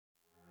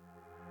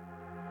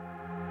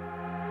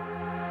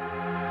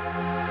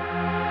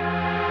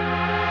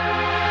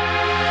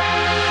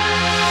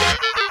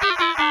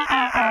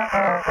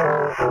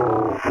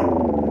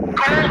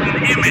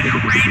Image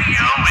Radio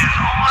is on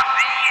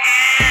the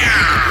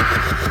air.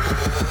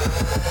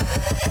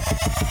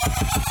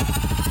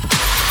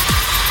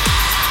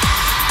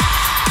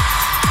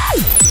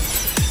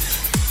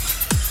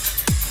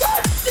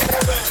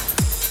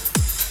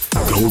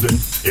 Golden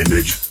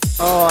Image.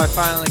 Oh, I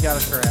finally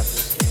got a craft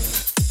this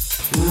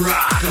game.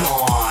 Rock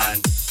on.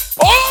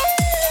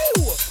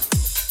 Oh!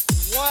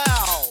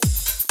 Wow.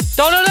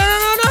 No.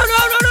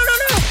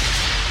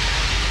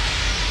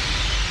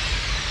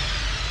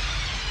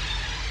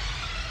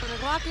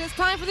 It's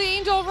time for the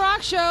Angel of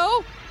Rock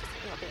Show. Just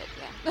a little bit,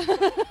 yeah.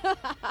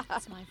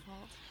 That's my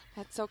fault.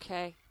 That's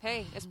okay.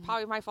 Hey, it's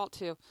probably my fault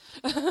too.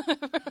 And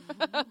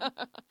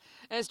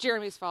it's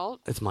Jeremy's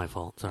fault. It's my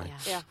fault. Sorry.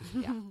 Yeah.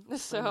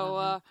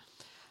 So,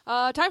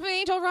 time for the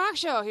Angel of Rock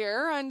Show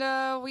here, and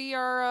we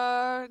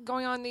are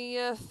going on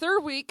the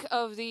third week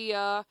of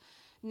the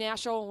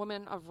National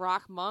Women of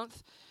Rock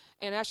Month,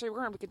 and actually we're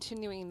going to be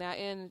continuing that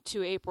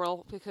into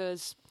April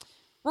because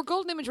we're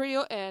Golden Image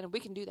Radio, and we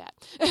can do that.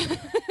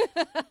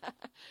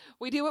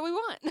 We do what we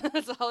want.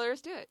 That's all there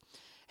is to it.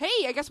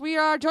 Hey, I guess we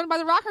are joined by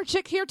the rocker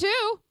chick here,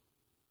 too.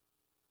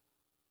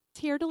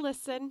 Here to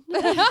listen.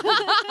 No,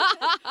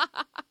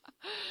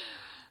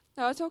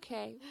 it's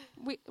okay.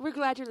 We're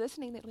glad you're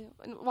listening,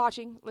 and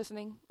watching,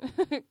 listening.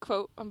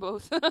 Quote on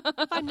both.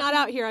 If I'm not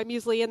out here, I'm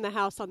usually in the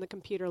house on the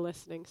computer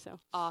listening. So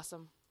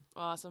Awesome.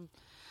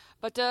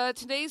 But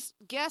today's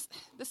guest,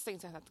 this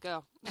thing's going to have to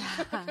go.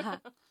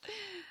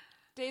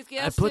 Today's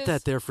guest I put is,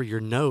 that there for your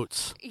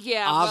notes.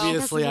 Yeah.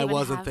 Obviously, I doesn't even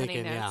wasn't have any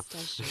thinking,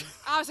 notes, yeah.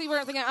 Obviously, we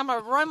weren't thinking, I'm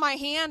going to run my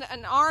hand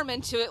and arm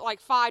into it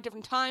like 5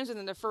 different times, and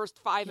then the first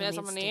 5 minutes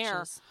I'm in the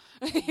air.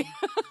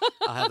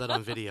 I'll have that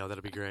on video.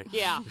 That'll be great.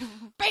 Yeah.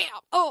 Bam!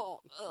 Oh!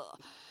 Ugh.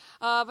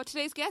 But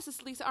today's guest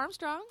is Lisa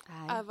Armstrong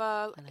Hi.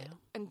 of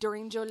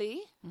Enduring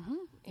Jolie. Mm-hmm.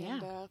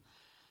 Yeah.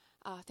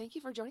 And thank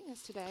you for joining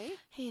us today.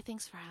 Hey,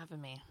 thanks for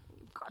having me.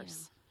 Of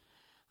course.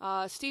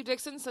 Steve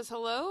Dixon says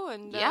hello.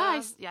 And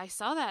I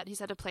saw that. He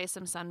said to play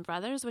some Sun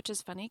Brothers, which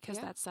is funny because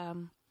that's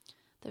the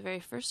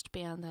very first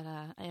band that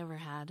I ever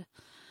had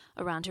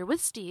around here with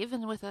Steve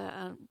and with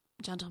a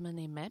gentleman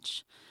named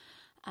Mitch.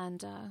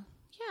 And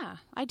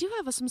I do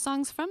have some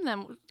songs from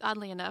them,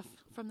 oddly enough,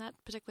 from that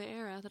particular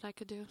era that I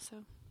could do.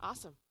 So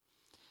awesome.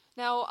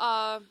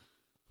 Now,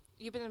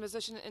 you've been a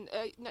musician in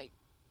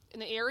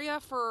the area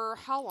for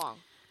how long?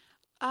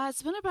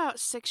 It's been about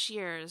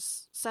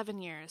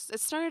 7 years. It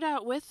started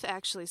out with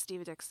actually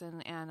Steve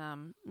Dixon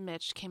and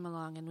Mitch came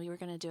along, and we were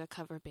going to do a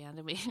cover band,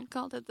 and we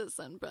called it the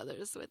Sun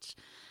Brothers, which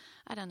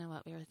I don't know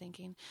what we were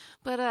thinking.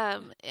 But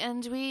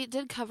and we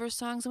did cover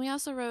songs, and we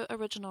also wrote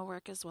original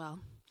work as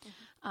well.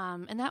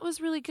 Mm-hmm. And that was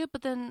really good.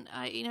 But then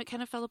it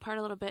kind of fell apart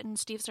a little bit, and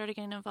Steve started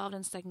getting involved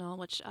in Signal,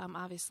 which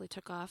obviously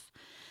took off.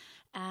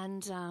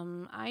 And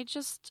I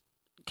just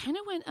kind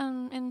of went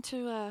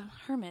into a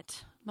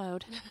hermit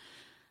mode.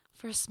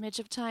 For a smidge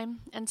of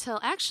time until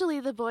actually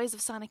the boys of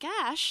Sonic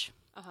Ash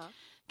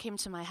came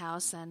to my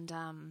house, and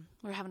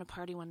we were having a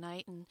party one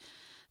night, and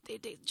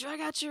they drag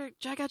out your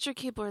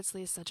keyboards,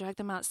 Lisa, drag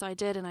them out. So I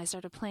did, and I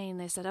started playing.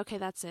 They said, okay,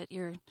 that's it,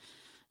 you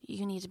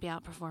need to be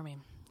out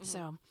performing. Mm-hmm.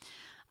 So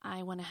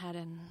I went ahead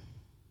and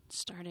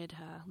started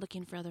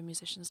looking for other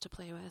musicians to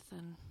play with,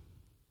 and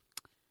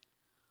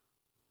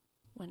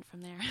went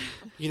from there.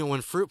 When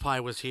Fruit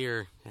Pie was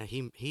here,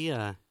 he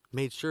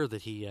made sure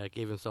that he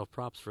gave himself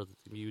props for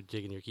you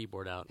digging your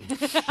keyboard out.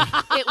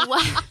 It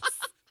was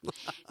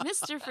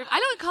Mr. Fruit. I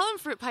don't call him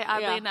Fruit Pie,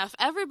 oddly enough.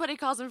 Everybody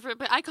calls him Fruit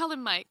Pie. I call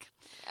him Mike.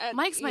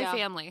 Mike's my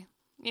family.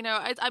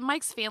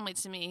 Mike's family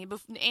to me,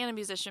 and a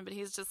musician, but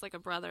he's just like a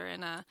brother.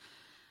 And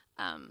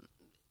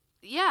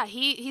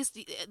he's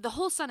the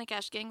whole Sonic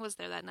Ash gang was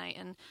there that night,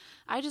 and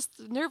I was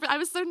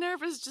so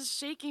nervous, just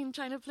shaking,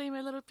 trying to play my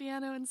little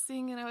piano and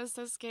sing, and I was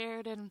so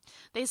scared. And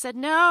they said,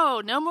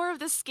 no more of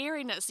this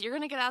scariness. You're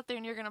going to get out there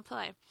and you're going to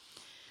play.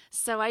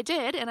 So I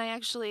did, and I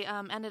actually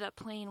ended up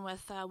playing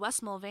with Wes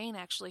Mulvane,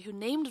 actually, who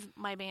named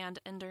my band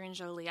Enduring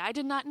Jolie. I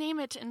did not name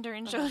it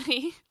Enduring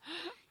Jolie.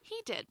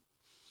 He did.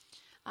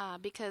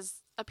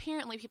 Because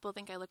apparently people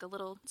think I look a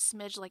little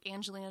smidge like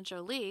Angelina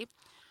Jolie.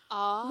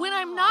 When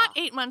I'm not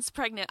 8 months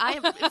pregnant.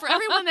 For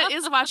everyone that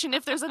is watching,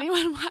 if there's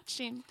anyone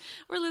watching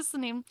or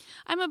listening,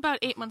 I'm about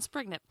 8 months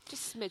pregnant.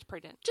 Just a smidge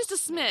pregnant. Just a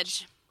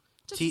smidge.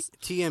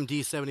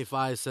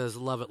 TMD75 says,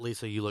 love it,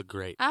 Lisa, you look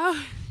great.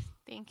 Oh,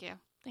 thank you.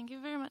 Thank you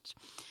very much.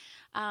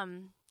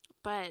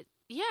 But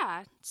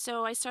yeah,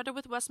 so I started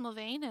with Wes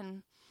Mulvane,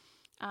 and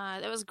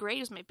that was great.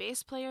 He was my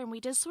bass player, and we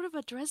did sort of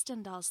a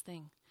Dresden Dolls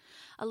thing.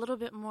 A little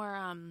bit more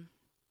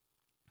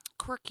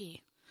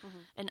quirky. Mm-hmm.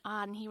 And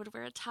odd, and he would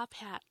wear a top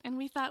hat, and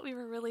we thought we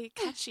were really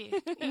catchy,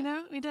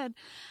 we did.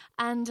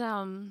 And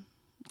then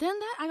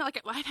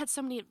I've had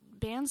so many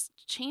bands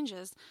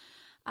changes,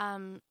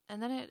 and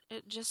then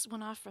it just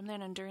went off from there,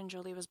 and Enduring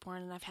Jolie was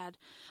born, and I've had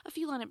a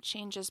few lineup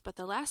changes, but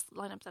the last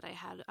lineup that I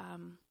had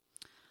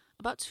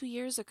about 2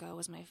 years ago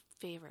was my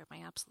favorite, my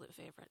absolute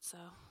favorite, so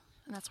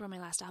And that's where my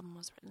last album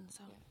was written.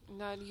 So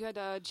No, you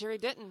had Jerry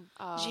Denton.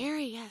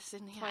 Jerry, yes,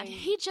 and playing-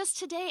 he just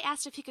today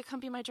asked if he could come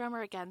be my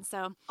drummer again.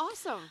 So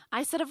Awesome.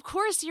 I said, of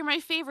course, you're my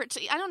favorite.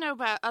 I don't know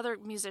about other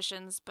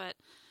musicians, but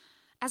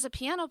as a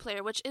piano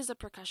player, which is a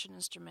percussion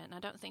instrument, and I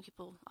don't think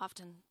people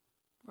often,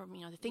 or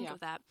they think Yeah. of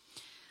that.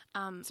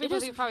 So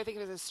you probably think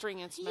of it as a string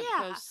instrument.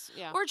 Yeah. Because,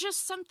 yeah. Or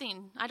just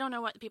something. I don't know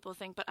what people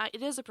think, but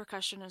it is a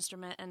percussion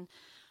instrument. And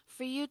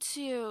for you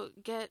to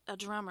get a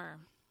drummer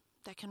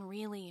that can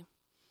really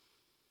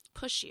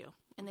push you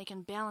and they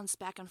can balance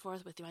back and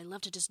forth with you, I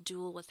love to just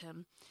duel with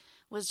him,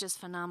 was just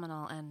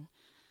phenomenal. And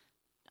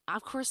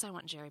of course I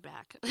want Jerry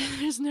back.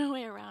 There's no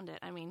way around it.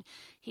 I mean,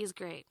 he's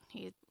great.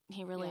 He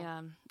really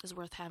is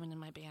worth having in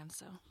my band.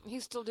 So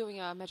He's still doing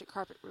a Magic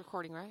Carpet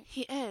recording, right?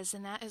 he is,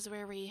 and that is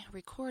where we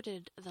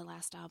recorded the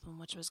last album,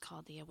 which was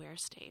called The Aware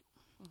State.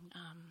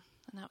 And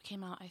that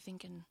came out, I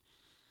think, in,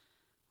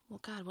 well,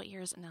 God, what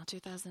year is it now?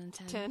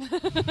 2010?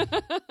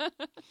 10.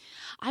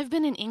 I've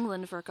been in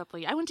England for a couple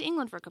of years. I went to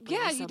England for a couple of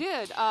Yeah, years. you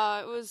did.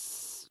 It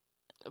was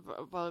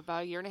about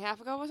a year and a half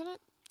ago, wasn't it?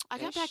 I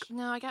got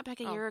back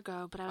a year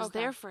ago, but I was Okay.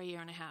 there for a year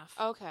and a half.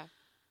 Okay.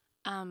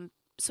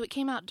 So it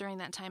came out during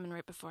that time and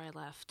right before I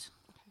left,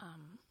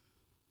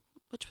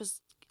 which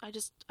was, I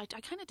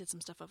kind of did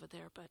some stuff over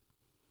there, but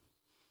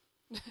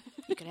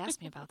you could ask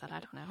me about that. I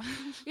don't know.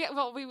 Yeah,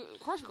 well, of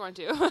course we're going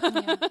to.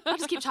 Yeah. I'll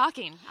just keep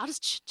talking. I'll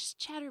just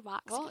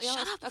chatterbox. Well,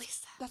 Shut up, that's,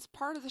 Lisa. that's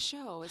part of the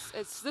show.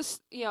 It's this,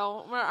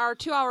 our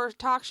 2-hour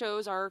talk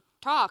shows are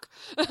talk,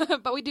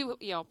 but we do,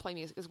 play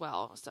music as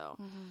well. So,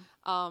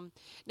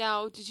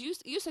 now,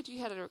 you said you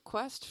had a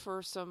request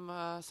for some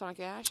Sonic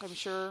Ash? I'm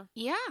sure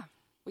Yeah,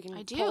 we can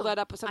I do. pull that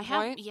up at some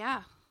point.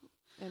 Yeah.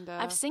 And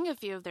I've sing a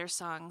few of their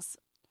songs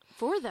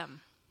for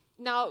them.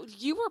 now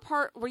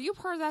were you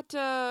part of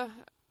that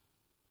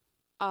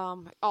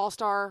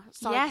All-Star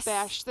Sonic Yes.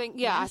 Bash thing?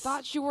 Yeah, I Yes.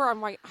 thought you were.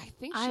 I'm like, I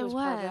think she was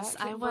part of that.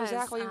 Can't I remember was.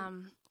 exactly.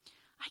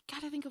 I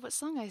gotta think of what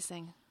song I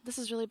sing. This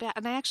is really bad,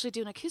 and I actually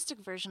do an acoustic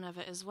version of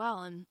it as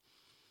well, and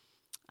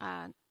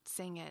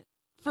sing it.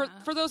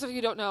 For those of you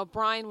who don't know,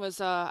 Brian was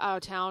out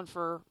of town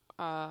for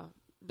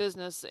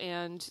business,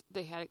 and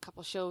they had a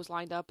couple shows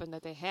lined up, and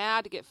that they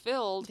had to get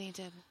filled. They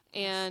did.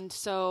 And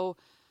so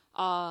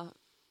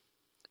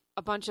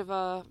a bunch of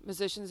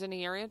musicians in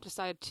the area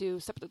decided to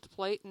step up to the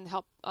plate and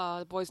help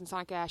the boys in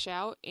Sonic Ash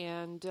out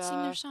and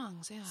Sing their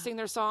songs, yeah. sing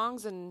their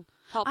songs and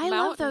help I them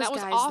love out. And those that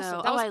was guys, awesome.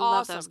 though. That Oh, was I love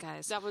awesome. those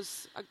guys. That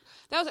was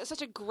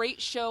such a great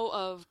show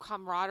of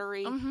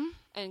camaraderie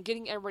and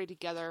getting everybody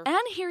together. And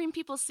hearing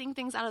people sing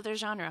things out of their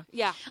genre.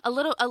 Yeah. A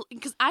little,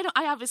 because I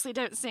obviously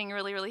don't sing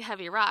really, really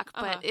heavy rock,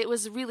 but it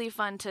was really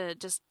fun to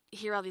just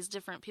hear all these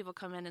different people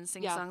come in and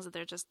sing songs that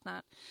they're just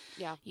not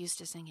used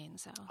to singing.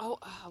 So. Oh,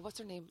 what's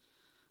her name?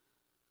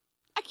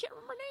 I can't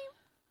remember her name.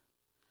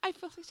 I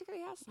feel like she's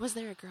gonna ask. Was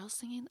there a girl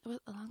singing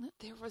along that?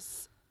 There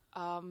was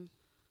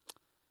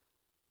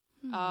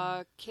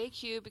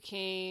KQ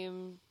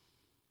became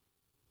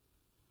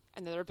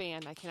another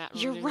band. I cannot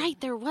remember. You're the right. name.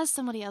 There was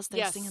somebody else there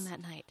Yes. singing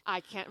that night.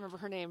 I can't remember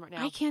her name right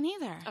now. I can't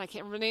either. And I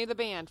can't remember the name of the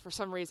band for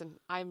some reason.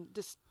 I'm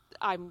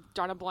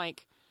drawing a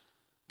blank.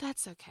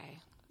 That's okay.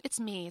 It's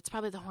me. It's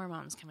probably the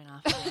hormones coming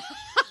off.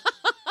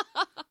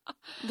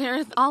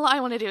 All I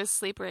want to do is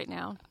sleep right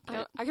now.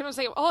 But I can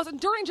say, "Oh, it's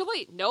Enduring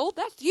Jolie." No,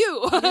 that's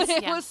you. Yes,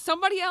 It yeah. was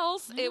somebody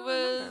else. I It don't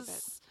remember,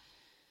 was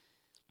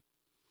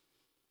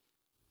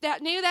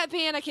that name of that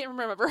band. I can't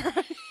remember.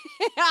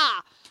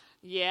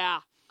 yeah.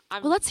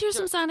 well, let's hear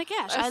some Sonic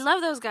Ash. I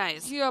love those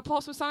guys. Do you pull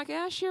up some Sonic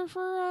Ash here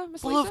for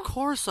Miss Well, Lisa? of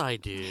course I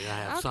do. I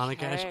have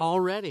Sonic Ash Okay.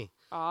 already.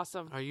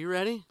 Awesome. Are you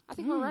ready? I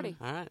think we're ready.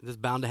 All right. This is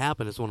bound to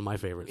happen. It's one of my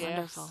favorites.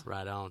 Yes. Wonderful.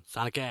 Right on.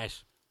 Sonic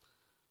Ash.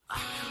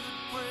 Break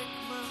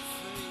my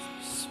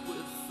face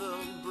with a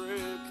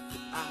brick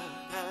that I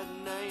had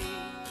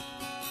named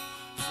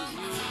for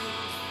you.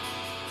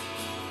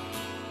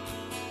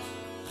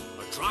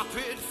 Or drop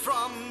it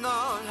from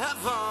the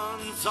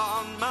heavens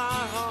on my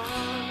heart.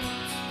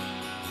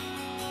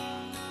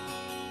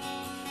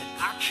 And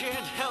I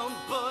can't help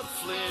but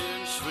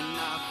flinch when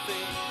I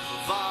think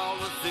of all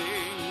the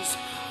things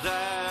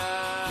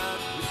that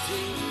we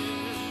did.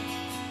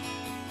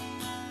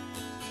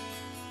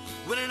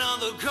 When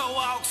another girl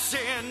walks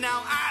in,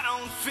 now I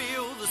don't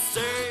feel the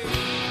same.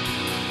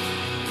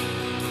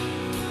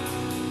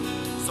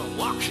 So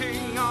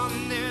walking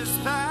on this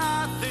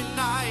path and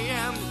I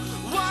am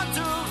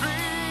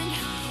wondering,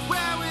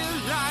 where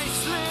will I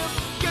slip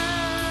again?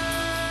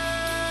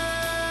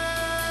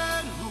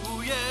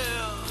 Ooh,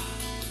 yeah.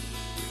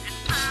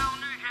 It's bound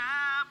to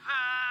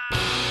happen.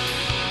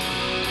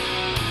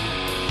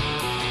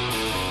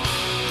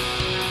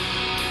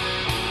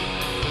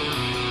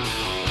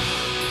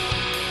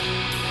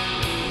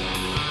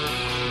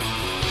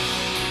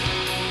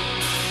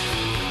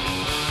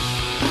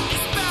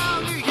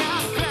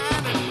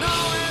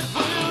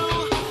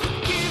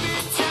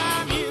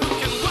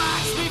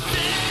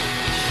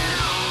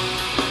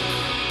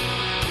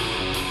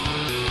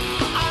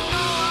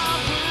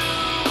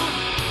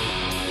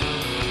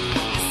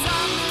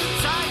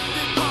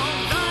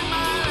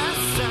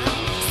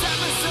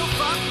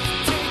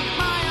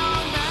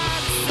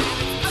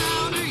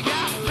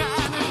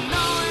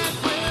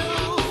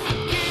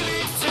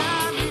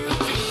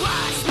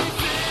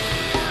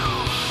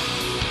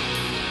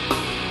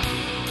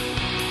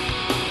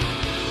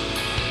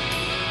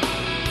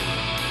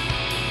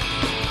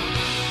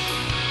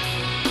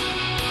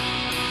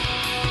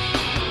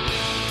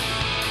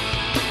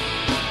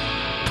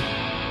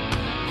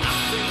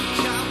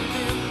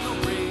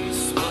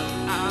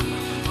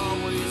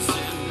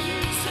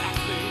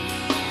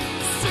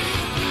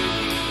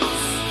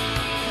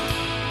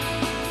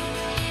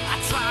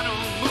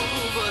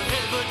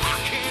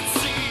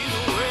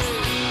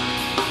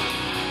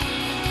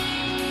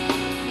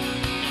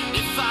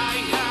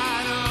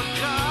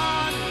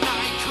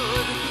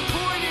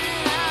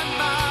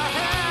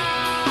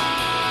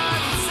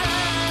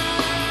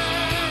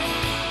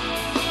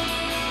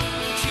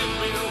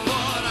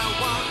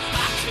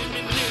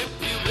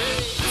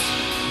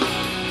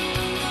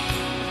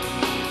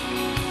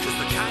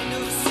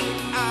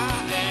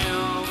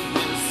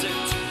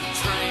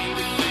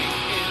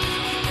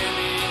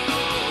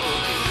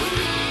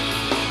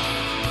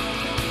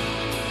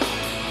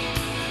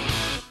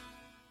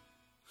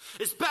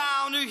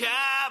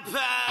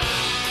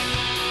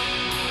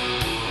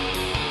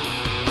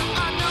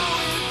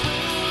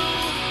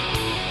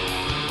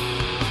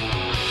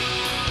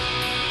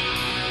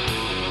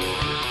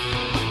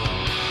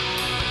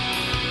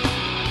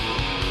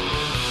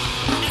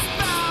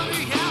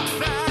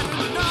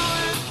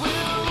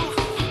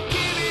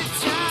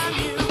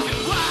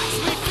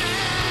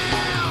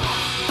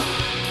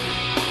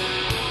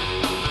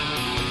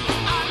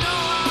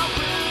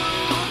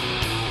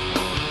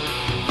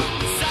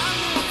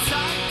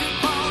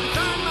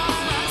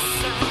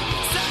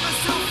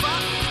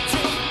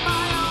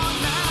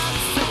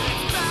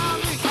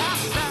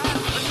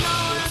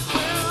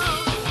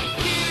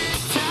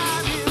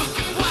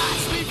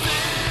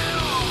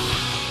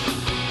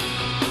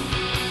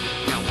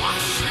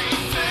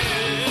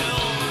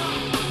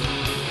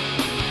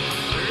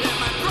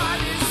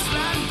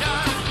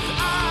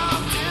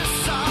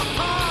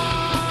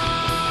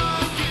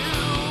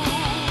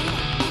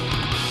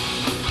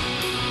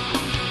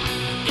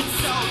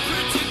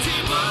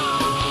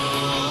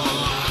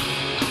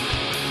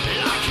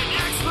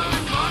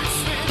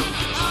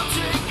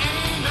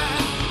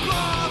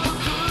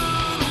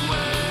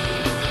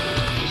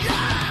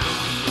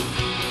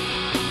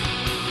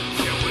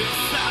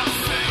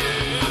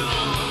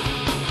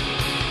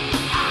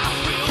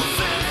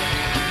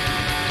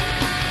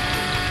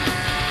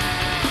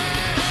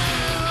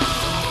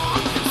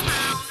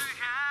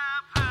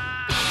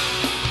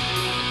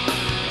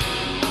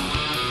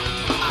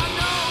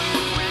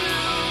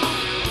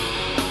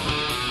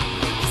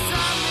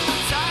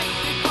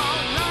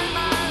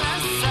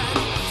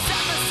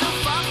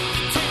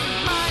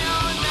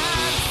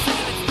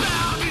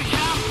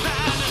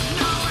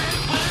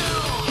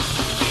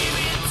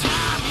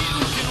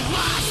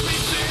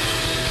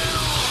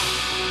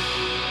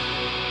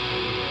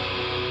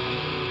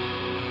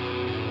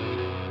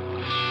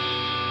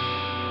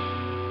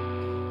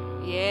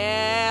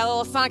 Yeah, a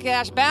little Sonic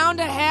Ash, bound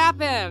to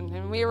happen.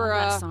 And we were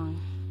That song.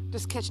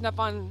 just catching up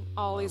on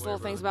all these little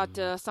things about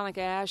Sonic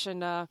Ash.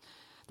 And the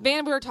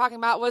band we were talking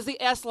about was the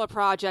Esla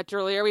Project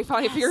earlier. We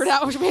finally figured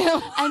out which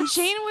band. And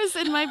Jane was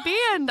in my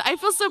band. I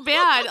feel so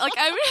bad. Like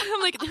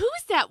I'm like, who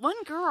is that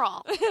one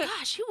girl?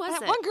 Gosh, who was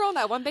That it? one girl in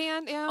that one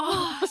band, yeah.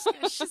 Oh,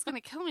 she's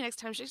gonna kill me next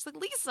time. She's like,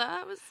 Lisa,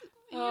 I was.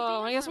 in your Oh,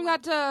 band I guess for we a while."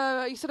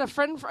 got, you said a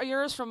friend of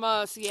yours from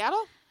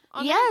Seattle?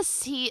 on there?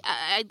 Yes, he.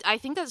 I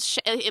think that's.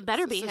 It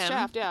better be This him. is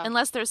Shaft, yeah.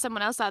 Unless there's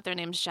someone else out there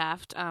named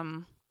Shaft.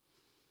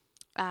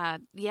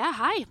 Yeah.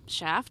 Hi,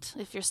 Shaft.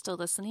 If you're still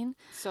listening.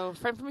 So,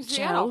 friend from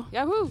Seattle.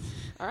 Yahoo!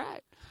 All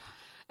right.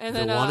 And The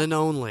then one and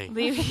only.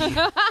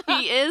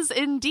 He is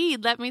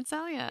indeed. Let me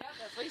tell you.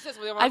 that's what he says,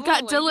 we are I've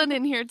got lonely. Dylan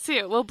in here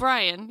too. Well,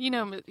 Brian, you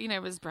know,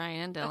 it was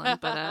Brian and Dylan,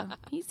 but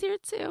he's here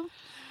too.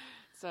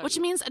 So, Which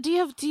means, do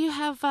you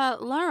have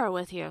Laura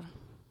with you?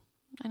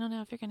 I don't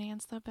know if you're going to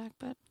answer that back,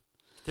 but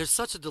There's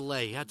such a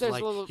delay. You have to There's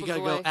a little you gotta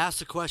delay. go ask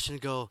the question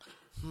and go,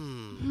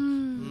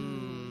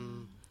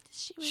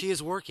 She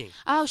is working.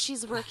 Oh,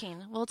 she's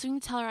working. Well, can you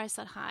tell her I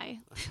said hi?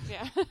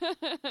 yeah.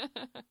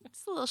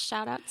 Just a little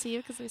shout out to you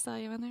because we saw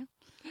you in there.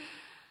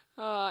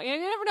 You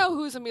never know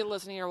who's going to be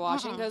listening or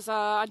watching because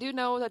I do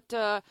know that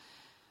the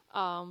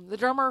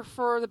drummer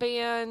for the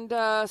band,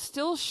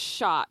 Still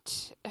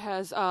Shot,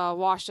 has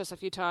watched us a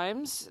few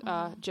times,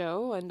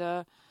 Joe, and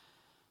I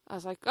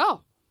was like,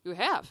 oh, you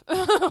have?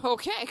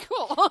 Okay,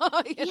 cool.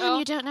 you know? And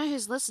you don't know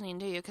who's listening,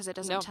 do you? Because it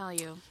doesn't No. tell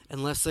you.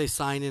 Unless they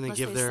sign in and Unless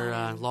give they their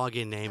sign in.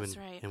 login name, That's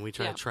and, right. and we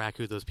try Yeah. to track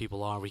who those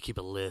people are. We keep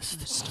a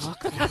list.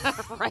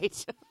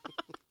 Right.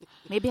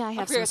 Maybe I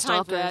have create some a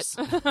time for that.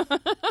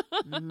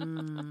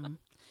 stalkers.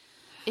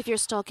 If you're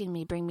stalking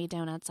me, bring me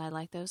donuts. I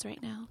like those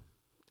right now.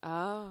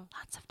 Oh.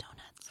 Lots of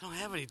donuts. I don't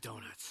have any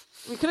donuts.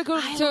 We could have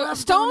gone I to love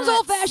Stone's donuts.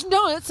 Old Fashioned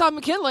Donuts on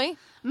McKinley.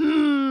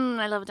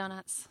 I love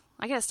donuts.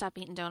 I gotta stop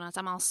eating donuts.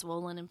 I'm all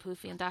swollen and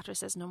poofy, and doctor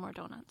says no more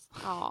donuts.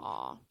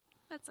 Aw.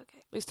 That's okay.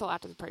 At least till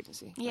after the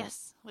pregnancy.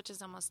 Yes, which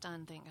is almost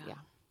done. Thank God.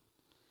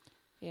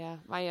 Yeah.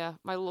 My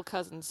little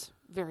cousin's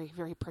very,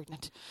 very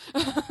pregnant.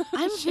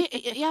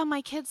 Yeah,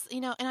 my kids,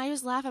 and I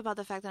always laugh about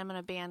the fact that I'm in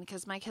a band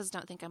because my kids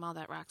don't think I'm all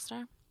that rock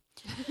star.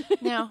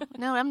 No,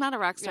 I'm not a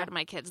rock star to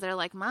my kids. They're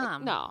like,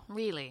 Mom, No.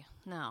 really,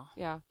 no.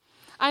 Yeah.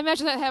 I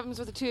imagine that happens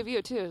with the two of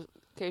you, too,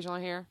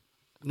 occasionally here.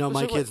 No,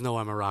 my So what- kids know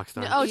I'm a rock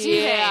star. Oh, do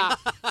Yeah.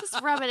 they?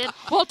 Just rub it in.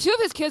 Well, two of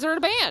his kids are in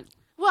a band.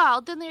 Well,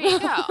 then there you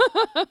go.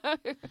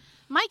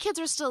 My kids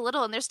are still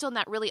little, and they're still in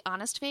that really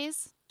honest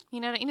phase.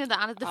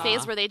 The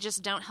phase where they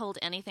just don't hold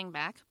anything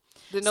back.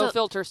 The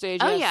no-filter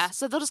stage, Oh, yes. yeah.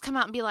 So they'll just come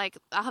out and be like,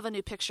 I'll have a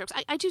new picture.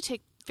 'Cause I do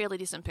take fairly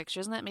decent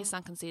pictures, and that may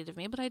sound conceited of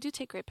me, but I do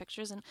take great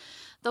pictures. And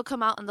they'll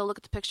come out, and they'll look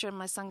at the picture, and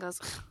my son goes,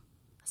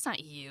 that's not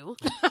you.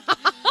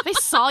 If they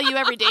saw you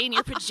every day in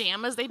your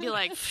pajamas, they'd be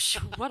like,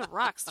 what a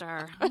rock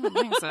star. I don't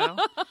think so.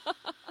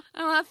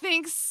 Oh,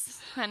 thanks,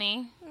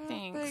 honey.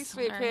 Thanks. Thanks,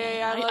 sweet All pea.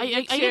 right. I love you, Are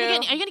you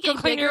too. gonna Go get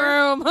clean bigger? your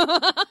room.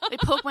 They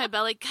poke my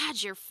belly.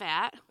 God, you're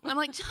fat. I'm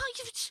like, oh,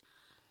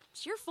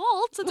 it's your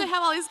fault since I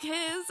have all these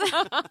kids.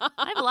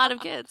 I have a lot of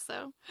kids,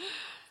 so.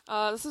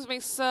 This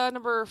makes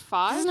number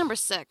 5. This is number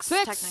 6,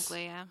 6.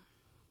 technically, yeah.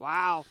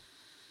 Wow.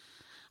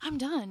 I'm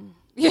done.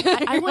 Yeah.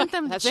 I want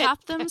them to That's it.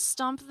 chop them,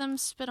 stomp them,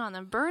 spit on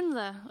them, burn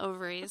the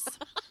ovaries.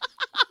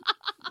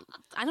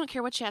 I don't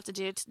care what you have to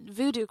do. It's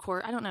voodoo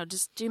court. I don't know.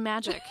 Just do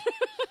magic.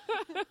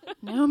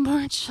 No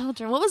more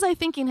children. What was I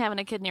thinking having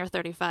a kid near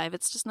 35?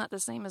 It's just not the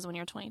same as when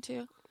you're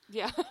 22.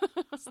 Yeah.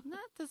 It's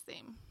not the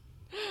same.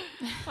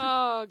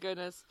 Oh,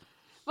 goodness.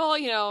 Well,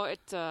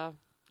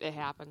 it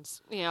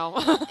happens,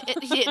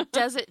 It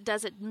does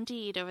it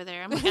indeed over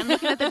there. I'm looking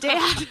at the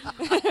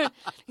dad.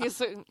 He's,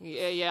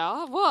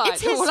 yeah, what?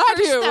 It's his What first,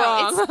 I do though.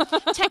 wrong?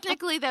 It's,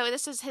 technically, though,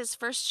 this is his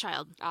first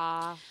child.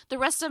 The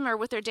rest of them are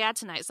with their dad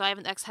tonight, so I have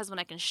an ex-husband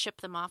I can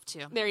ship them off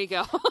to. There you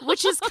go.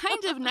 Which is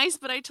kind of nice,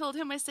 but I told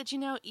him, I said, you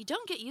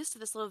don't get used to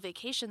this little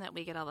vacation that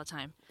we get all the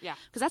time. Yeah.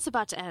 Because that's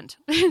about to end.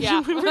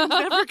 Yeah. We're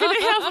never going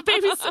to have a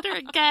babysitter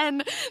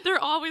again. They're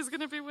always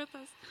going to be with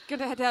us.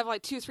 Gonna have to have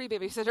like 2-3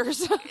 babysitters.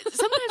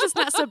 Sometimes it's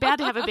not so bad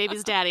to have a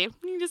baby's daddy.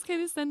 You just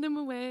kind of send them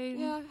away.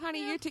 Yeah,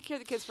 honey, you take care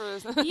of the kids for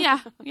us. Yeah.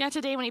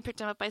 Today when he picked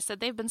him up, I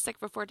said, they've been sick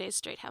for 4 days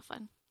straight. Have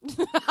fun.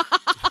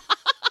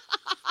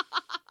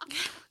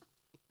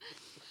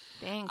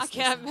 Thanks. I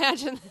can't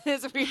imagine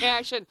his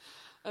reaction.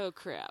 Oh,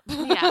 crap.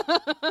 Yeah.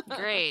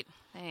 Great.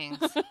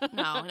 Thanks.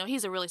 No,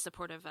 he's a really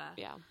supportive,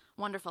 Yeah.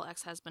 wonderful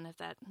ex-husband, if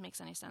that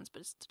makes any sense,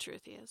 but it's the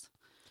truth, he is.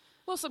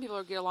 Well, some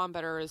people get along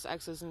better as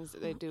exes than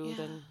they do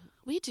than...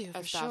 We do, for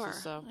as sure.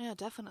 spouses, so. Yeah,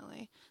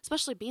 definitely.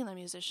 Especially being a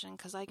musician,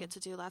 because I get to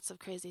do lots of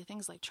crazy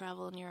things like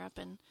travel in Europe,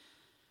 and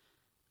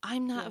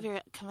I'm not a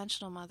very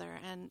conventional mother,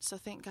 and so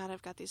thank God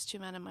I've got these 2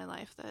 men in my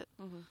life that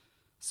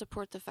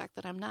support the fact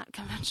that I'm not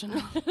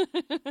conventional.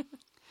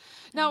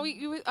 Now,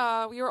 you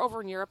were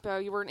over in Europe.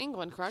 You were in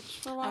England, correct,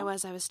 for a while?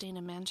 I was staying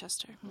in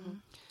Manchester.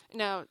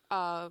 Now,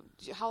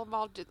 how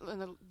involved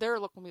in their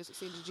local music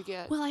scene did you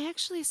get? Well, I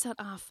actually sent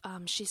off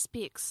She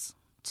Speaks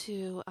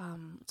to,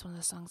 it's one of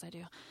the songs I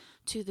do,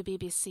 to the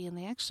BBC, and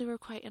they actually were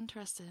quite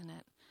interested in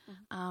it.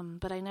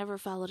 But I never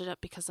followed it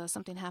up because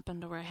something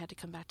happened where I had to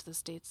come back to the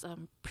States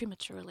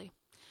prematurely.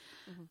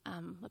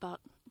 About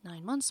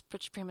 9 months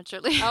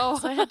prematurely. Oh.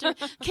 So I had to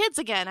kids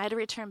again. I had to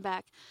return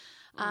back.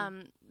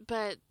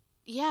 But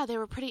yeah, they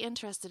were pretty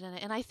interested in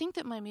it, and I think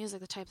that my music,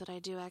 the type that I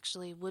do,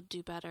 actually would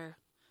do better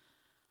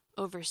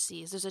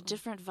overseas. There's a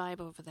different vibe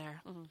over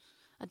there,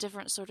 a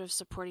different sort of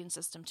supporting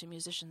system to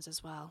musicians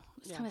as well.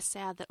 It's kind of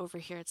sad that over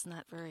here it's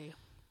not very.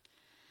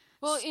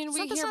 Well, and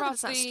we hear about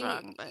it's not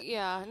strong, but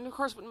and of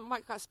course when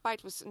Mike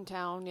Spite was in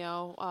town,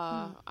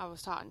 I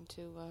was talking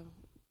to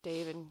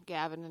Dave and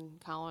Gavin and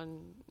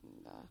Colin.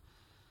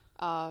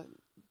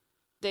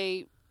 Their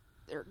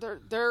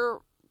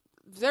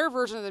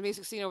version of the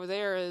music scene over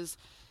there is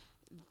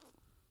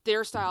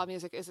their style of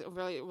music isn't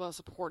really well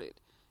supported,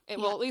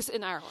 well, at least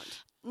in Ireland.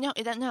 No,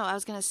 I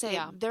was going to say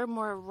they're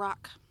more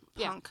rock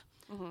punk.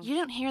 You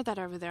don't hear that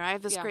over there. I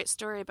have this great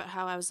story about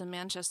how I was in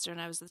Manchester,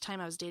 and at the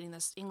time I was dating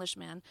this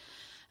Englishman,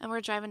 and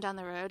we're driving down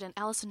the road, and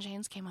Alice in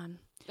Chains came on.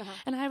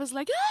 And I was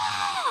like,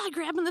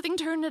 grabbing the thing,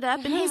 turning it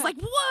up, and he's like,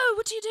 whoa,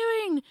 what are you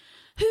doing?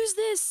 Who's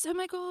this? Oh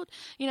my God.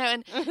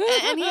 And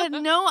he had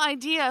no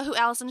idea who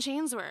Alice in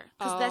Chains were.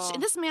 Because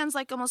this man's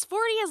like almost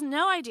 40, he has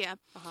no idea.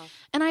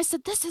 And I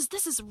said, this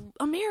is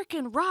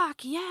American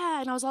rock,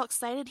 yeah. And I was all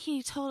excited.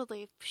 He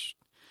totally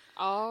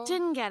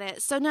didn't get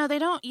it. So no, they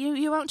don't,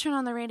 you won't turn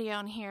on the radio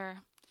and hear,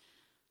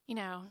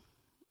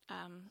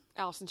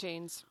 Alice in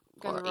Chains,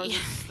 Guns N' Roses,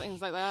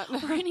 things like that.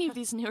 Or any of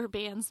these newer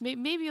bands.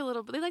 Maybe a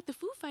little bit. They like the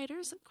Foo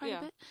Fighters quite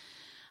a bit.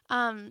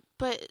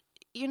 But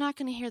you're not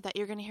going to hear that.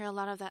 You're going to hear a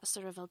lot of that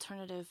sort of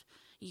alternative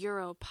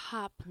Euro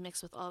pop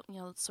mixed with all,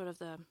 sort of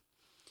the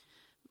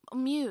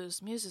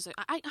Muse. Muse is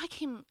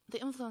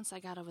the influence I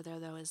got over there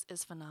though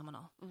is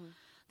phenomenal.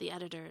 The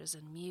Editors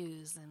and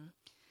Muse and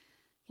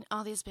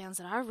all these bands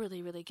that are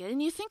really, really good.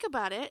 And you think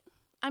about it,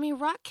 I mean,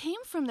 rock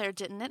came from there,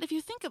 didn't it? If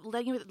you think of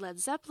Led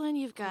Zeppelin,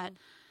 you've got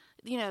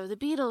the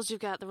Beatles, you've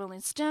got the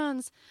Rolling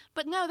Stones,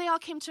 but no, they all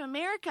came to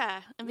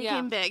America and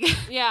became big.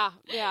 Yeah,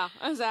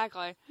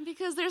 exactly.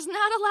 Because there's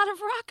not a lot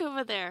of rock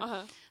over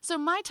there. So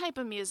my type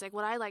of music,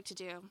 what I like to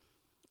do,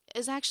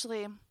 is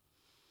actually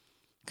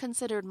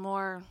considered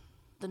more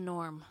the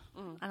norm.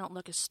 I don't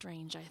look as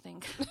strange, I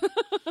think.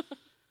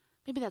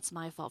 Maybe that's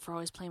my fault for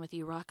always playing with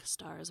you rock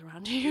stars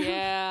around here.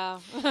 Yeah.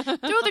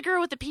 Throw the girl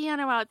with the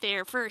piano out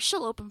there first.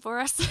 She'll open for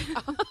us.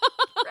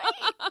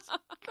 Right?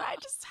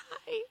 Just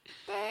hi.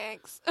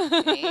 Thanks.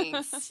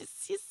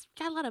 She's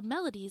got a lot of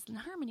melodies and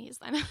harmonies.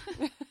 I know.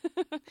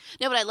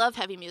 No, but I love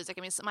heavy music.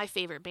 I mean, my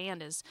favorite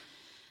band is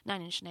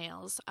 9 Inch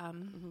Nails,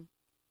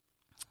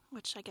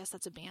 which I guess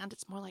that's a band.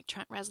 It's more like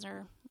Trent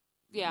Reznor.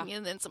 Yeah.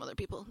 And then some other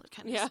people that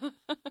kind of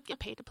get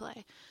paid to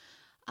play.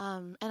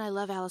 And I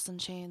love Alice in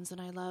Chains, and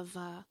I love,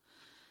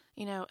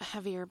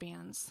 heavier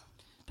bands.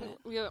 But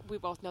we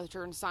both know that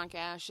you're in Sonic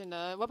Ash, and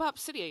what about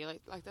City? You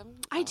like them?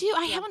 I do.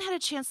 I haven't had a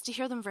chance to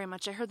hear them very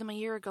much. I heard them a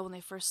year ago when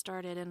they first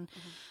started, and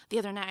the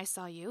other night I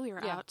saw you. We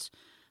were out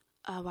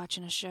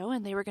watching a show,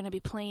 and they were going to be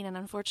playing, and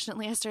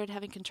unfortunately I started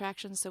having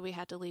contractions, so we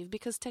had to leave,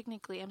 because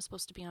technically I'm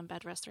supposed to be on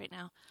bed rest right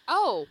now.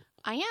 Oh.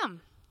 I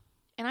am.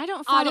 And I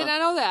don't follow... I did not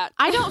know that.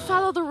 I don't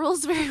follow the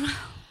rules very well.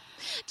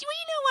 You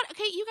know what?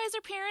 Okay, you guys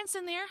are parents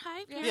in there.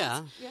 Hi,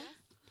 parents. Yeah.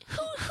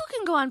 Who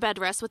can go on bed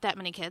rest with that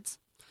many kids?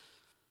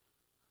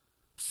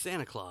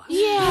 Santa Claus.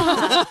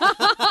 Yeah.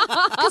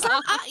 Because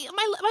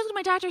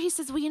my doctor, he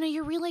says, well,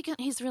 you're really going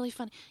to... He's really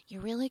funny.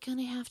 You're really going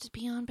to have to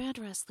be on bed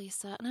rest,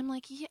 Lisa. And I'm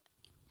like, yeah.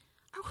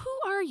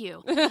 Who are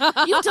you?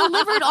 You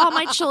delivered all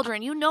my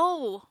children. You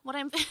know what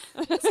I'm...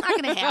 It's not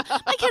going to happen.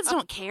 My kids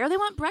don't care. They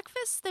want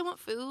breakfast. They want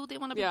food. They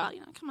want to be...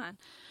 come on.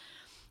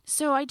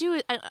 So I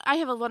do. I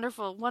have a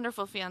wonderful,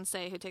 wonderful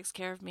fiance who takes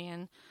care of me,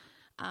 and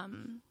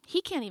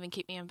he can't even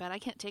keep me in bed. I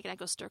can't take it. I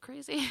go stir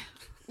crazy.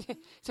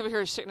 So we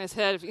hear shaking his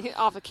head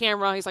off the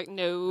camera. He's like,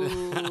 no.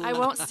 I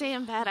won't stay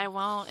in bed. I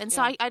won't. And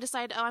so I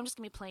decided, I'm just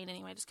going to be playing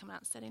anyway, just coming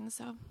out and sitting.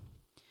 So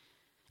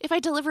if I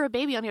deliver a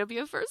baby, I'll be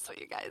a first for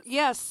you guys.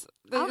 Yes.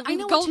 I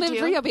know golden what to do.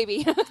 embryo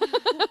baby.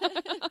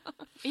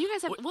 You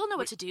guys we'll know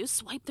what to do.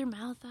 Swipe their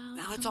mouth out.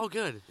 No, it's all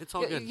good. It's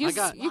all good. You've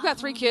got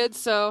 3 kids,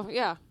 so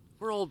yeah.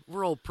 We're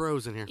old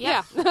pros in here.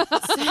 Yeah.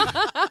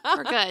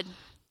 We're good.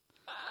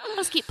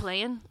 Let's keep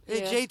playing.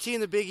 Hey, JT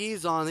and the Big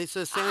E's on. He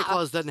says Santa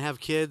Claus doesn't have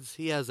kids.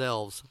 He has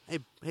elves. Hey,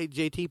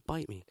 JT,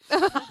 bite me.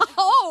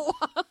 Oh.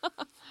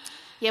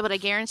 Yeah, but I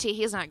guarantee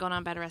he's not going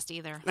on bed rest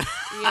either.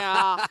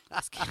 Yeah.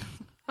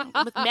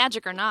 With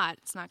magic or not,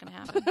 it's not going to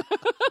happen.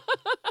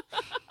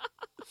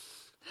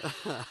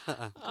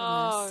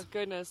 Oh,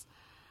 goodness.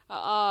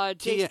 Hey,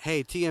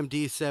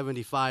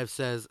 TMD75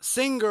 says,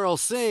 "Sing, girl,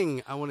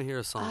 sing." I want to hear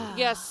a song.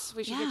 Yes,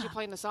 we should get you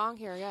playing the song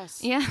here.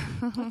 Yes. Yeah.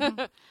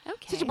 Okay.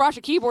 Since you brought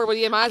your keyboard with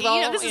you, might as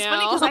well. This is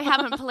funny because I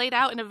haven't played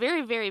out in a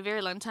very, very,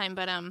 very long time.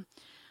 But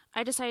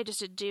I decided just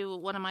to do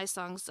one of my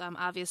songs.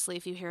 Obviously,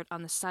 if you hear it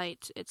on the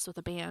site, it's with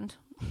a band.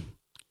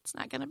 It's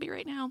not going to be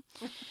right now.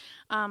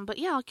 But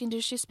yeah, I can do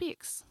 "She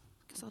Speaks."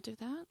 Guess I'll do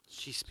that.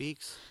 She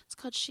Speaks? It's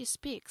called "She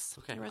Speaks."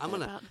 Okay, I'm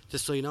going to,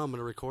 just so you know, I'm going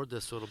to record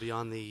this so it'll be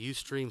on the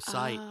Ustream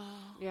site.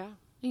 Yeah.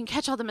 You can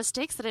catch all the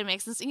mistakes that I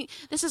make.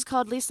 This is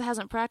called Lisa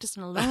Hasn't Practiced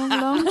in a long,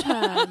 long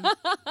time.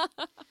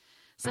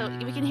 So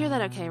we can hear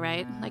that okay,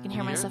 right? I can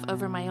hear myself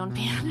over my own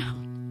piano.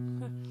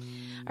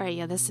 All right,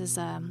 yeah, this is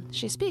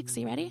She Speaks.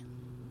 You ready?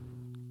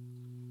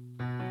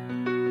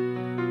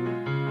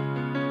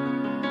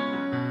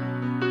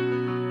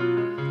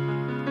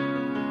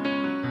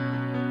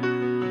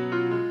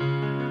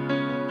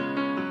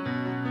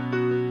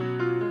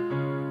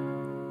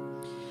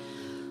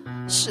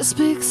 She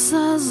speaks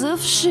as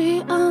if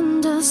she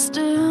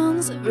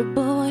understands every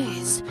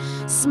boy's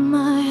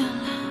smile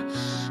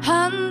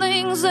and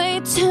things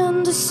they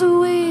tend to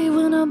sway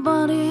when a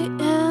body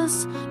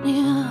is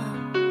near.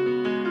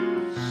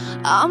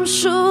 I'm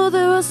sure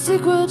there are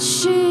secrets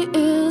she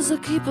is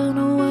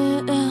keeping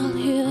well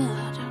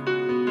hid,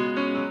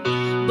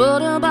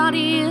 but her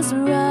body is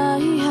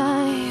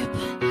ripe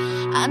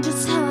and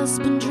its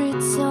husbandry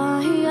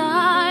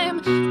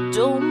time.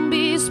 Don't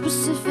be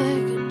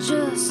specific,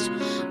 just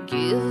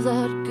give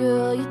that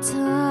girl your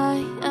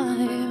time.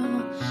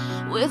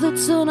 With a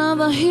turn of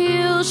her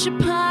heel, she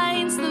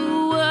paints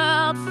the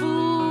world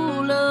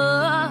full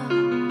of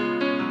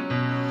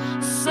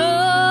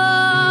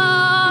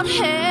sun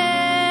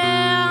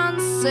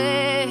and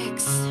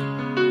sex.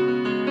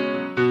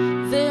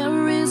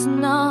 There is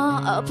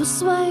no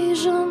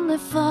persuasion, they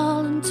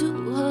fall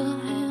into her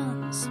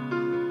hands,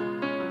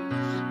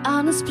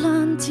 and it's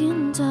plenty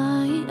in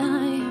time,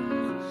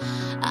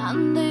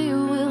 and they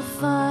will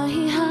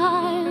find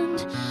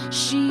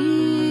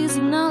she's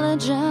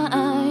acknowledging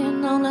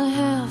only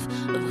half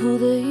of who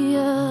they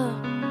are.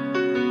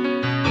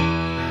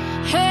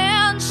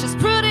 And she's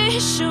pretty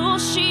sure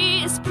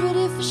she is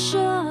pretty for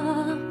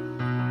sure.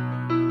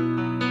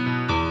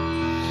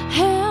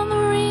 And the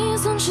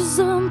reason she's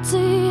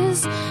empty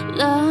is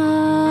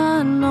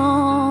lying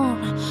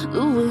on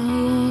the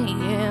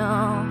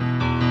wheel.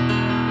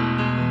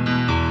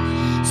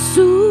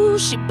 So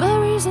she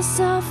buries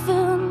herself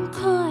in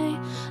clay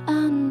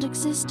and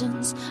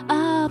existence.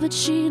 But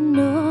she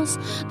knows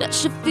that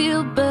she'll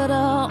feel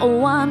better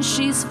when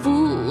she's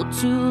full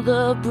to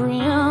the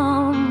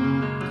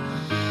brim.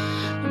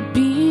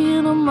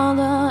 Being a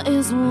mother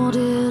is what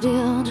it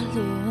is.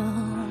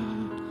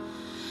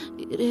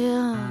 It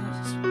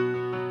is.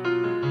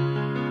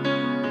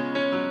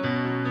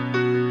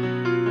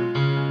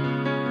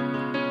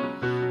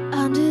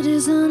 And it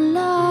isn't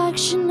like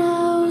she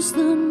knows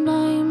the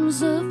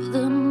names of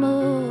them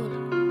all,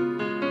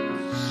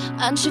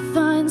 and she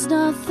finds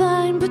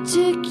nothing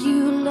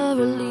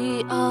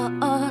particularly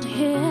odd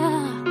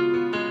here.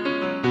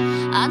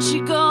 And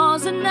she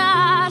goes at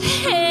night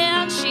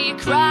and she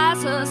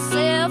cries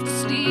herself to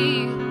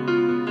sleep,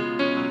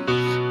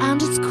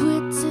 and it's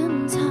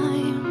quitting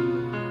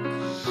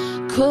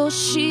time, 'cause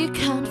she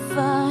can't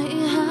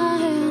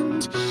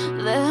find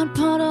that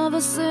part of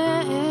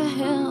herself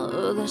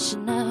that she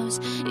knows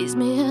is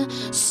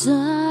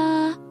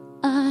missing.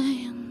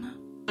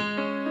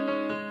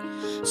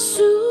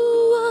 So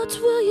what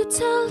will you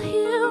tell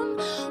him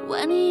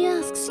when he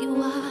asks you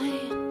why?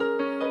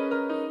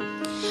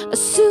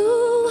 So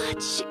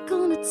what you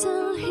gonna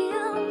tell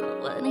him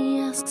when he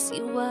asks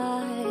you why?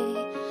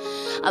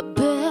 I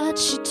bet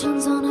she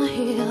turns on her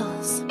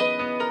heels.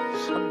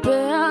 I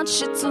bet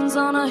she turns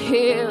on her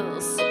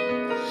heels.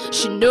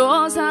 She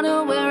knows how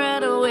to wear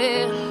it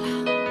well.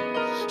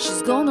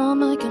 She's gonna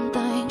make him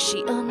think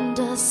she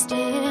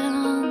understands.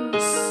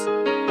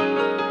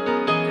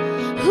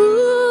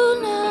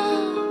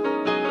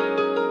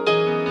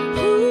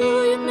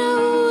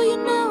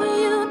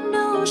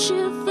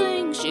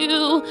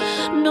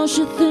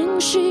 She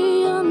thinks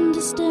she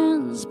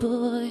understands,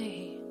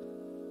 boy.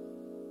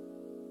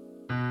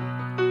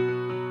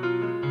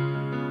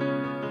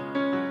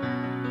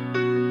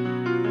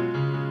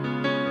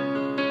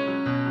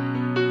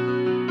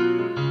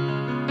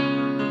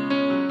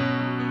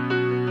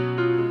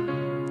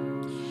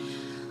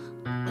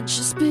 And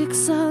she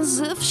speaks as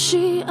if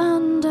she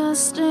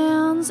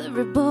understands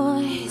every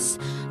boy's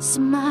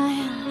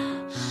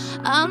smile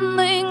and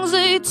things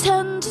they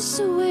tend to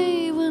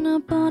sway when a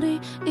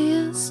body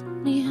is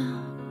near.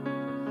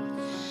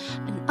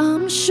 And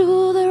I'm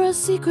sure there are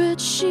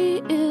secrets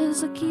she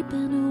is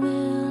keeping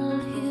well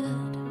hid,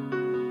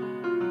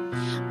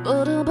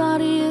 but her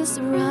body is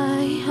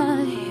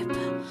ripe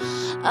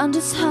and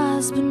its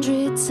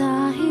husbandry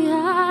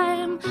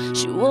time.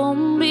 She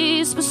won't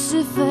be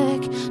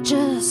specific,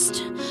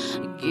 just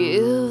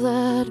give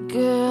that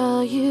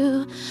girl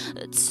you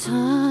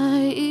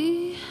time.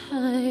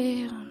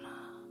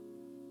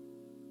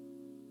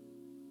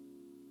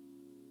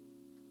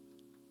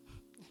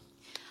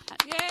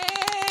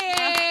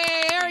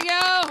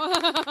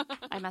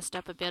 I messed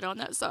up a bit on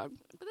that song,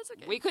 but that's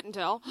okay. We couldn't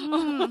tell.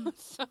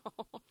 So,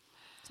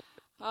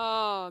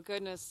 oh,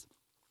 goodness.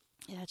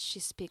 Yeah, She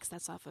Speaks.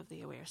 That's off of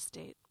the Aware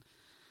State.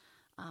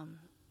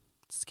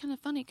 It's kind of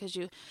funny because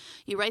you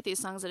write these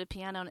songs at a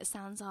piano and it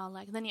sounds all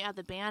like, and then you add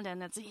the band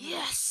and it's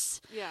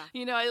yes. Yeah.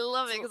 You know, I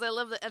love it because I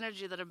love the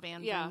energy that a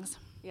band brings.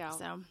 Yeah.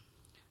 So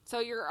So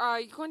you're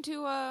going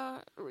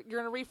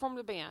to reform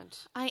the band.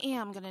 I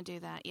am going to do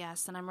that,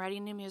 yes, and I'm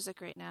writing new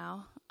music right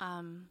now.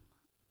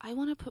 I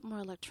want to put more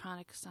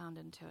electronic sound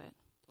into it.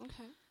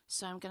 Okay.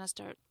 So I'm going to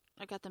start.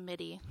 I got the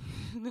MIDI.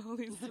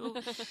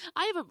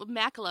 I have a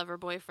Mac lover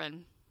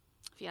boyfriend.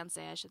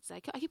 Fiance, I should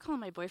say. I keep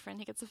calling my boyfriend.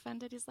 He gets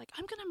offended. He's like,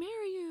 I'm going to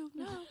marry you.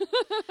 No.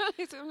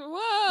 He's like,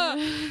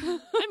 whoa.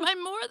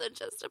 I'm more than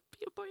just a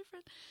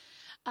boyfriend.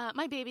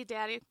 My baby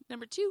daddy,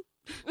 number 2.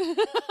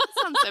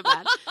 Sounds so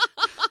bad.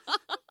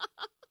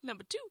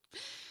 Number 2.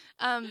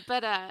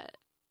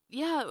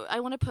 Yeah, I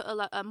want to put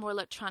a more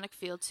electronic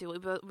feel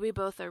to. We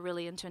both are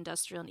really into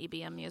industrial and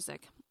EBM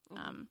music.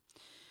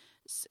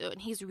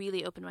 And he's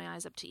really opened my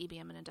eyes up to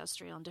EBM and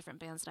industrial and different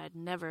bands that I'd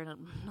never in a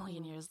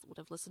million years would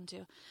have listened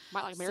to.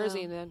 Might like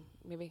Marazine then,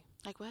 maybe.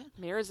 Like what?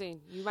 Marazine.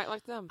 You might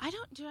like them. I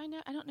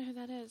don't know who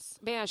that is.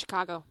 Band out of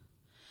Chicago.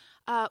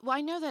 Well,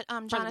 I know that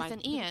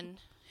Jonathan Ian,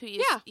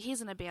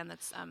 he's in a band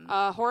that's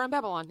Horror in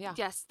Babylon. Yeah.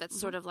 Yes, that's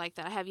sort of like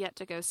that. I have yet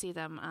to go see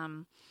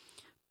them.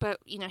 But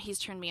he's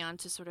turned me on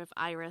to sort of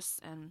Iris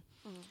and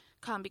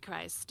Combi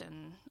Christ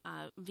and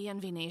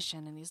VNV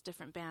Nation and these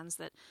different bands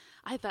that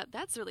I thought,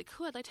 that's really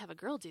cool. I'd like to have a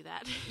girl do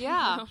that.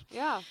 Yeah,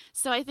 yeah.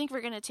 So I think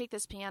we're going to take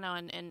this piano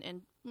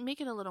and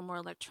make it a little more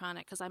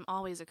electronic because I'm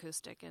always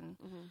acoustic. And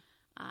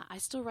I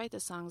still write the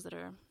songs that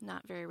are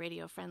not very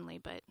radio friendly,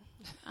 but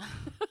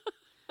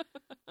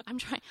I'm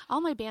trying.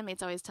 All my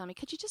bandmates always tell me,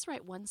 could you just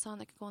write one song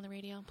that could go on the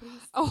radio,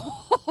 please?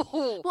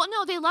 Oh. Well,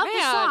 no, they love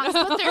the songs,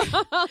 but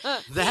they're...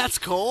 That's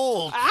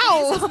cold.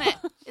 Ow. Isn't it?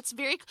 It's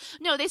very...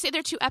 No, they say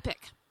they're too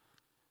epic.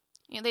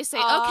 They say,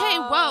 okay,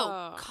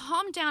 whoa,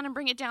 calm down and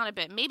bring it down a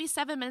bit. Maybe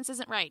 7 minutes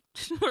isn't right.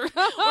 or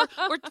I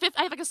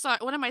have like a song.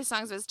 One of my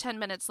songs was 10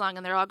 minutes long,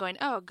 and they're all going,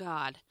 "Oh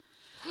God."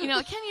 Can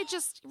you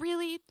just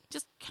really,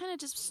 just kind of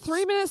just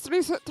 3 minutes,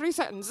 three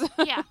seconds.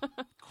 Yeah,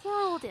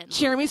 quarreled in.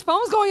 Jeremy's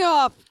phone's going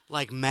off.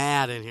 Like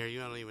mad in here.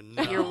 You don't even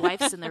know. Your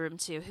wife's in the room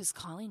too. Who's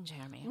calling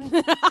Jeremy?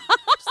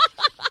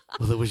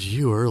 Well, it was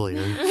you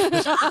earlier.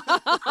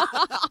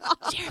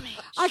 Jeremy.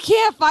 I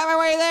can't find my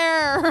way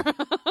there.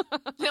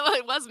 Well,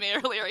 it was me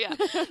earlier, yeah.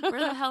 Where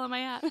the hell am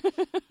I at?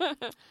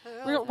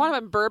 One of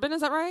them bourbon,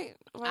 is that right?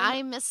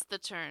 I missed the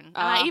turn. And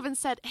I even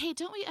said, hey,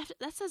 don't we have to,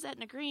 that says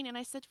Etna Green. And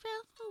I said,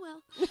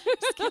 well.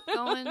 Just keep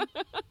going.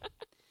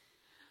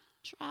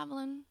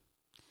 Traveling.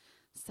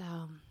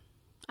 So,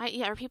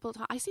 are people,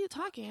 I see you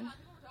talking.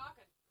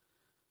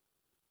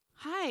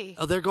 Hi.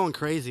 Oh, they're going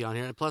crazy on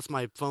here. And plus,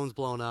 my phone's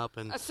blown up.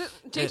 And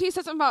JT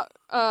said something about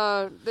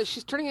that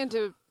she's turning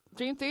into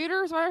Dream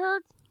Theater, is what I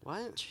heard.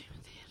 What?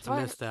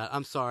 I missed that.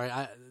 I'm sorry.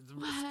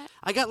 What?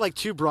 I got like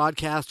 2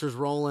 broadcasters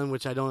rolling,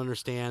 which I don't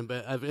understand,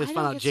 but I just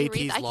found out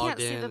JT's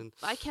logged in.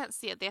 I can't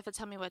see it. They have to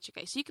tell me what you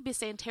guys. So you could be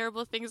saying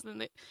terrible things,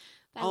 and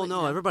oh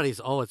no, everybody's.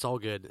 Oh, it's all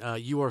good.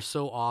 You are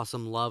so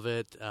awesome. Love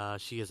it.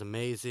 She is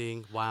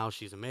amazing. Wow,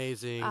 she's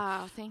amazing.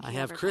 Oh, thank you. I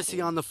have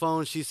Chrissy on the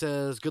phone. She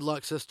says, "Good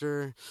luck,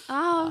 sister."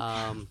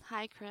 Oh,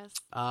 hi, Chris.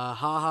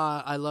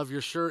 Haha, I love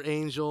your shirt,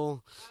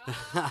 Angel.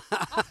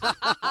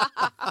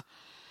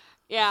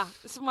 Yeah,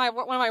 this is one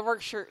of my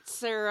work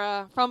shirts.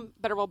 They're from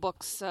Better World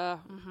Books.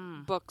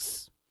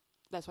 Books.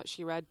 That's what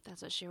she read.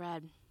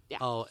 Yeah.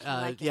 Oh,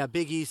 yeah.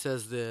 Big E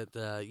says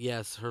that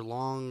yes, her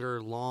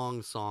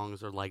long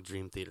songs are like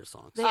Dream Theater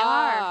songs. They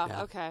are.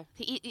 Yeah. Okay.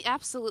 He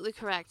absolutely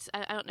correct.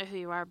 I don't know who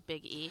you are,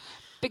 Big E.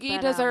 Big E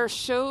does our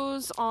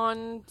shows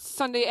on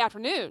Sunday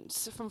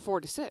afternoons from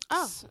 4 to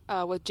 6.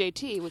 With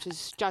JT, which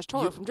is Josh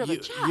Torr from Driven.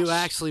 You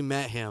actually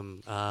met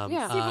him.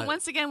 Yeah. See, but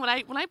once again, when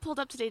I pulled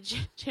up today,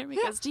 Jeremy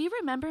goes, "Do you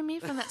remember me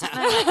from that time?"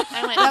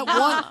 I went, that no.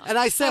 one, and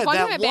I said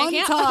that one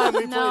time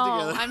we played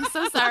together. I'm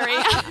so sorry.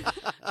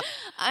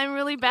 I'm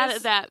really bad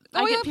at that.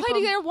 Oh, we only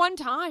played together one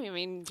time. I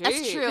mean, geez.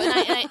 That's true.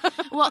 And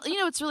well,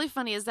 what's really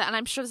funny is that, and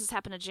I'm sure this has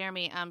happened to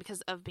Jeremy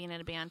because of being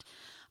in a band.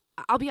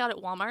 I'll be out at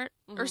Walmart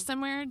or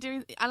somewhere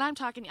and I'm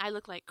talking, I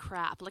look like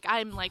crap. Like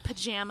I'm like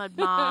pajama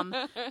mom,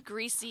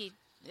 greasy.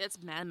 It's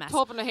a mess.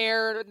 Pulping the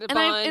hair, the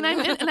bun. And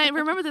I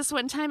remember this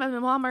one time I'm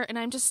in Walmart and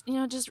I'm just,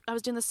 I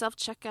was doing the self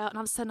checkout and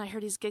all of a sudden I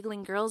heard these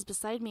giggling girls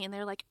beside me and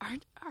they're like,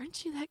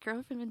 aren't you that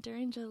girl from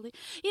Enduring Jolie?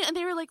 And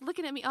they were like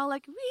looking at me all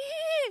like, wee,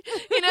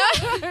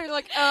 You're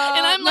like,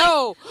 and I'm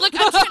no. Like,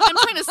 look, I'm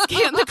trying to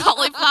scan the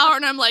cauliflower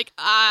and I'm like,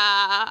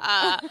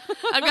 I've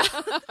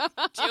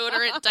got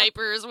deodorant,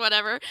 diapers,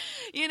 whatever,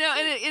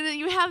 and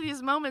you have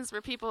these moments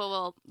where people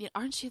will,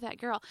 aren't you that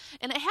girl?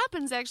 And it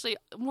happens actually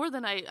more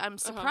than I'm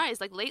surprised.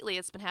 Like lately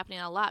it's been happening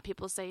a lot.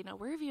 People say,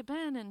 where have you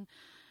been? And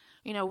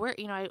where,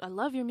 I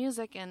love your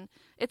music, and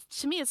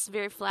to me it's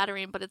very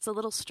flattering, but it's a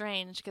little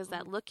strange because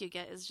that look you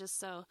get is just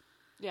so.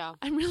 Yeah,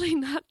 I'm really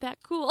not that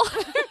cool.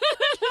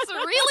 It's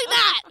really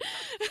not.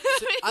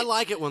 I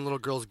like it when little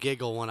girls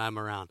giggle when I'm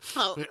around.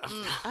 Oh,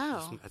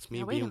 that's me.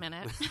 Now, wait a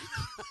minute.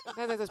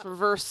 I think that's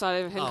reverse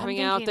side of him coming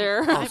thinking, out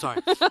there. Oh,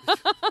 sorry.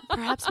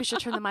 Perhaps we should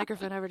turn the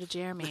microphone over to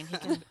Jeremy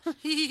and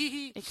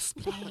he can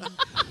explain.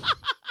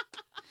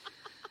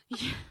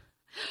 Yeah.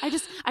 I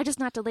just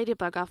knocked a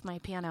ladybug off my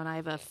piano, and I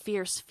have a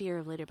fierce fear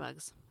of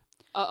ladybugs.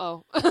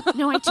 Uh-oh.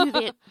 No, I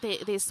do.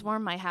 They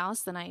swarm my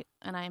house, and I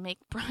make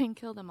Brian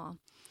kill them all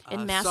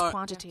in mass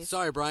quantities.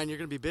 Sorry, Brian, you're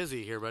going to be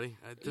busy here, buddy.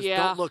 Just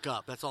Yeah. don't look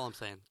up. That's all I'm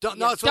saying. Don't.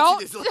 Yeah, No, it's what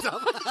she needs to look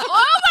up.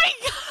 Oh my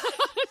god!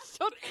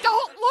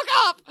 Don't look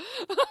up.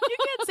 You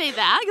can't say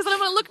that because then I'm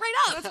going to look right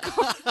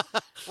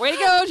up. Way to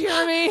go,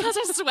 Jeremy. Because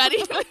I'm sweaty.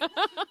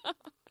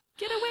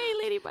 Get away,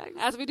 ladybugs.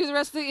 As we do the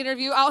rest of the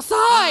interview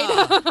outside.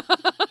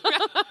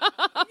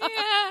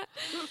 Yeah.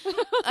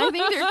 I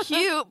think they're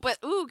cute, but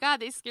ooh, God,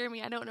 they scare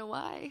me. I don't know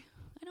why.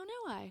 Don't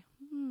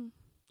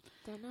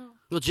know.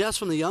 Well, Jess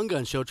from the Young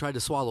Gun Show tried to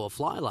swallow a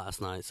fly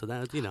last night, so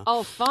that,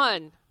 Oh,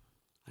 fun.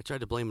 I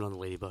tried to blame it on the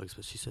ladybugs,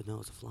 but she said no,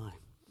 it's a fly.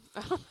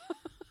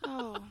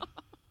 Oh.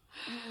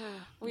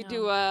 We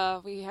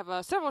No. do. We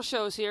have several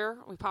shows here.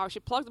 We probably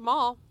should plug them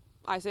all,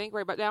 I think,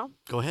 right about now.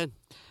 Go ahead.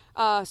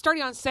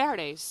 Starting on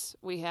Saturdays,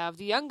 we have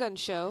the Young Gun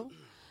Show,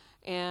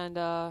 and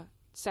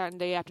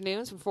Saturday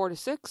afternoons from 4 to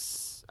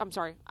 6. I'm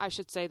sorry, I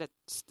should say that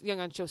the Young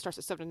Gun Show starts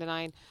at 7 to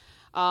 9.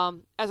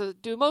 As I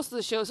do most of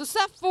the shows,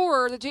 except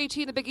for the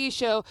JT and the Big E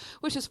Show,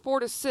 which is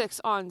 4 to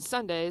 6 on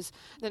Sundays.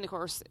 Then, of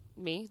course,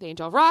 me, the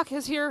Angel of Rock,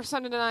 is here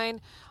 7 to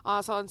 9,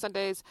 also on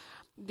Sundays.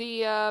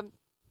 The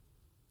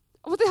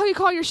what the hell you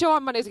call your show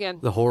on Mondays again?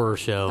 The horror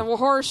show. The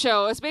horror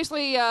show. It's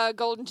basically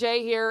Golden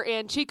Jay here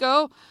and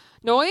Chico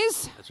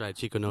Noise. That's right,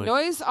 Chico Noise.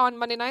 Noise on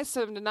Monday nights,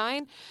 7 to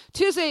 9.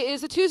 Tuesday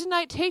is a Tuesday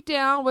night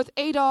takedown with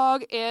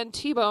A-Dog and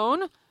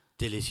T-Bone.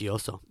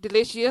 Delicioso.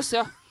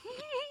 Delicioso.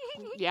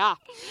 Yeah.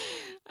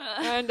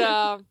 And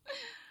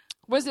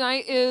Wednesday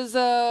night is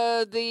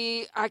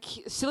the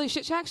Silly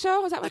Shit Shack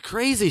show. Is that The what?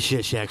 Crazy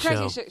Shit Shack Crazy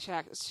show. Shit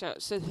Shack show.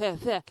 So,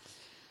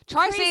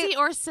 try Crazy saying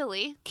or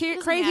silly.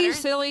 Doesn't crazy, matter.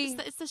 silly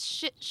It's the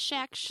Shit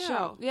Shack show.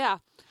 show. Yeah.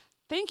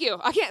 Thank you.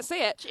 I can't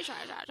say it. Shit Shack.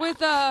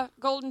 With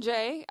Golden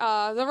Jay,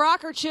 the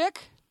rocker chick,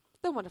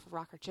 the wonderful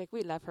rocker chick,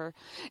 we love her,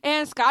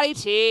 and Scotty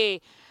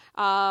T.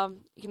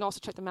 You can also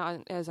check them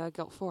out as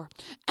Guilt 4.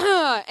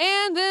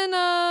 And then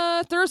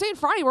Thursday and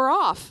Friday we're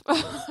off.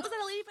 Was that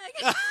a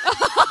ladybug?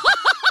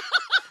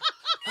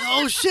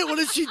 Oh, shit, what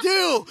did she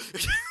do? he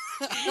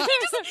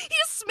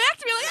just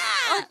smacked me like,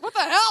 ah! What the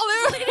hell,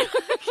 dude?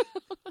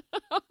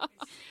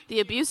 The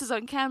abuse is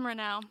on camera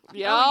now.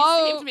 Yo.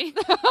 Oh, you saved me.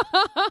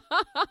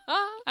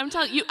 I'm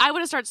telling you, I would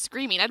have started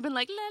screaming. I'd been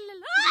like,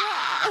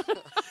 la la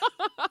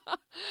la.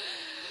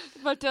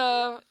 But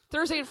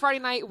Thursday and Friday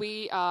night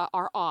we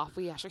are off.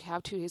 We actually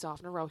have 2 days off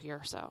in a row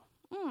here. So,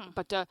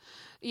 but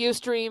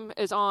Ustream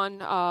is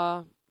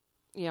on.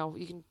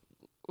 You can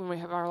when we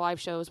have our live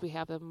shows, we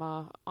have them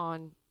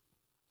on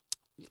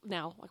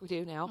now, like we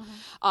do now.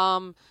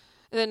 And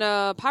then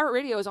Pirate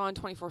Radio is on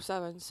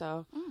 24/7.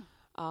 So,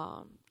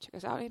 check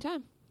us out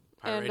anytime.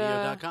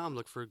 PirateRadio.com.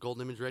 Look for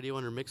Golden Image Radio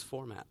under mixed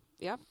format.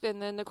 Yep.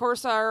 And then of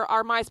course our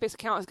MySpace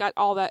account has got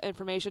all that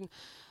information.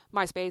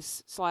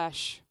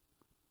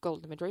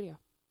 MySpace/Golden Image Radio.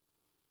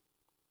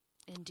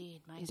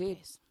 Indeed, MySpace. Indeed.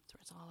 That's where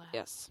it's all at.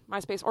 Yes,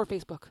 MySpace or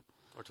Facebook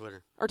Or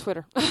Twitter. or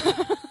Twitter.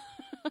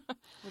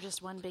 We're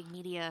just one big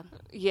media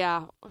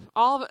Yeah,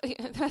 all of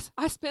it.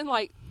 I spend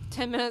like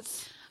 10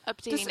 minutes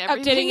updating just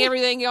everything. updating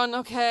everything. Going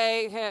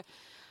okay.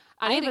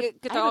 I need to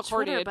get that all I have a Twitter,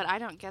 coordinated. but I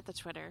don't get the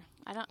Twitter.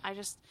 I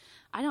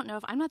don't know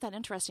if I'm not that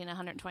interesting in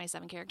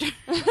 127 characters.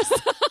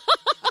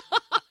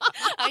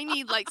 I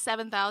need like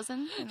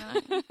 7,000.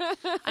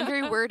 I'm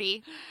very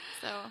wordy,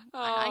 so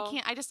I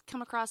can't. I just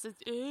come across as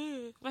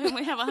I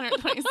only have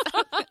 127.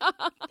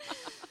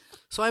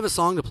 So I have a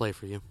song to play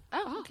for you.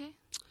 Oh, okay.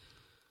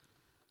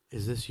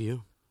 Is this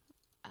you?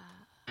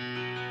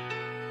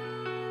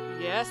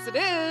 Yes, it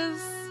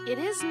is. It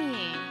is me.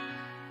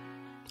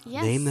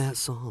 Yes. Name that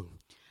song.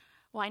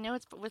 Well, I know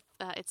it's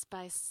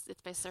by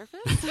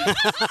Surface.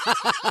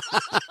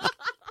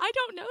 I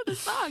don't know the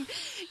song.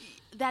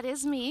 That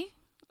is me.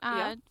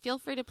 Yeah. Feel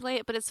free to play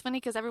it, but it's funny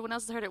because everyone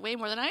else has heard it way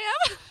more than I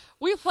have.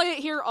 We play it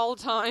here all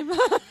the time.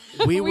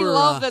 We we were,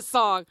 love this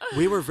song.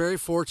 We were very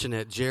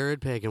fortunate.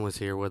 Jared Pagan was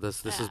here with us.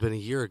 This has been a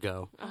year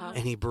ago, and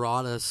he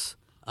brought us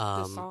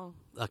This song.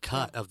 a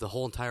cut of the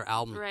whole entire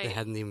album Right. that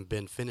hadn't even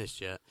been finished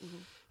yet.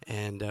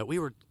 And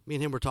me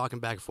and him were talking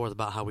back and forth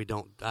about how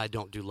I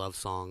don't do love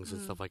songs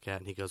and stuff like that.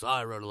 And he goes, "Oh,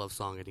 I wrote a love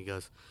song," and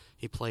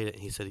he played it,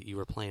 and he said you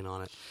were playing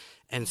on it.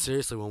 And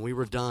seriously, when we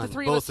were done,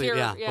 three of us here,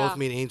 yeah. both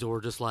me and Angel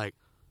were just like,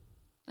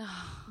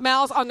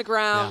 Mouths on the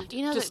ground.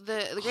 You know, Just-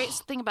 the great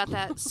thing about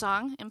that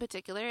song in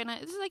particular, and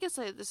I guess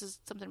this is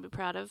something to be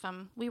proud of.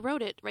 We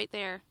wrote it right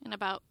there in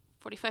about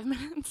 45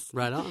 minutes.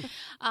 right on.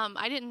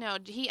 I didn't know.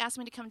 He asked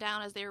me to come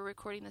down as they were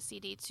recording the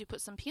CD to put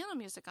some piano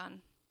music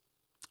on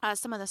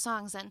some of the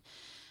songs. And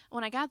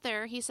when I got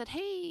there, he said,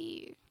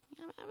 "Hey,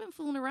 I've been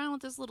fooling around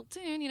with this little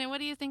tune. What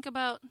do you think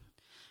about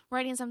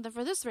writing something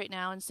for this right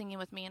now and singing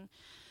with me?" And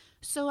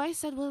so I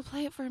said, "Well,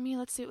 play it for me.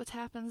 Let's see what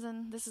happens."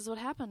 And this is what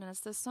happened, and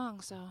it's this song.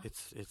 So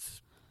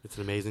It's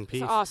an amazing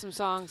piece. It's an awesome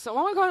song. So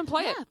why don't we go ahead and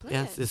play it? play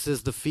Yes, it. this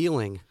is The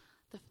Feeling.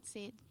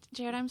 See,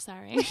 Jared, I'm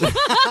sorry. If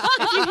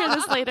you hear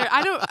this later,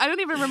 I don't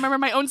even remember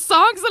my own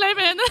songs that I'm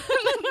in.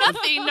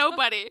 Nothing,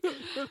 nobody.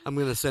 I'm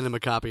going to send him a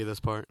copy of this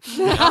part.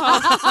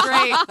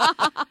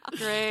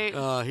 Great.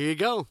 Here you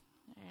go.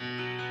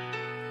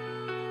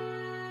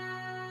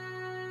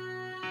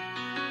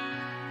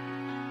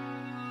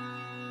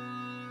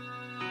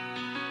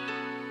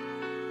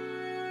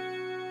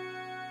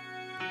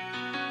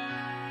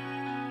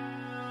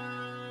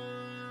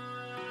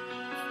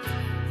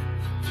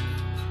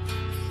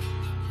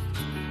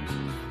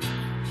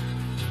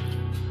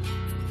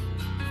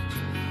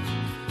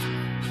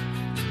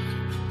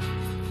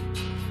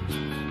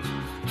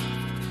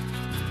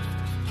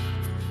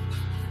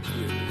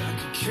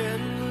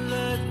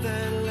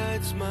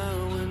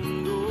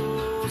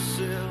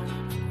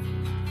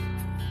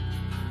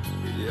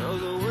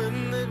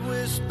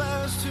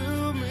 whispers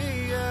to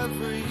me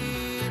every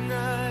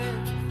night,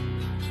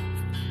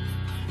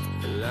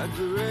 like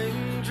the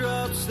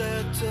raindrops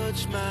that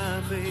touch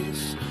my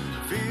face.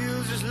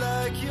 Feels just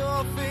like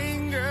your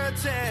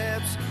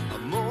fingertips. A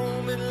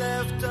moment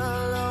left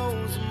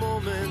alone's a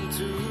moment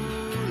too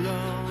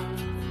long.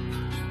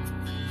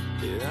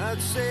 Yeah,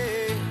 I'd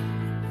say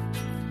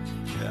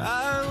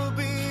I will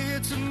be here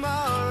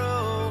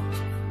tomorrow.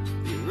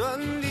 You're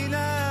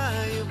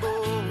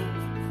undeniable,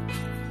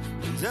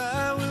 and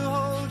I will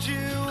hold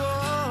you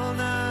all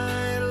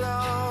night long.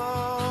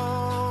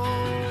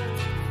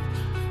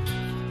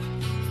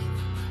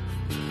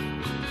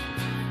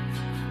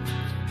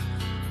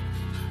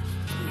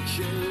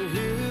 Can you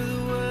hear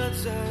the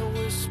words I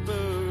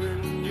whisper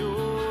in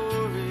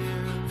your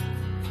ear?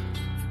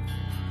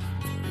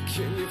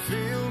 Can you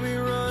feel me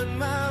run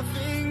my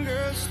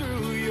fingers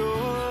through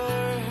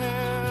your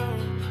hair?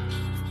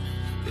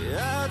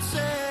 Yeah, I'd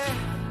say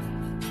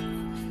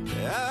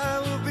I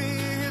will be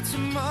here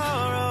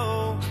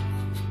tomorrow.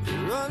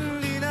 You're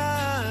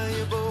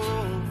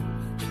undeniable,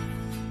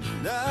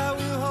 and I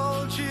will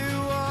hold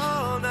you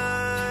all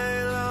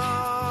night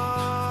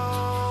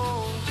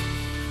long.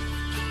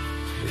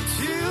 It's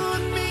you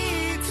and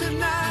me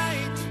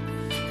tonight,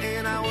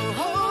 and I will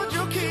hold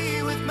your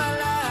key with my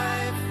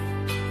life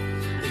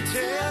and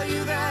tell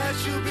you that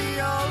you'll be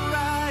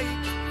alright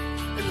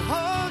and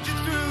hold you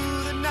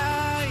through the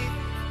night.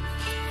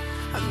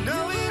 I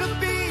know it'll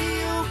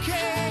be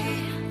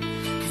okay,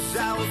 'cause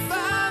I will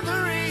find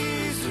the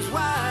reasons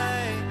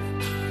why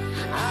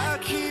I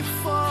keep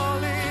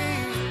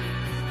falling.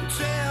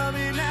 Tell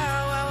me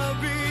now I'll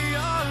be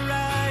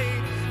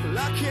alright. Well,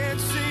 I can't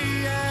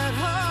see at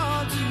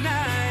all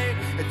tonight.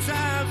 At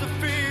times I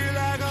feel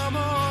like I'm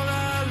all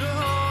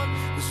alone.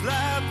 This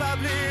life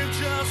I've lived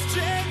just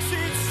takes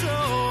its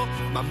toll.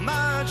 My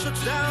mind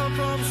shuts down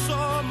from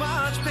so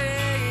much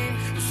pain.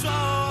 I'm so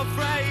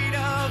afraid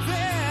of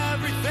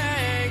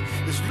everything.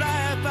 This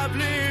life I've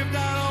lived I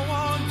don't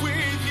want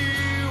with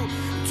you.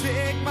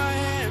 Take my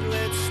hand,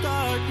 let's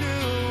start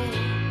new.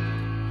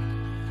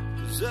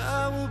 'Cause I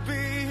will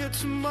be here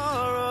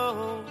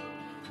tomorrow.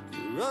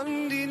 You're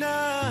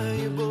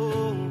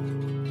undeniable.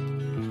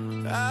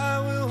 I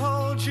will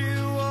hold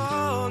you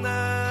all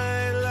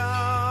night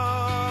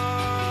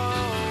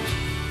long.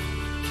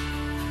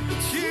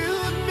 It's you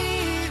and me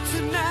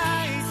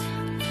tonight,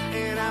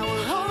 and I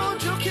will hold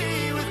your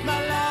key with my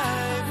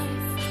life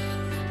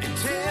and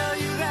tell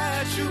you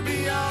that you'll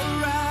be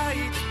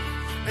alright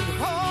and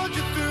hold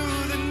you through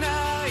the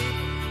night.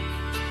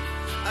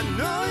 I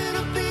know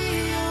it'll be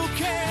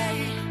okay,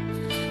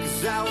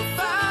 'cause I will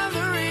find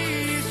the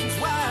reasons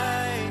why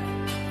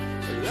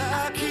I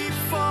keep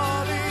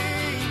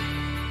falling.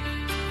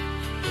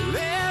 Well,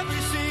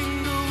 every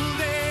single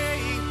day,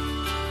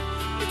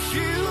 it's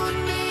you and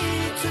me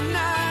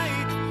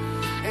tonight,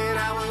 and I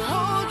will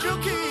hold your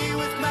key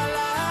with my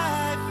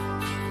life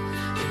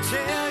and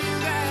tell you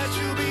that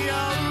you'll be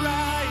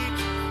alright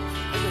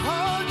and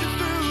hold you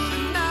through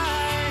the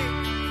night.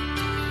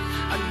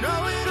 I know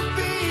it'll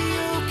be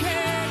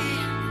okay,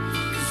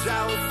 'cause I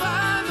will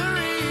find the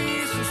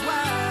reasons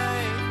why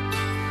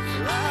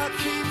I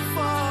keep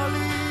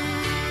falling.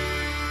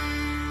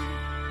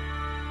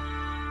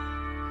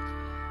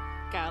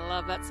 Gotta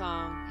love that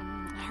song.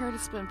 I heard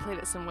it's been played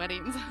at some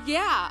weddings.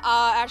 Yeah,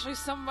 actually,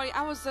 somebody.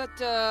 I was at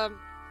where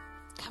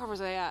was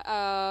I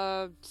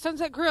at?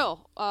 Sunset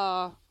Grill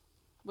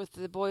with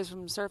the boys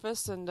from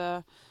Surface,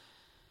 and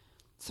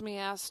somebody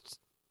asked.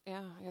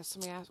 Yeah, I guess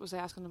was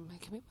asking them, hey,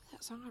 "Can we play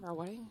that song at our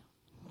wedding?"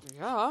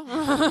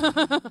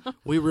 Yeah.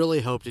 We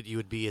really hoped that you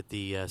would be at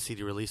the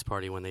CD release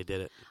party when they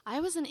did it. I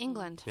was in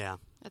England Yeah.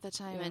 at the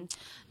time, and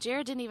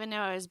Jared didn't even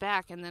know I was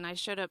back, and then I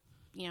showed up,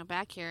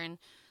 back here, and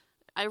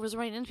I was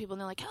running into people, and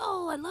they're like,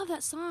 "Oh, I love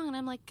that song," and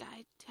I'm like,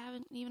 "I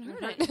haven't even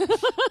heard it."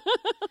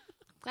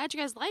 Glad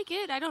you guys like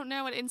it. I don't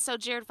know it. And so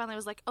Jared finally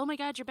was like, "Oh my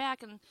God, you're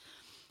back," and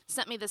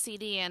sent me the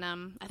CD, and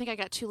I think I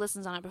got 2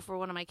 listens on it before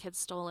one of my kids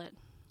stole it.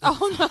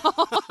 Oh no.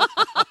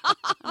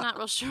 I'm not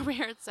real sure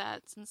where it's at.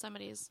 It's in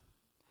somebody's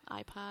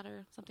iPod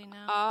or something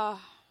now.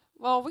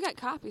 Well, we got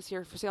copies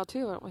here for sale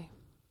too, aren't we?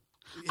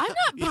 I'm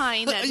not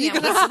buying that. You're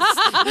damn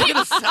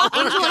gonna sell her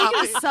a Angela, you copy?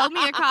 gonna sell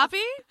me a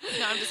copy?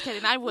 No, I'm just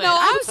kidding. I would. No, I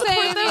I'm would support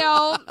saying, them.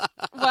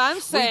 what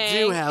I'm saying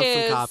do have some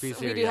is copies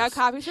here, we do yes. have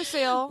copies for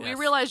sale. We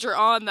realize you're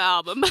on the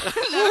album.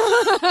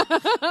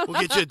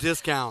 We'll get you a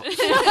discount.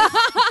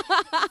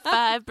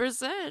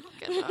 5%.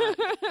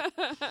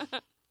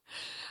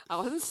 I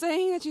wasn't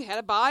saying that you had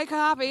to buy a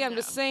copy. I'm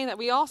just saying that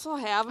we also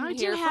have them I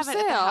here do have for it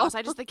sale. at the house.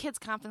 The kids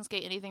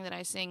confiscate anything that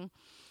I sing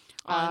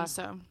on,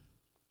 so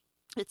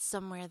it's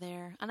somewhere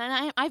there. And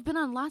then I've been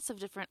on lots of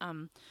different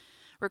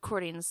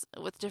recordings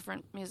with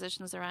different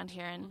musicians around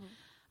here, and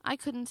I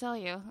couldn't tell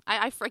you.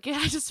 I forget.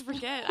 I just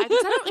forget. I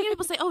don't hear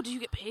people say, "Oh, do you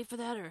get paid for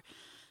that?" or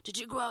 "Did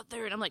you go out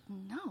there?" And I'm like,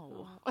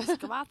 "No, just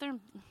go out there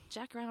and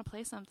jack around and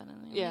play something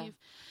and then leave."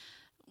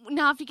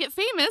 Now, if you get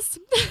famous,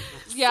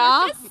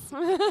 Yeah.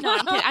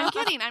 no, I'm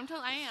kidding. I am.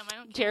 I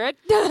don't care.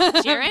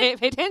 Jared? Jared?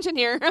 Pay attention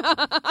here.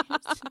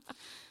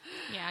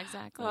 Yeah,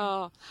 exactly.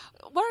 What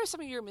are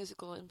some of your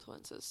musical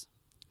influences?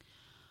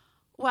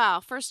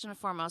 Well, first and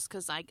foremost,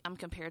 because I'm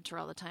compared to her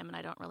all the time, and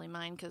I don't really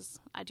mind because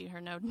I do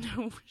her no,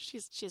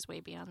 she's way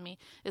beyond me,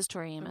 is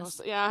Tori Amos.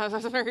 Yeah, I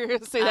was going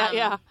to say that,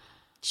 yeah.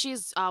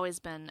 She's always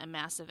been a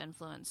massive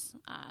influence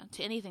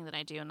to anything that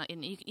I do,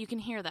 and you can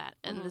hear that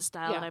in the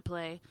style that I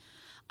play.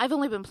 I've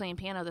only been playing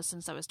piano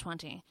since I was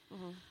 20.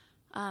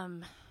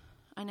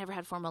 I never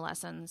had formal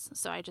lessons,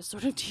 so I just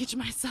sort of teach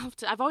myself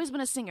to. I've always been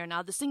a singer.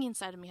 Now, the singing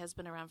side of me has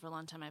been around for a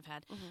long time. I've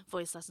had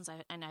voice lessons,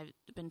 and I've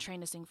been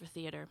trained to sing for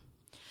theater.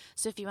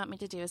 So if you want me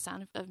to do a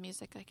Sound of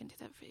Music, I can do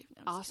that for you.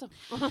 No, awesome.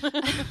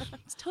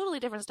 It's a totally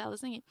different style of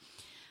singing.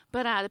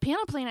 But the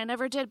piano playing I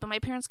never did, but my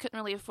parents couldn't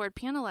really afford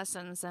piano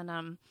lessons.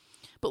 And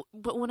but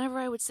whenever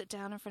I would sit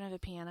down in front of a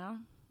piano,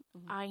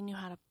 I knew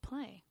how to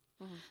play.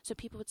 So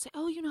people would say,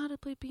 "Oh, you know how to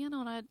play piano?"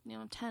 And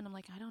I'm 10. I'm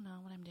like, I don't know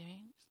what I'm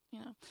doing,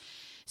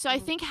 So I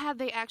think had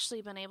they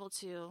actually been able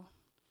to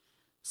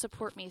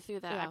support me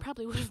through that, I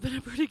probably would have been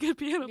a pretty good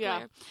piano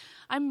player.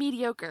 I'm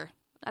mediocre.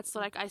 That's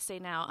what I say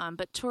now.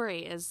 But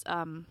Tori is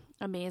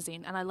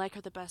amazing, and I like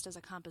her the best as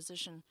a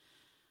composition,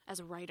 as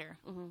a writer,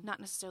 not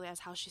necessarily as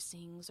how she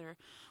sings or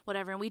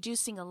whatever. And we do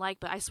sing alike,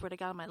 but I swear to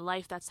God, in my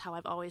life, that's how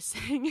I've always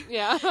sang.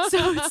 Yeah.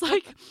 So it's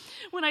like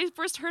when I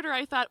first heard her,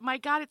 I thought, my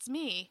God, it's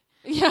me.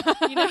 Yeah.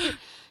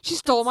 She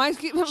stole my...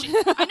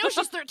 I know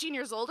she's 13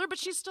 years older, but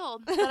she stole.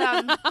 But,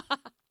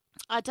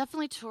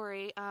 definitely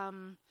Tori.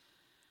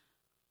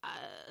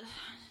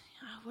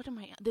 What am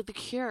I? The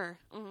Cure.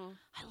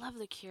 I love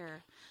The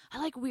Cure. I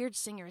like weird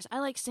singers. I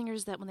like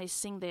singers that when they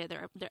sing,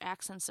 their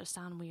accents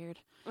sound weird.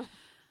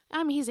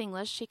 I mean, he's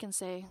English. He can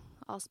say,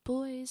 "Us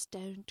boys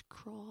don't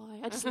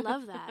cry." I just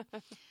love that.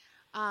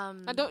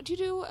 Do you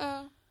do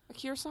a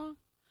Cure song?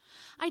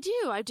 I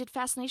do. I did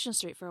Fascination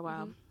Street for a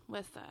while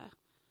with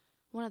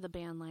one of the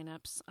band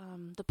lineups.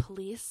 The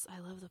Police. I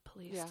love the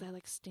Police. Yeah. I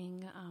like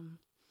Sting.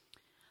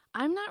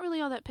 I'm not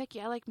really all that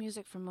picky. I like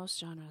music from most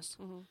genres.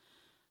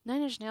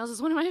 9 Inch Nails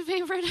is one of my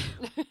favorite.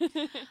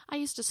 I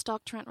used to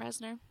stalk Trent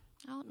Reznor.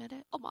 I'll admit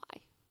it. Oh, my.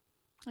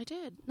 I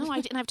did. No,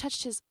 I did. And I've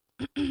touched his...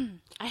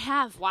 I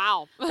have.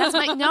 Wow. That's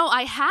my... No,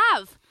 I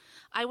have.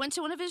 I went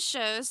to one of his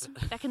shows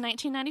back in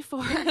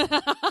 1994.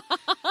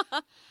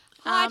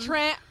 Hi,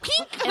 Trent.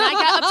 And I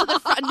got up to the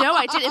front. No,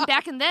 I didn't.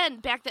 Back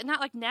then, not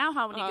like now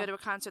how when you go to a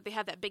concert, they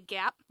have that big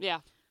gap.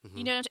 Yeah.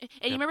 You know, and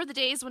you remember the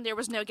days when there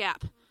was no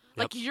gap?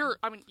 Like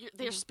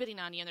they're spitting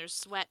on you and there's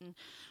sweat. And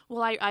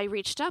well, I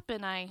reached up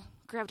and I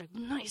grabbed a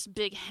nice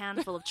big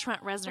handful of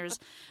Trent Reznor's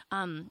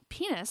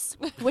penis,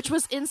 which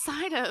was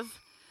inside of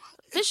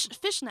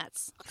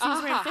fishnets. He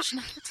was wearing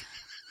fishnets.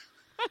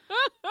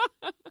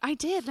 I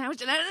did. And I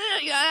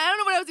don't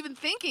know what I was even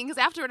thinking because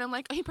afterward I'm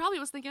like, he probably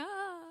was thinking,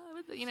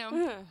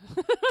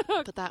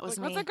 But that was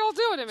me. What's that girl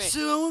doing to me?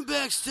 So I went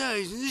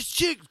backstage and this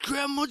chick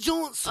grabbed my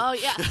joints. Oh,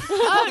 yeah.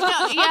 Oh,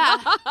 no, yeah.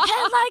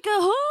 Head like a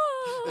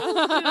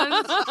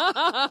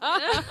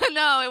whore.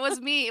 No, it was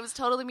me. It was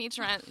totally me,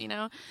 Trent,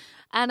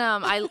 And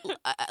I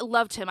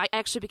loved him. I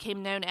actually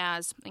became known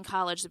as, in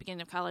college, the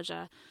beginning of college,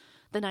 the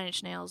 9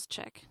 Inch Nails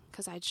chick,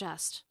 because I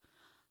just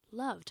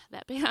loved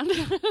that band.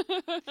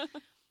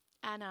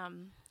 And,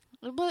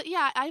 but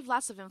yeah, I have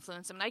lots of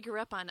influence. I mean, I grew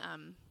up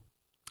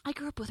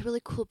with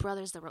really cool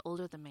brothers that were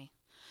older than me.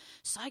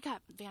 So I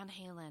got Van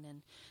Halen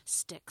and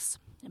Styx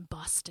and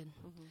Boston,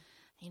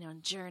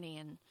 and Journey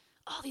and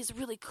all these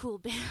really cool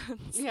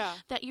bands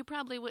that you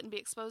probably wouldn't be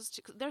exposed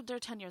to. They're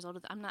 10 years older.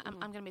 I'm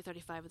going to be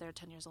 35, but they're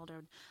 10 years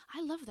older.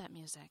 I love that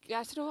music.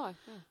 Yeah, so do I.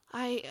 Yeah.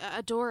 I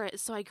adore it.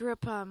 So I grew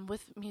up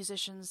with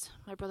musicians.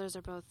 My brothers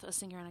are both a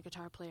singer and a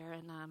guitar player,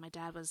 and my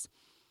dad was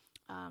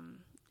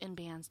in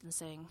bands and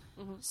sang.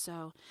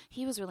 So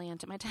he was really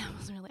into it. My dad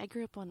was really... I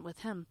grew up with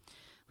him.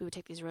 We would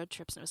take these road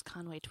trips, and it was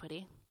Conway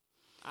Twitty.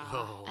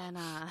 And,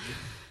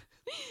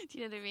 do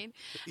you know what I mean?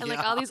 And,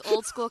 like, all these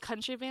old school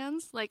country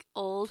bands.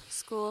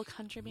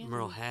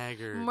 Merle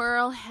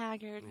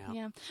Haggard.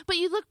 Yeah. But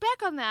you look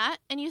back on that,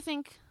 and you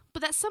think,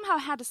 but that somehow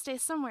had to stay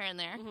somewhere in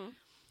there.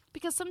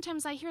 Because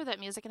sometimes I hear that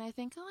music, and I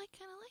think, oh, I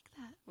kind of like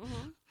that.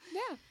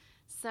 Yeah.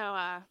 So,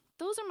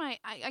 those are my,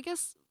 I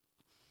guess,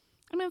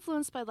 I'm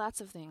influenced by lots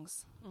of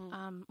things.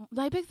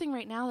 My big thing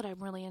right now that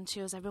I'm really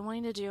into is I've been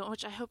wanting to do,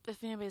 which I hope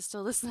if anybody's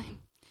still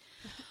listening,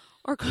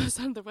 or goes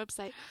on the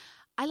website,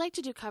 I like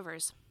to do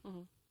covers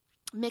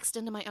mixed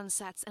into my own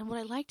sets. And what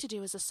I like to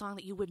do is a song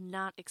that you would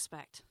not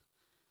expect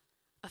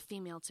a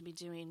female to be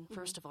doing,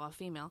 first of all, a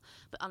female,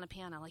 but on a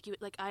piano. I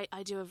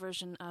do a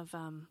version of,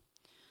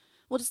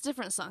 just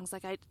different songs.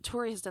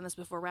 Tori has done this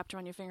before, Wrapped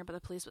Around Your Finger by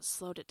the Police, but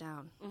slowed it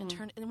down.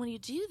 And when you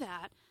do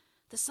that,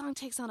 the song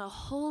takes on a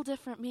whole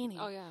different meaning.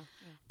 Oh, yeah.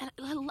 And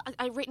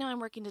right now I'm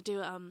working to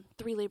do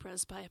 3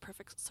 Libras by A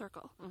Perfect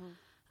Circle.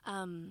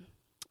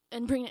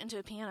 And bringing it into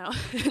a piano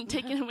and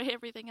taking away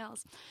everything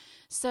else.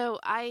 So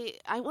I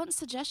want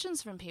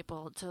suggestions from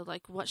people to,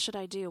 like, what should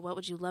I do? What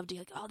would you love to do?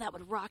 Like, oh, that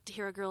would rock to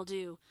hear a girl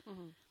do.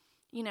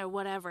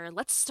 Whatever.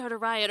 Let's start a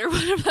riot or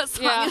whatever that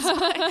song is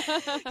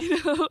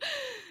by.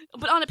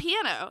 But on a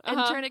piano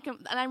and turn it.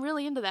 And I'm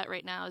really into that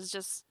right now. It's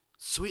just...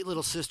 Sweet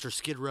Little Sister,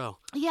 Skid Row.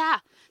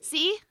 Yeah.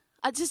 See?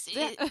 I just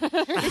There I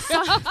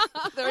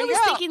you was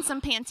go. thinking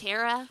some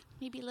Pantera,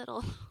 maybe a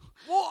little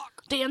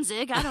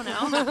Danzig. I don't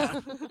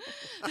know.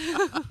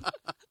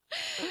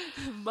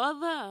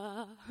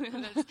 Mother.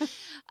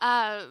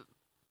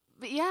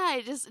 But yeah,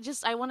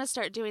 I want to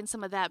start doing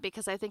some of that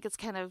because I think it's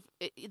kind of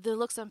the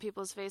looks on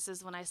people's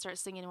faces when I start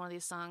singing one of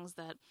these songs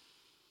that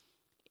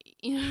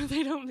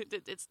they don't.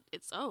 It's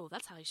oh,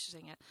 that's how you should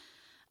sing it.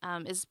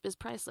 Is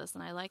priceless,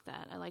 and I like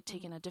that. I like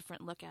taking a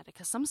different look at it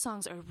because some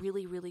songs are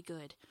really, really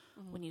good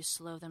when you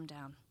slow them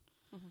down.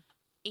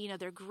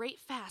 They're great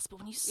fast, but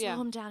when you slow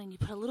them down and you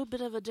put a little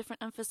bit of a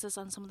different emphasis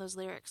on some of those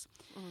lyrics,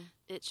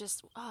 it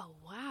just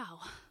wow,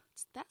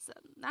 that's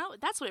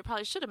what it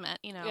probably should have meant.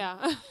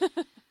 Yeah.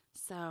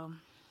 So,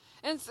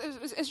 and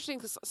it's interesting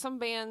because some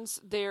bands,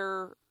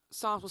 their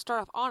songs will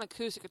start off on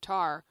acoustic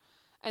guitar,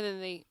 and then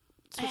they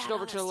switch it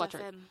over to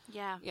electric.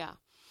 Yeah. Yeah.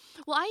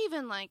 Well, I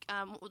even like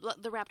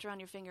the wrapped around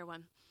your finger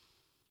one.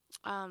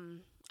 I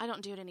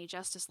don't do it any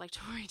justice like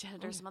Tori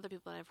did, or some other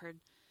people that I've heard,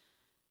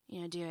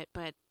 do it.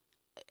 But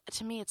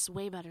to me, it's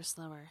way better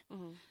slower.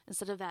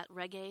 Instead of that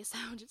reggae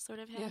sound it sort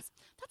of has. Yeah.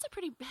 That's a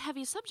pretty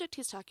heavy subject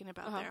he's talking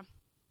about there.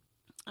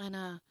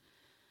 And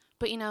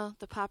but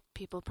the pop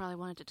people probably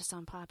wanted it to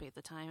sound poppy at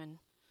the time, and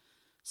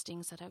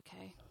Sting said,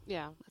 "Okay,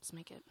 Yeah. let's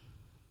make it."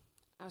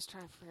 I was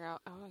trying to figure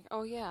out.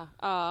 Oh yeah.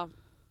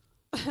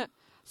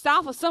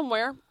 South of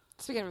Somewhere,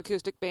 speaking of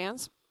acoustic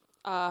bands,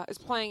 is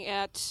playing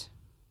at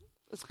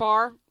this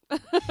bar.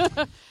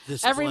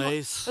 This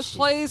This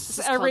place This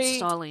is every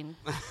called stalling.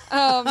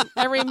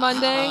 every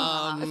Monday.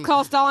 It's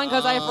called stalling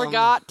because I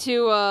forgot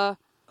to.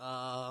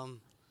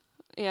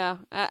 Yeah,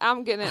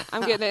 I'm getting it.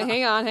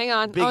 Hang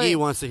on. Big E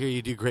wants to hear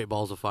you do Great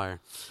Balls of Fire.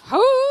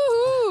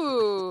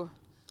 Ooh.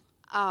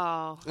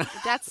 Oh,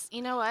 that's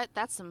you know what?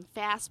 That's some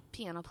fast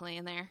piano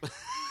playing there.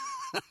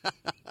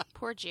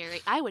 Poor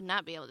Jerry. I would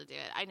not be able to do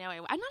it. I know.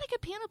 I'm not a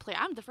good piano player.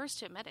 I'm the first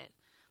to admit it.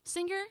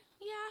 Singer,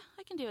 yeah,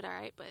 I can do it all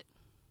right, but.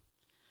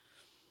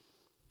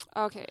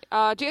 Okay,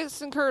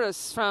 Jason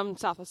Curtis from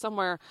South of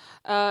Somewhere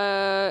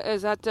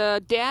is at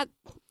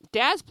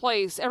Dad's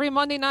Place every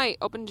Monday night,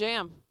 open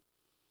jam.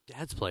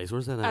 Dad's Place?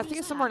 Where's that at? I think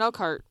it's somewhere in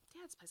Elkhart.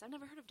 Dad's Place. I've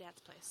never heard of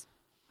Dad's Place.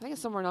 I think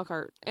it's somewhere in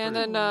Elkhart. And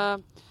then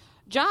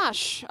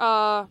Josh,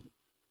 I'm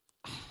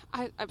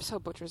so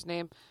butcher his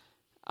name,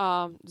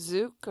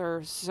 Zook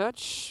or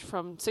Zuch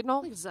from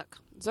Signal.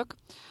 Zook,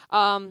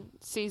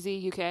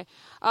 CZ UK.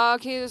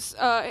 He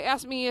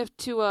asked me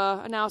to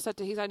announce that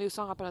he's got a new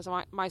song up on his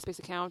MySpace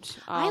account.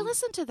 I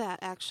listened to that,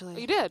 actually. Oh,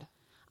 you did?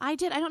 I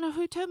did. I don't know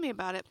who told me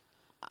about it.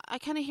 I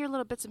kind of hear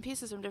little bits and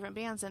pieces from different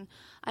bands, and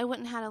I went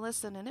and had a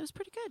listen, and it was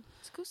pretty good.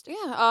 It's acoustic.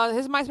 Yeah,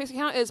 his MySpace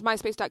account is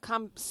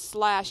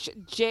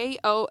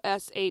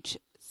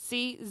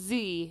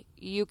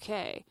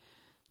myspace.com/JOSHCZUK.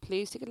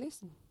 Please take a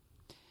listen.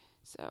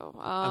 So,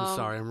 I'm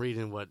sorry, I'm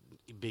reading what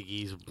Big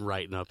E's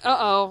writing up.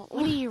 Uh-oh.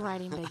 What are you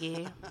writing,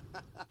 Biggie?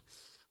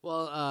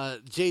 Well,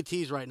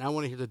 JT's writing, I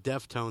want to hear the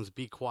Deftones,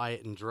 Be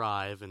Quiet and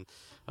Drive. And,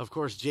 of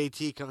course,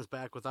 JT comes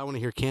back with, I want to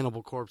hear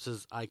Cannibal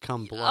Corpse's I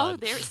Come Blood. Oh,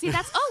 there. See,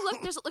 that's. Oh,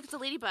 look, it's a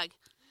ladybug.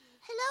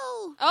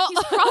 Hello. Oh. He's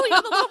crawling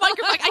on the little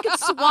microphone. I could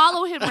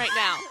swallow him right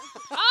now.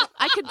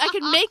 I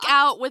could make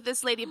out with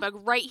this ladybug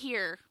right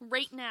here,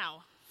 right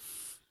now.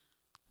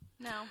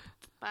 No.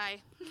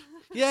 Bye.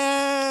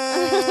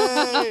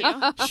 Yay!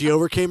 She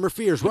overcame her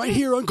fears right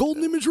here on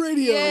Golden Image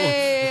Radio.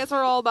 Yay! That's what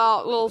we're all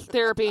about, a little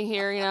therapy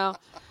here,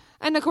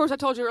 And, of course, I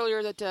told you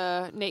earlier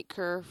that Nate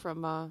Kerr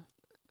from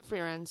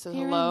Freerun says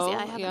hello. Yeah,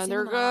 I haven't seen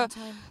him in a long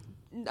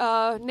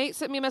time. Nate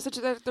sent me a message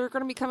that they're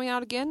going to be coming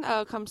out again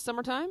come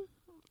summertime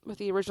with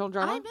the original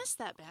drummer. I missed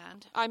that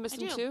band. I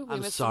missed him, too.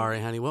 I'm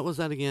sorry, honey. What was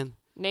that again?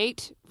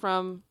 Nate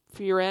from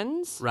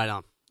Freerun. Right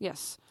on.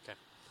 Yes. Okay.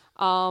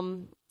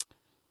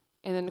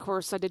 And then, of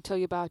course, I did tell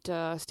you about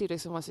Steve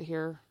Dixon wants to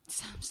hear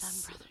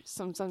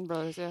Some Sun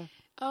Brothers. yeah.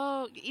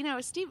 Oh,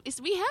 Steve.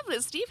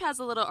 Steve has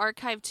a little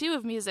archive too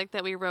of music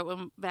that we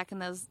wrote back in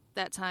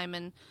that time,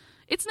 and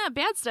it's not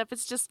bad stuff.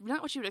 It's just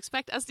not what you would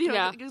expect us. Being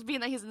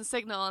that he's in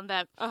Signal and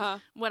that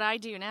what I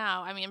do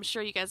now. I mean, I'm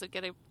sure you guys would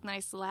get a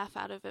nice laugh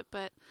out of it,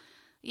 but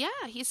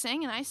yeah, he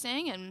sang and I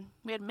sang, and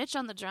we had Mitch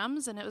on the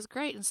drums, and it was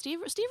great. And Steve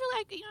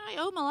really, I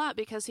owe him a lot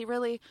because he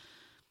really,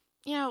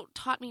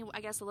 taught me,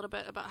 I guess, a little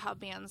bit about how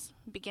bands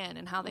begin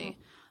and how they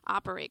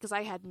operate, because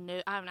I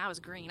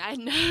was green. I had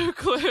no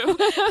clue.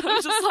 I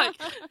was just like,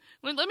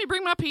 let me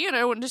bring my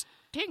piano and just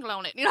tingle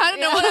on it. I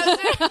didn't know what I was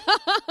doing.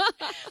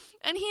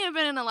 And he had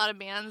been in a lot of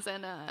bands,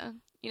 and I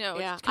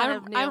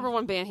remember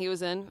one band he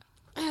was in,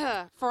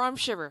 Forearm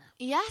Shiver.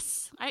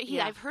 Yes,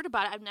 I've heard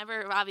about it. I've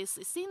never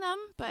obviously seen them,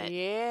 but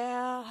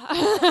Yeah.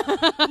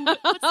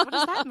 what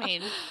does that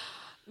mean?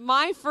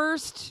 My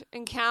first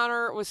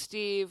encounter with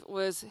Steve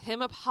was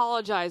him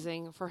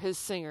apologizing for his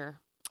singer.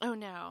 Oh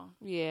no!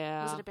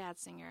 Yeah. Was it a bad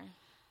singer?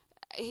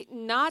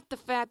 Not the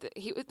fact that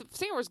the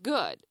singer was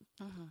good,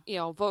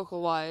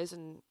 vocal wise,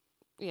 and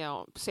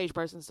stage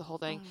presence, the whole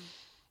thing.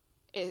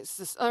 It's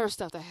this other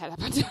stuff that had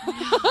happened.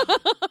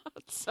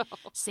 So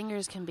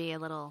singers can be a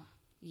little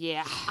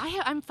Yeah.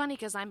 I'm funny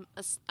because I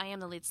am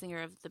the lead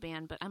singer of the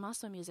band, but I'm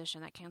also a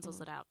musician. That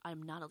cancels it out.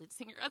 I'm not a lead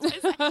singer.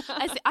 That's what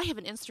I say I have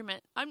an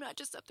instrument. I'm not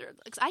just up there.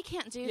 Cause I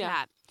can't do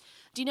that.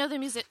 Do you know the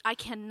music? I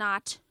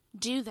cannot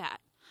do that.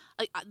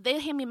 They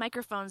hand me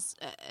microphones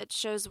at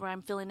shows where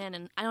I'm filling in,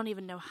 and I don't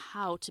even know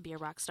how to be a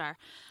rock star.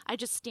 I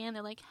just stand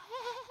there like,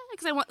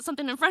 because I want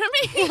something in front of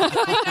me. I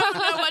don't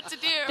know what to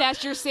do.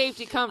 That's your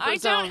safety comfort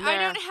zone there. I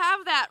don't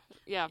have that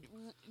Yeah.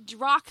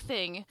 rock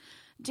thing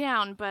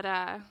down, but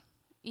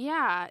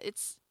yeah,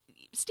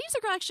 Steve's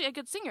actually a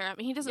good singer. I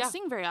mean, he doesn't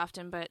sing very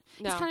often, but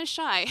he's kind of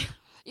shy.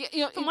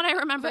 From what I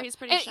remember, he's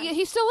pretty shy.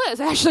 He still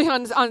is actually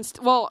on.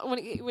 Well, when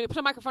he put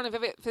a microphone in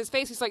his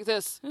face, he's like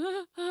this.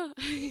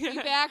 He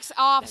backs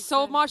off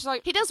so much.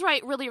 Like he does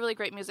write really, really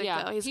great music.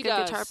 Yeah, though he's he a good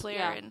does, guitar player,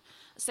 yeah. and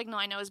Signal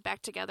I know is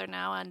back together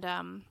now, and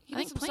he I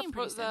think playing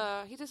pretty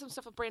soon. He did some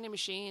stuff with Brand New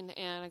Machine,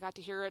 and I got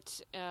to hear it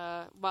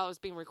while it was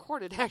being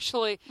recorded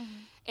actually.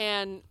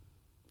 And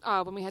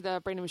when we had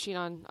the Brand New Machine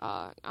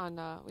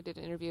on we did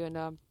an interview,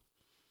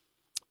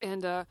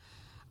 and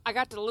I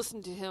got to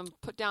listen to him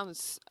put down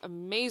this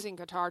amazing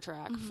guitar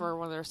track for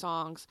one of their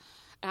songs,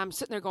 and I'm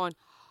sitting there going,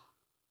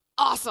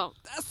 "Awesome!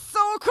 That's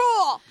so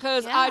cool!"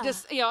 Because I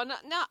just,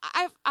 now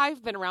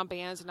I've been around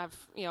bands and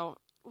I've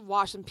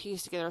watched them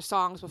piece together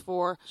songs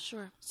before,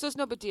 Sure. so it's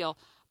no big deal.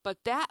 But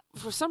that,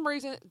 for some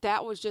reason,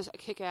 that was just a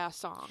kick-ass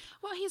song.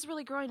 Well, he's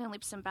really growing in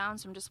leaps and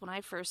bounds from just when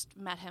I first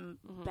met him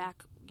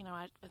back.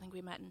 I think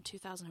we met in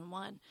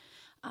 2001.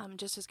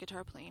 Just his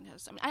guitar playing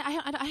has.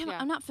 I mean,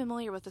 I'm not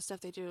familiar with the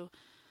stuff they do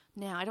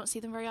now. I don't see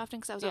them very often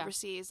because I was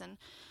overseas and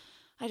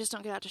I just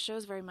don't get out to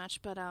shows very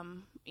much. But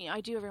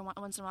I do every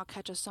once in a while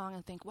catch a song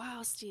and think,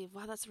 "Wow, Steve!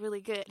 Wow, that's really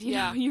good. You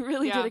know, you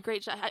really did a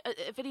great job."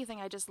 If anything,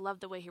 I just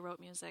loved the way he wrote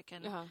music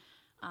and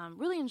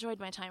really enjoyed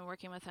my time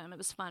working with him. It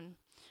was fun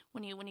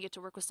when you get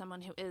to work with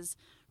someone who is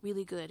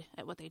really good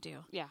at what they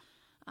do. Yeah.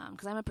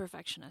 Because I'm a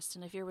perfectionist,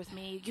 and if you're with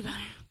me, you better.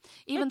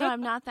 Even though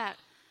I'm not that.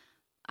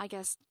 I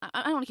guess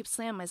I don't want to keep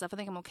slamming myself. I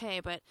think I'm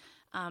okay, but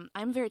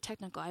I'm very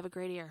technical. I have a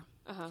great ear.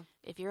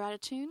 If you're out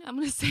of tune, I'm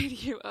going to say to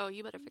you, "Oh,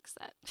 you better fix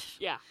that."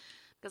 Yeah,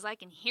 because I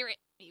can hear it.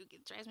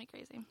 It drives me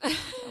crazy.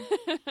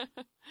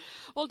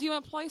 Well, do you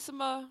want to play some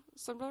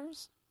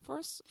brothers for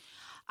us?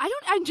 I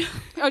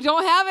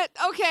don't have it.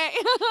 Okay,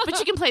 but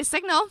you can play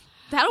Signal.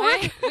 That'll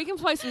work. We can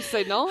play some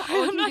Signal. We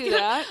can do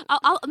that.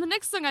 The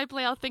next song I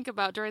play, I'll think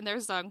about during their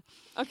song.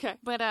 Okay,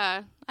 but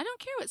I don't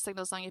care what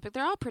Signal song you pick.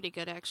 They're all pretty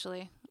good,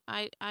 actually.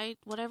 I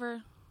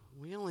whatever.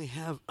 We only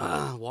have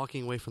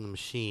Walking Away from the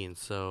Machine,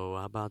 so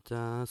how about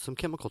some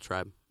Chemical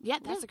Tribe? Yeah,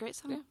 that's a great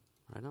song. Yeah.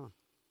 Right on.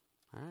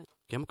 All right,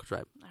 Chemical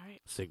Tribe. All right.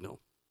 Signal.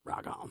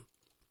 Rock on.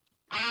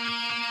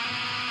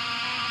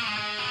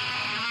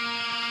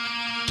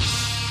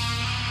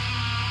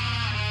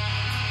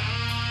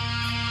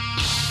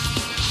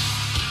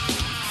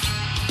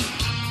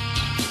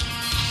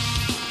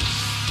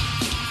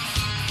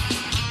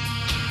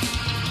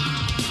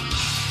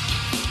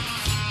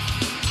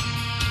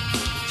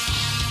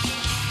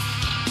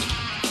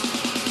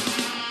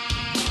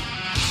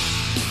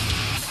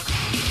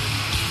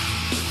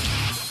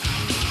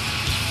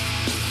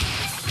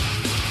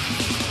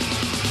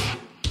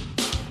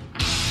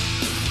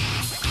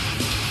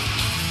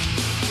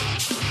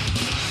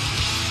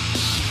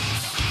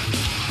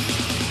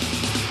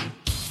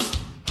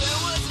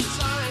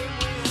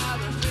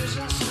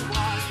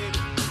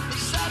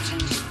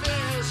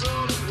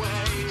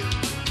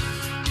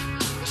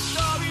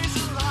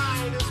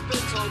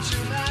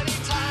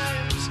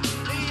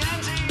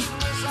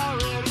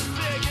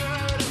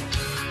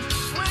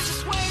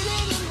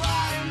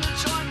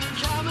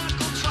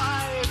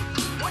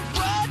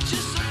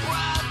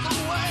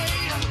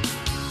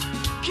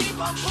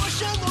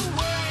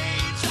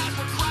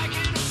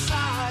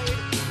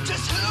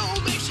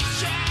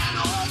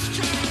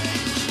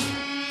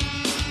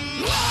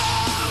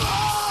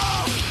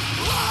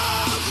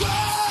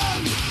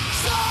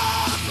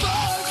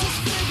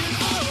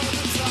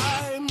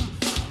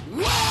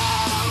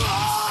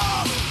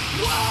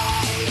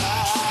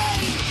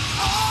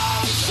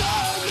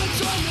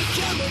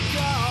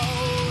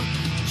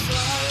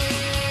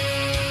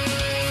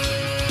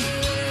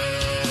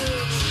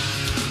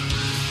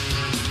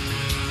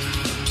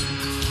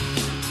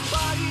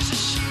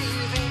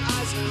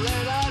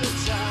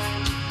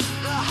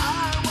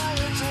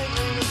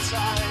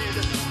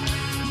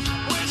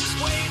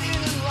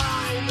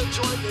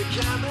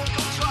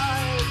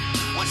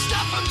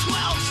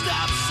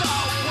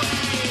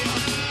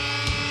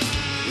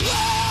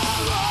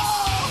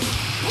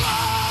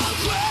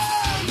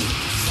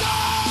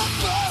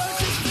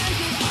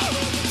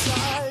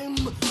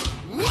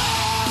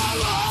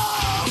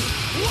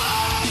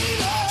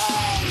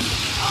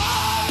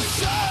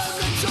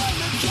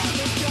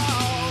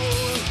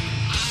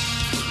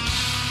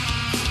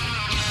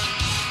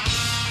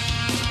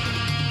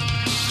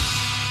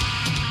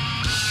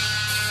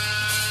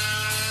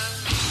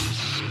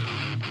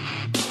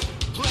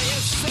 Play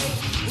it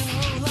safe.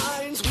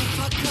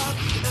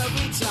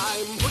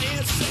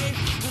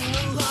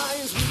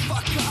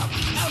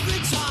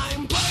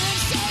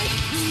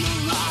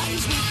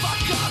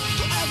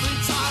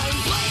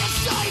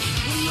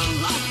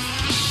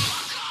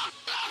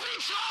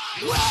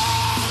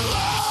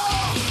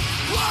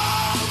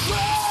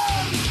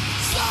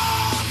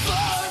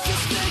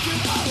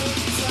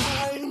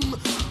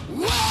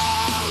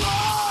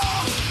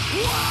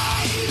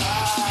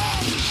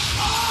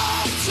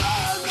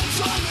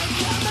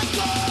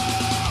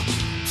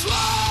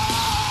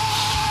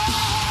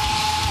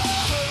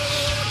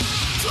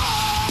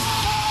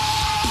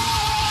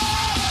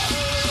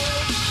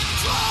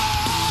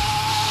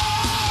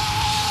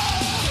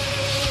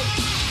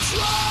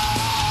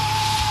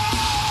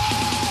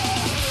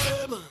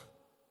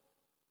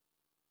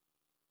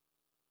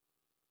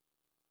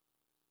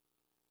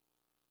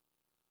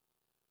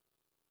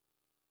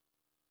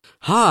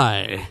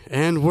 Hi,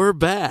 and we're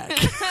back.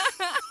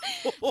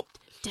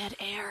 Dead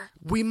air.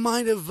 We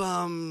might have,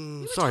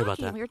 sorry about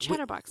talking. that. We were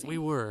chatterboxing. We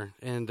were,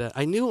 and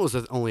I knew it was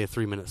only a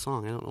 3-minute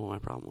song. I don't know what my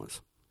problem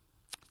was.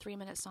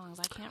 3-minute songs.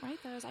 I can't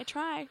write those. I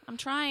try. I'm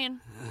trying.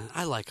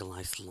 I like a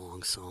nice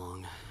long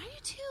song. I do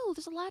too.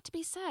 There's a lot to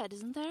be said,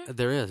 isn't there?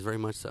 There is, very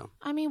much so.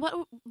 I mean,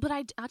 but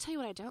I'll tell you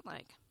what I don't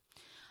like.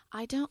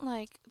 I don't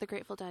like the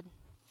Grateful Dead.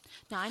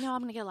 Now, I know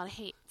I'm going to get a lot of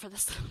hate for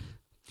this.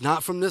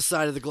 Not from this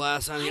side of the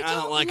glass. I mean, I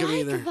don't like them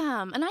either.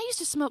 Them. And I used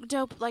to smoke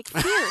dope like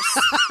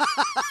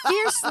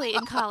fiercely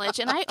in college.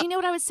 And you know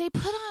what I would say?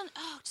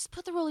 Just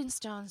put the Rolling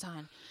Stones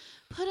on.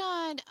 Put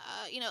on,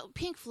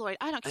 Pink Floyd.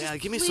 I don't. Yeah,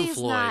 give me please some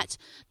Floyd.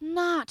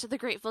 Not the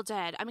Grateful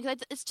Dead. I mean,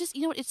 it's just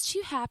it's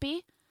too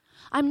happy.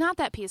 I'm not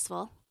that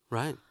peaceful.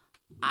 Right.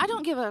 I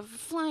don't give a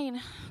flying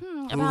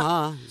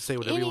about say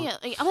whatever you want.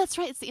 Oh, that's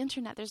right. It's the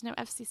internet. There's no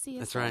FCC.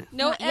 That's right.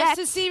 No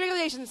FCC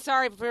regulations.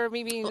 Sorry for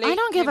me being late. I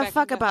don't give a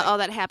fuck about all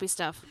that happy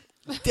stuff.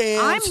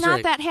 Damn I'm straight.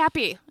 not that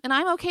happy, and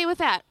I'm okay with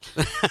that.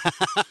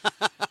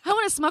 I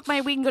want to smoke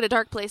my weed and go to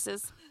dark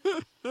places.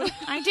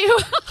 I do.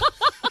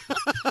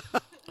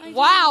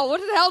 Wow,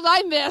 what the hell did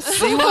I miss?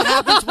 See what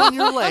happens when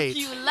you're late.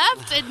 You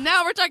left, and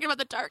now we're talking about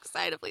the dark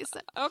side of Lisa.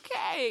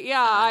 Okay,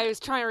 yeah, I was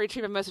trying to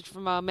retrieve a message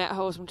from Matt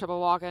Hose from Trouble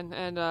Walking,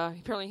 and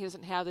apparently he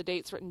doesn't have the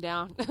dates written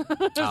down.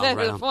 That's right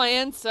the on.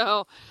 plan.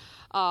 So,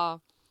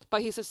 but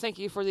he says thank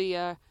you for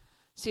the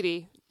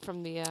CD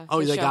from the. Oh,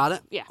 the they show. got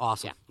it? Yeah,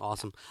 Awesome. Yeah.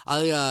 Awesome.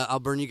 I'll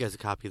burn you guys a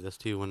copy of this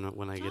too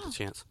when I get a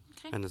chance.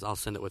 Okay. And I'll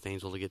send it with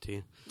Angel to get to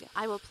you.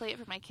 I will play it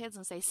for my kids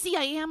and say, "See,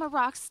 I am a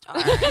rock star."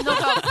 And they'll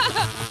go,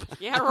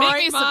 Yeah,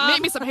 right, Mom.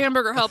 make me some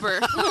hamburger helper.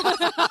 You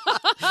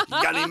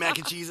got any mac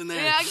and cheese in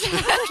there? Yeah,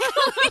 exactly.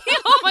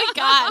 Oh my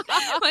god,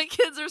 my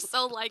kids are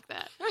so like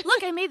that.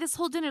 Look, I made this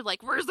whole dinner.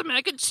 Like, where's the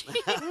mac and cheese?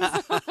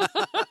 Jesus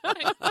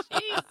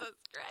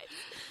Christ.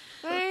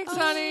 Thanks,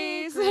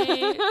 honeys.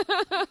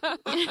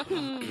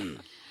 Great.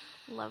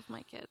 Love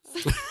my kids.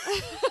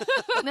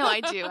 No,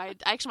 I do.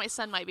 Actually, my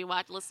son might be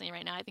listening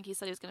right now. I think he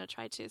said he was going to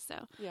try to.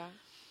 So Yeah,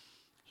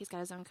 he's got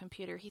his own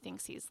computer. He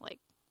thinks he's like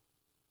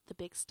the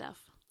big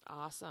stuff.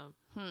 awesome.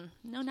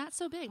 No, not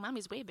so big.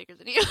 Mommy's way bigger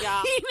than you.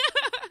 Yeah,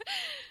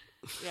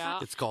 yeah,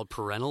 It's called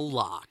parental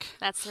lock.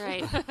 That's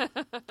right.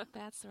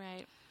 That's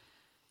right.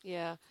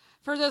 yeah.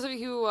 For those of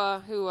you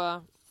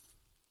who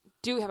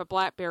do have a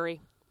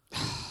BlackBerry.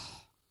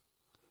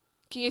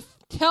 Can you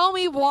tell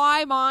me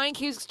why mine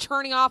keeps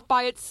turning off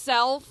by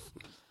itself?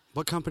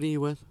 What company are you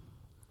with?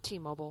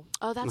 T-Mobile.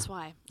 Oh, that's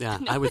why. Yeah,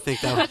 I would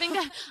think that. I think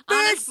that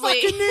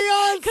honestly, fucking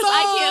neon because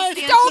I can't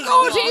stand Don't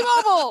go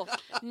T-Mobile.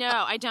 T-Mobile!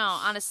 No, I don't.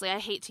 Honestly, I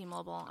hate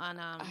T-Mobile. I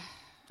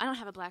don't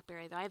have a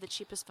BlackBerry though. I have the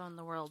cheapest phone in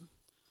the world.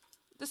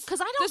 Because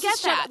I don't get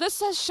that. This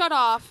says shut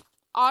off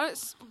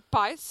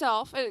by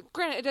itself.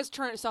 Granted, it does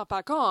turn itself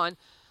back on.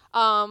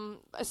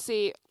 Let's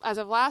see. As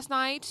of last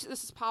night,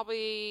 this is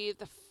probably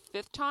the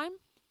 5th time.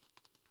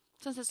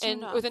 Since it's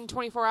turned off. Within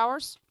 24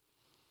 hours.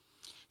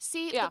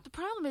 See, Yeah. the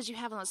problem is you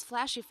have one of those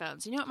flashy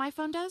phones. You know what my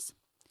phone does?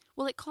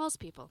 Well, it calls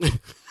people. Mine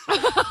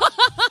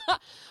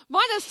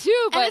does too,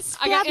 And but it's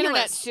I got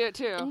internet fabulous. shit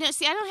too. No,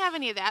 see, I don't have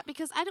any of that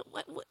because I don't.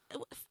 What am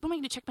I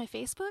going to check my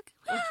Facebook?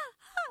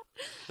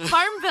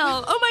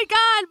 Farmville. Oh my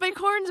God, my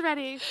corn's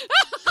ready.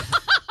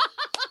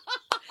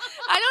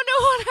 I don't know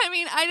what I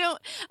mean. I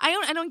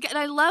don't get.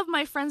 I love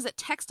my friends that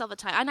text all the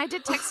time, and I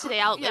did text today.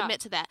 I'll Yeah. admit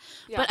to that.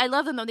 Yeah. But I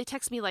love them though. They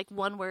text me like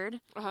one word,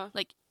 Uh-huh.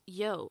 like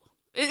 "yo,"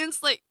 and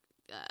it's like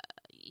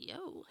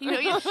 "yo," you know.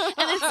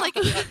 And it's like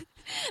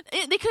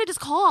they could have just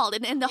called,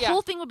 and the Yeah.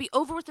 whole thing would be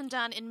over with and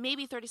done in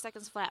maybe 30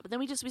 seconds flat. But then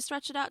we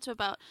stretch it out to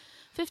about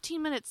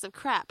 15 minutes of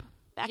crap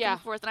back Yeah.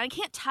 and forth, and I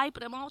can't type,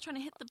 but I'm all trying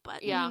to hit the button.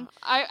 Yeah,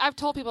 I've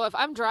told people if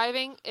I'm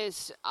driving,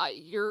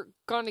 you're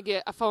going to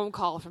get a phone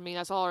call from me.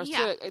 That's all there is Yeah,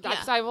 to it.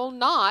 yeah. I will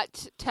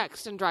not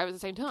text and drive at the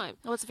same time.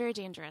 Well, it's very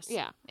dangerous.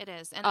 Yeah. It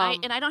is. And Um,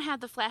 I don't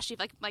have the flashy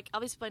like all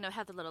these people I know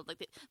have the little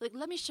like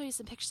let me show you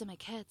some pictures of my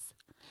kids.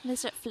 And they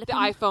start The flipping.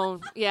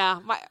 iPhone, yeah.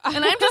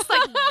 And I'm just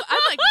like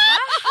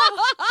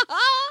wow.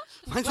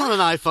 Mine's on an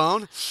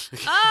iPhone.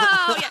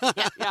 Oh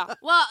yeah. Yeah.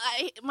 Well,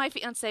 my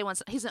fiance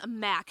wants. He's a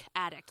Mac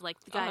addict. Like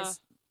the guy's,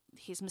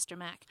 he's Mr.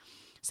 Mac.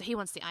 So he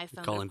wants the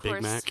iPhone. Call but him of Big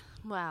course, Mac?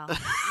 Well,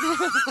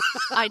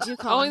 I do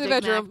call Only him in the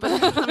Big bedroom.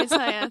 Mac, but let me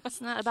tell you, it's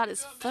not about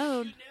his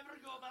phone.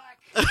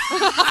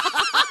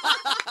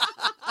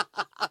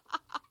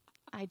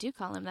 I do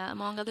call him that,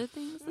 among other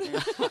things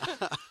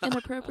that are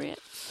inappropriate.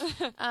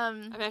 I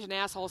imagine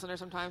assholes in there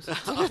sometimes.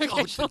 Oh,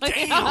 damn.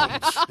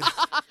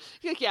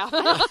 Yeah. Yeah.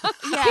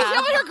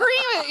 He's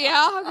agreement.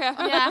 Yeah. Okay.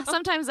 Yeah,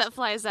 sometimes that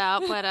flies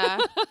out,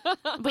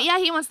 but yeah,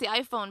 he wants the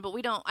iPhone, but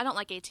I don't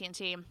like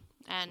AT&T,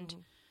 and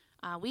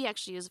we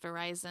actually use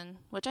Verizon,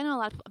 which I know a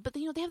lot of people, but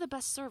they have the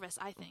best service,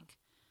 I think,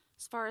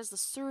 as far as the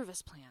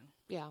service plan.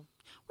 Yeah.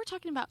 We're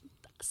talking about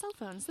cell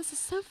phones. This is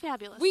so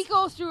fabulous. We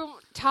go through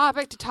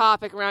topic to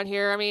topic around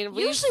here. I mean,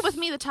 usually with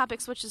me, the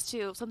topic switches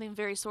to something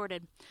very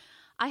sordid.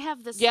 I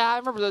have this. Yeah, I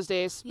remember those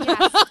days. Yes.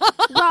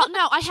 Well,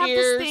 no, I have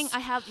Cheers. this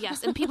thing.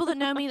 Yes, and people that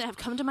know me that have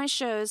come to my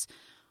shows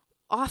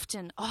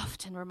often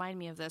remind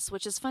me of this,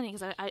 which is funny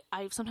because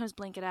I sometimes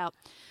blank it out.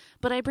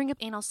 But I bring up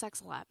anal sex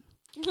a lot.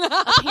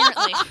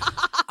 Apparently.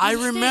 I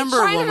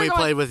remember when we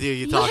played with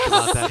you talked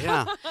about that,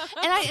 yeah. And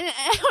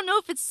I don't know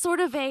if it's sort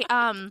of a,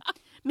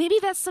 maybe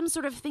that's some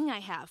sort of thing I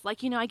have.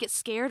 Like, I get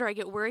scared or I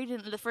get worried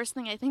and the first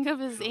thing I think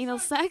of is anal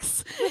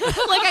sex.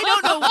 Like, I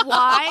don't know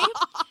why,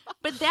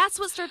 but that's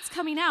what starts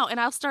coming out. And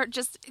I'll start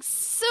just,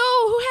 so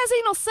who has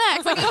anal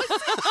sex? Like, who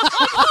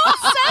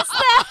says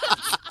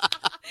that?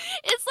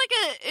 It's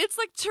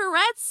like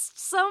Tourette's,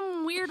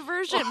 some weird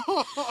version.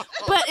 But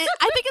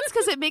I think it's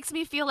because it makes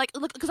me feel like,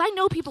 look, because I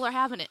know people are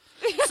having it.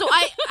 So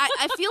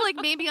I feel like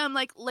maybe I'm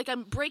like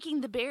I'm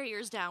breaking the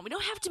barriers down. We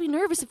don't have to be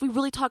nervous if we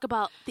really talk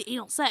about the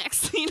anal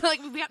sex.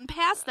 Like we've gotten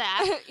past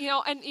that.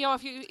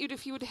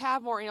 If you would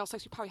have more anal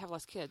sex, you'd probably have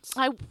less kids.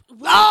 I would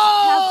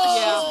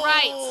have,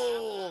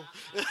 right.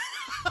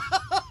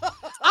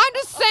 I'm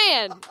just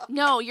saying.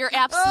 No, you're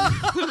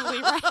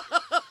absolutely right.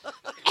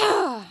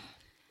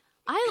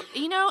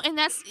 And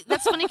that's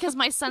funny because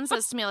my son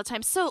says to me all the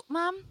time, so,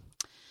 Mom,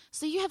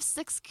 so you have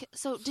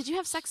so did you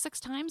have sex 6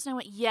 times? And I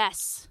went,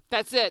 yes.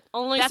 That's it.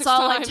 Only that's 6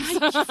 all times.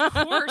 I've done. Of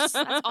course.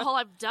 That's all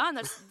I've done.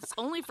 It's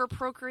only for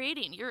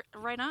procreating. You're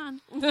right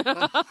on.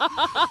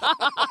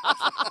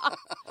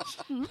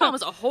 Mom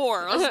was a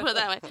whore. Let's put it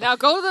that way. Now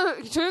go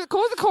to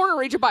the corner,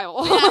 read your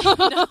Bible.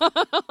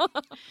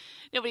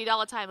 Nobody all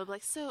the time. I'll be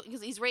like, so,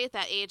 because he's right at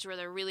that age where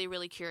they're really,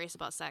 really curious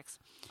about sex.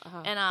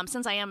 And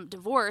since I am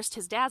divorced,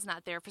 his dad's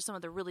not there for some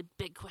of the really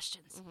big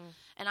questions.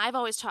 And I've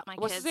always taught my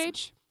What's kids. his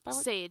age?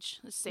 Sage.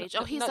 Sage.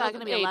 No, he's going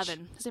to be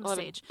 11. His name is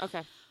 11. Sage.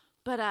 Okay.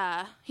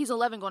 But he's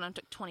 11 going on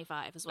to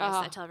 25 is what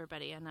I tell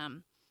everybody.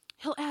 And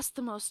he'll ask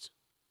the most,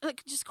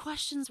 just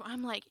questions where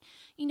I'm like,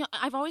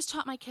 I've always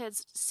taught my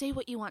kids, say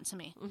what you want to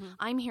me.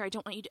 I'm here. I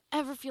don't want you to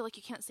ever feel like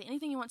you can't say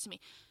anything you want to me.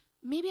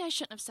 Maybe I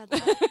shouldn't have said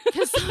that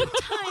because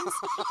sometimes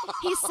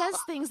he says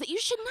things that you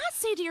should not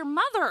say to your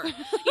mother. Like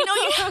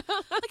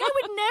I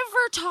would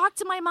never talk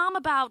to my mom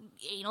about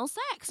anal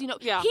sex.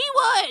 Yeah. He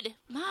would.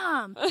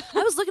 Mom,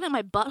 I was looking at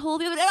my butthole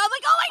the other day. I was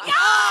like, oh my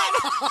god!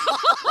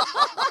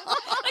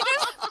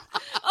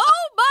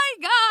 Oh my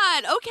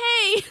god!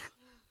 Okay.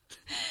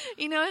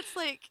 It's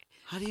like.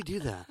 How do you do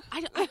that?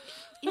 I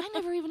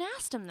never even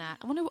asked him that.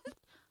 I wonder.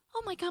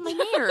 Oh my god, my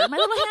mirror, my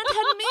little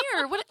handheld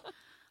mirror. What?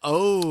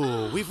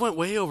 Oh, we've went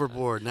way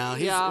overboard now.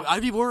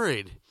 I'd be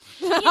worried.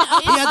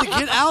 He He had to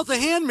get out the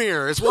hand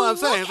mirror, is what I'm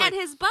saying. Look at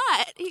his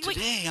butt.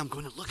 Today I'm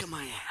going to look at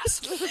my ass.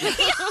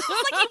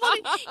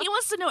 He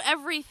wants to know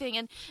everything,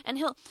 and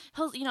he'll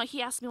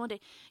he asked me one day,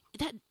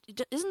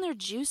 isn't there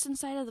juice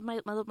inside of my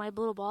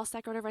little ball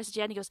sack or whatever? I said,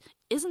 yeah. And he goes,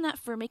 isn't that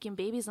for making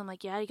babies? I'm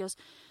like, yeah. He goes,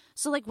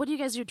 so like, what do you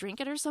guys do?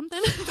 Drink it or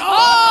something?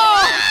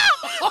 Oh!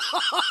 Oh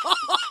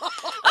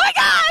my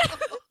god!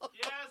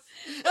 Yes.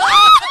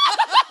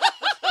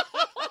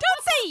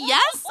 Don't say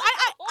yes.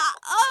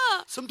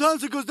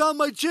 Sometimes it goes down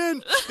my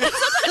chin. Sometimes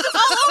it's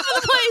all over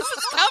the place.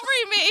 It's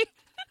covering me.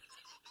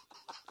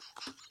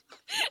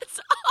 It's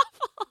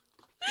awful.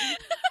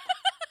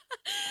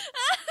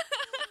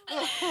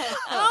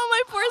 Oh,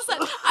 my poor son.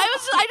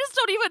 I just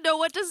don't even know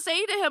what to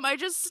say to him. I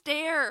just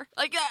stare,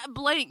 like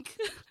blank.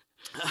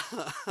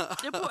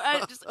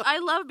 I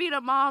love being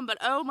a mom, but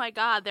oh my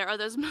god, there are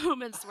those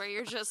moments where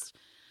you're just.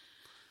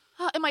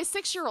 And my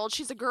 6-year-old,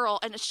 she's a girl,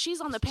 and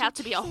she's on the path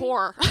to be a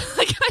whore.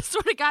 Like, I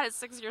swear to God, at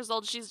 6 years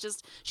old,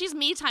 she's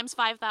me times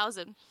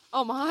 5,000.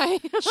 Oh my.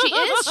 She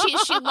is.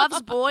 She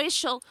loves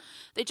boys.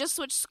 They just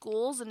switched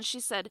schools, and she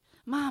said,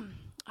 Mom,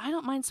 I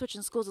don't mind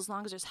switching schools as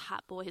long as there's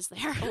hot boys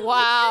there.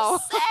 Wow.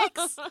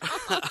 You're 6.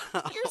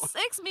 You're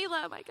 6,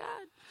 Mila. Oh my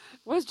God.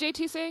 What is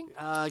JT saying?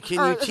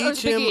 Can you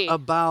teach him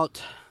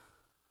about...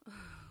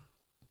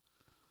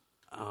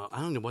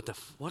 I don't know what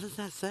does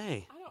that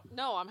say? I don't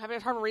know. I'm having a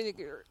hard time reading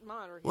your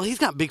monitor. Well, he's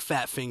got big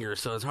fat fingers,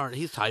 so it's hard.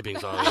 He's typing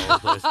all over the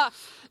place.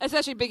 It's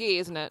actually Big E,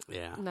 isn't it?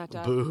 Yeah. Not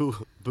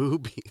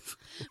boobies.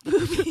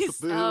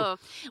 Boobies. Boo. Oh,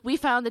 we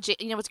found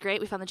what's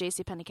great? We found the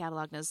J.C. Penney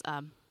catalog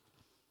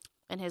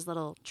in his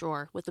little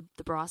drawer with the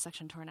bra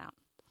section torn out.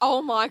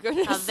 Oh my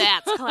goodness. Now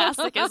that's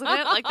classic, isn't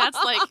it? Like that's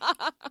like,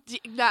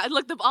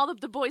 look, all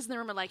the boys in the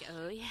room are like,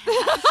 oh yeah.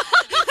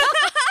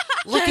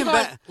 Looking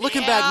back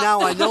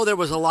now, I know there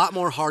was a lot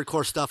more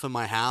hardcore stuff in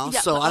my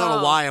house, so I don't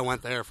know why I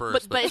went there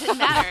first. But it didn't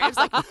matter. It was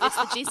like it's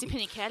the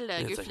JCPenney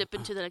catalog. You're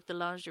flipping to the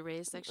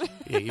lingerie section.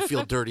 Yeah, you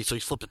feel dirty, so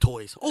you flip the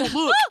toys. Oh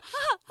look,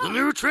 the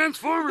new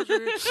Transformers.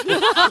 That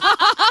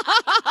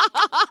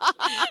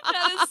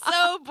is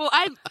so.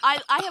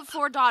 I have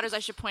 4 daughters. I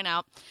should point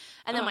out,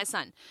 and then my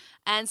son.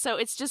 And so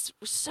it's just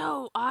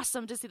so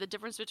awesome to see the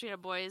difference between our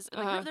boys.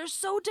 Like, they're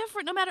so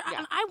different. No matter,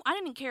 I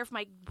didn't care if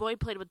my boy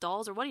played with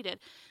dolls or what he did,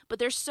 but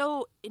they're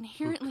so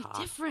inherently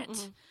different.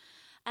 Mm-hmm.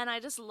 And I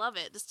just love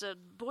it. Just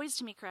boys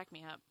to me crack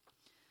me up.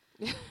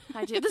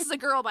 I do. This is a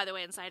girl, by the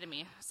way, inside of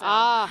me. So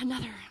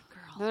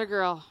another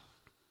girl.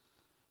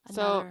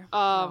 So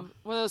one of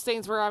those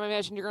things where I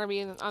imagine you're going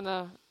to be on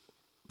the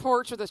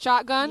porch with a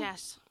shotgun.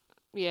 Yes.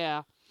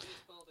 Yeah.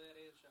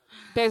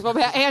 baseball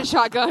bat and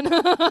shotgun.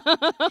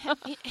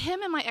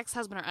 Him and my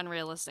ex-husband are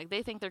unrealistic.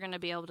 They think they're going to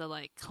be able to,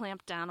 like,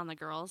 clamp down on the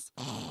girls.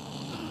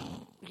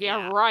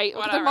 Yeah, right.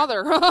 Look at their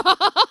whatever. mother.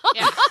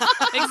 Yeah,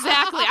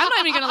 exactly. I'm not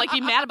even going to, like,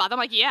 be mad about them.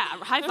 I'm like, yeah,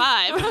 high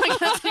five. Like,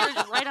 that's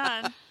right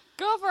on.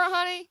 Go for it,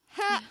 honey.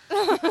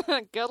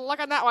 Good luck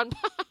on that one.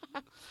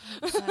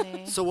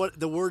 Funny. So what?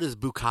 The word is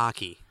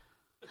bukkake.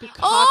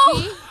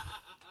 Cocky.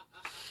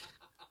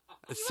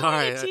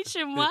 Sorry. You teach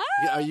him what?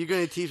 Are you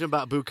going to teach him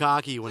about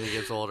bukkake when he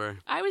gets older?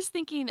 I was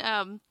thinking,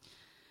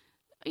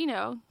 you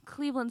know,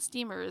 Cleveland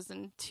Steamers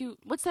and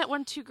what's that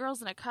one, 2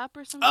 girls in a cup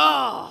or something?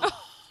 Oh!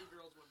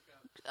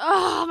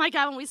 Oh my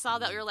God, when we saw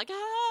that, we were like,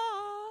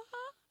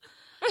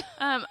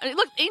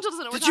 look, Angel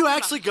doesn't know what Did we're you talking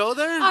actually go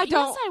there? I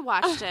don't. Yes, I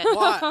watched it.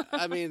 Why?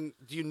 I mean,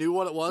 you knew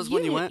what it was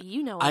when you went?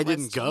 You know what I it was.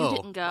 didn't go. You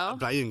didn't go?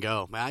 I didn't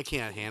go. Man, I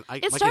can't handle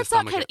it. It starts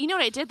out kind of, you know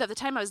what I did, though? The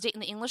time I was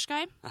dating the English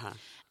guy, Uh-huh.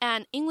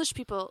 and English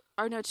people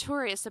are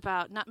notorious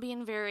about not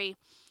being very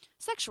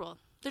sexual.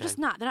 They're just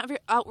not. They're not very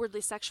outwardly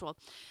sexual.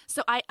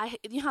 So I,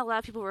 you know how a lot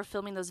of people were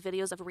filming those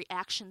videos of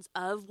reactions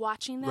of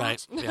watching that?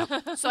 Right.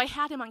 Yeah. So I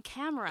had him on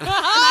camera, and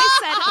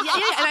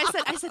I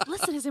said, and I said,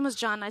 listen, his name was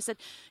John, and I said,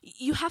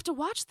 you have to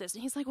watch this.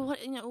 And he's like, well,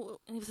 what, you know,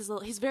 and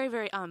he's very,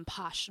 very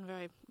posh and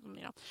very,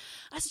 you know.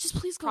 I said, just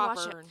please go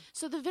watch it. Proper.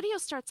 So the video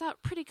starts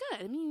out pretty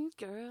good. I mean,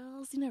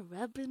 girls, you know,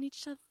 rubbing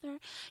each other,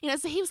 you know.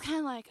 So he was kind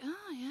of like,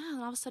 oh yeah,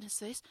 and all of a sudden his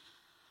face.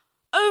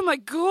 Oh my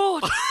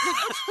God!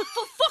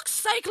 For fuck's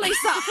sake,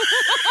 Lisa!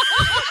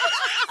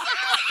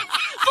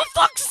 For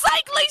fuck's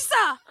sake,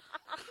 Lisa!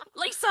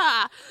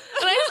 Lisa!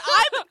 And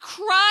I'm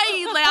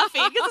crying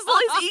laughing because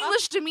his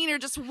English demeanor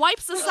just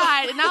wipes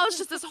aside, and now it's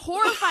just this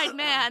horrified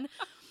man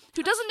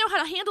who doesn't know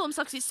how to handle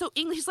himself because he's so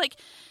English.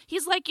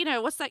 He's like, you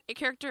know, what's that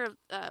character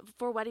of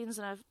 4 Weddings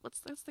and what's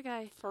the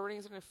guy? 4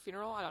 Weddings and a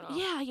Funeral? I don't know.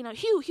 Yeah, you know,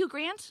 Hugh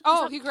Grant.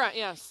 Oh, Hugh Grant,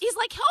 yes. He's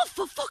like, oh,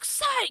 for fuck's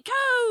sake,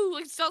 go!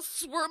 Like, still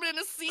swarming in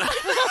his seat. And I'm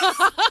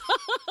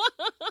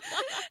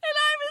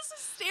just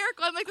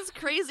hysterical. I'm like this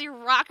crazy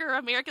rocker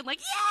American,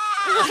 like,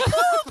 yeah!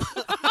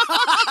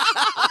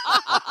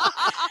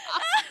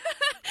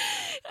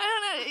 I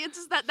don't know. It's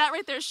just that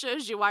right there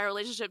shows you why our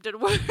relationship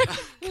didn't work.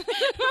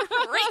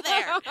 Right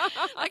there.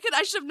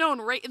 I should have known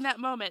right in that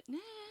moment.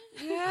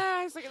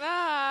 Yeah, he's like,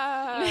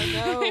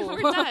 no.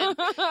 We're done.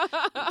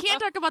 Can't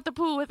talk about the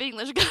pool with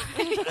English guys.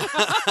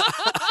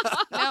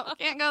 No,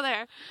 can't go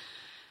there.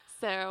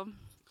 So,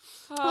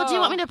 well, do you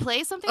want me to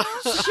play something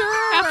else?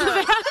 Sure. After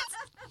that?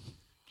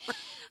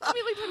 Let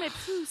me play my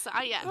poo song.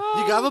 Yeah.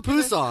 You got a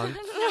poo song.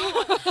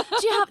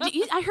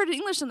 I heard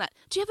English in that.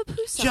 Do you have a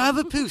poo song? Do you have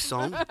a poo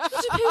song?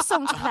 What's a poo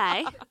song to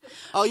play?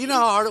 Oh, you know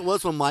how hard it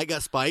was when Mike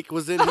got Spike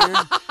was in here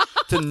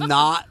to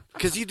not,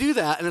 because you do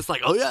that and it's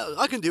like, oh yeah,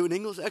 I can do an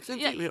English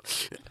accent. Yeah. Too.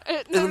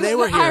 And when they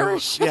were here,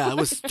 Irish. yeah, it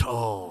was.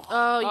 Oh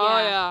yeah. Oh,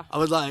 yeah. I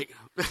was like,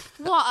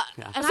 Well,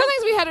 Yeah. and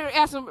Sometimes we had to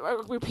ask them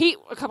repeat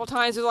a couple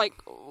times. They're like,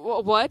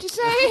 "What did you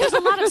say?" there's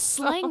a lot of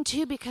slang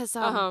too because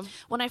Uh-huh.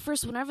 when I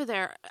first went over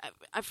there,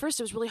 at first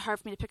it was really hard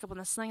for me to pick up on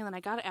the slang, and then I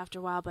got it after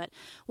a while. But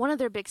one of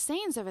their big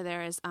sayings over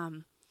there is,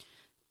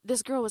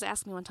 this girl was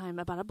asking me one time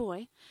about a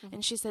boy,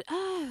 and she said,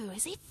 "Oh,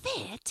 is he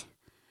fit?"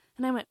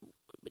 And I went,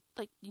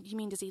 "Like, you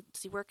mean does he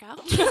work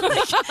out? Is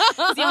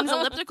he on his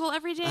elliptical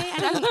every day?"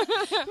 And I was like,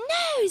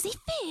 "No, is he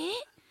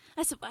fit?"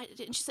 I said,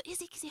 and she said, "Is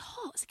he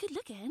hot? Is he good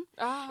looking?"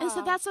 And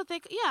so that's what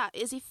they, yeah,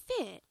 is he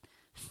fit?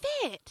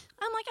 Fit.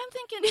 I'm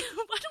thinking,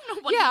 I don't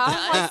know what he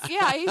does.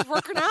 Yeah, he's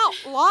working out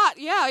a lot.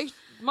 Yeah, he's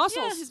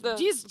muscles. Yeah,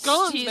 he's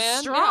guns, he's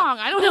man. strong.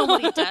 I don't know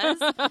what he does.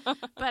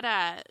 But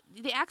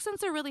the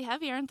accents are really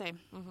heavy, aren't they?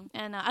 Mm-hmm.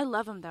 And I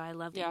love them, though. I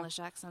love the Yeah. English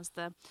accents.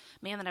 The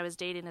man that I was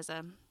dating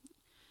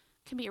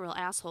can be a real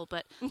asshole.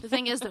 But the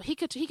thing is, that he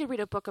could read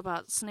a book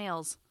about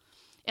snails.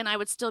 And I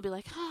would still be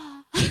like,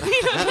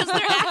 because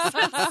their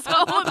accent's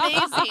so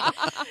amazing.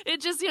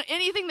 It just,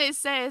 anything they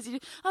say is,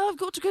 I've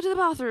got to go to the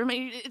bathroom.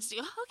 And it's,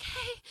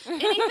 okay.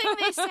 Anything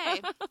they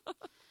say.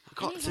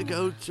 got to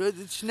go to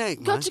the snake,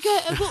 man. Got to go.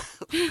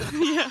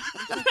 Yeah.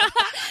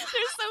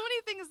 There's so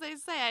many things they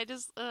say.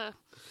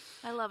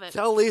 I love it.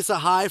 Tell Lisa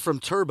hi from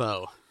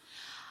Turbo.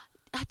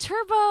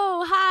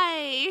 Turbo,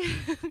 hi.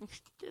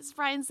 This is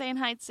Brian saying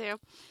hi too.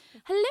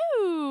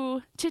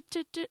 Hello.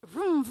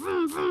 Vroom,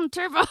 vroom, vroom,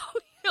 Turbo.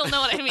 You'll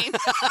know what I mean.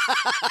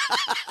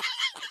 I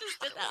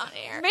just did that on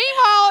air.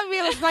 Meanwhile, it'd be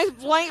this nice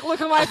blank look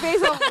on my face.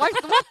 I'm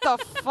like, what the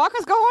fuck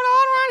is going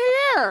on right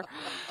here?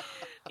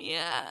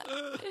 Yeah,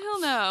 he'll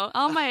know.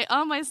 All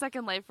my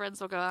Second Life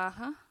friends will go,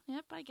 uh-huh.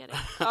 Yep, I get it.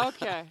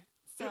 Okay.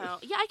 So,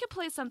 yeah, I could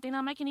play something.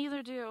 I can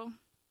either do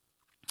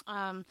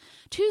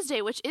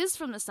Tuesday, which is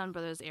from the Sun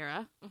Brothers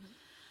era.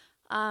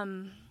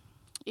 Mm-hmm.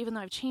 Even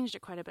though I've changed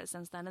it quite a bit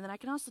since then. And then I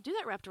can also do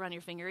that wrapped around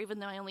your finger, even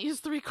though I only use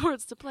 3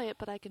 chords to play it,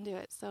 but I can do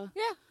it. So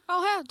Yeah.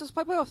 Oh, yeah. Just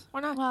play both. Why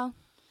not? well,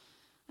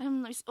 I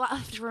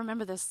have to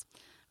remember this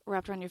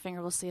wrapped around your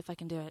finger. We'll see if I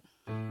can do it.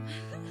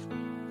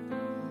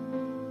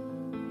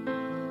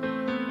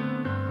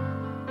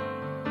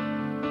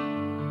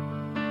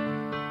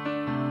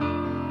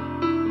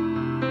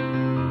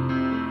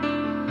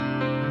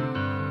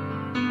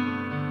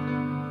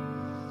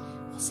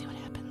 We'll see what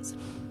happens.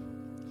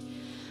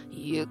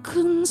 You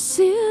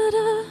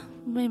consider...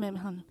 Wait,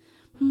 hon.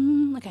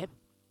 Okay.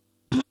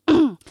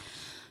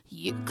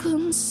 You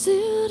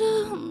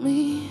consider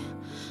me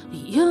a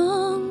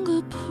young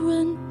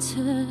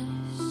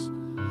apprentice,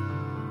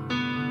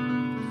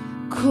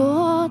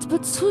 caught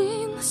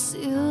between the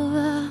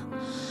silver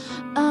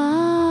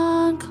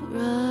and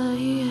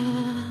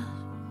Goliath,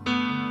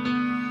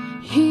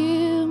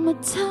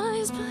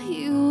 hypnotized by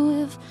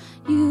you if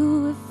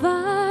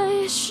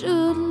I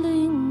should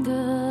linger,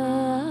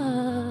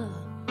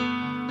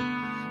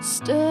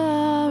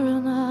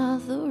 staring at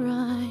the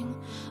ring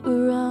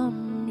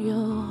around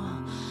your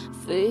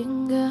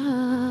finger,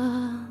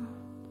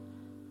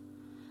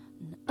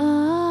 and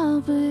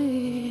I'll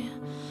be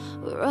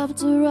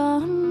wrapped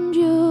around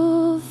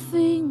your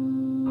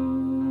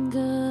finger,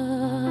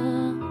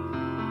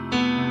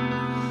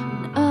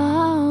 and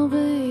I'll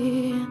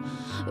be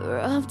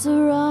wrapped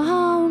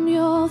around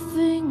your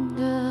finger.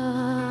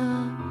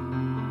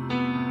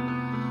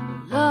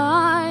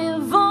 I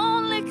have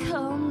only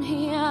come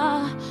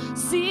here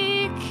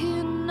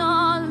seeking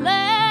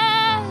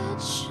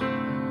knowledge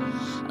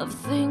of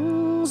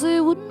things they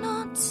would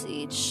not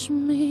teach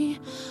me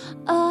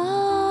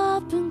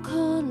up in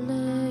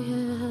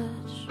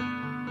college.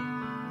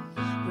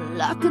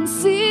 Well, I can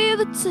see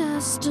the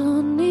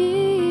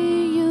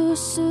destiny you're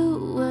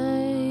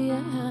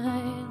sewing,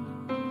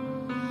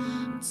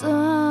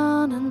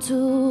 turn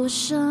into a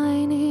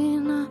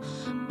shining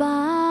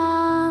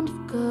band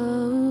of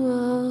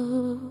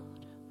gold,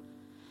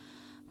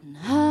 and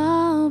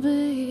I'll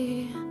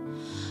be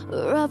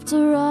wrapped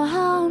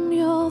around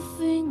your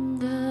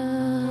finger,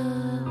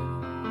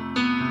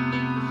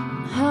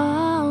 and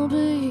I'll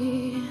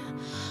be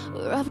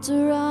wrapped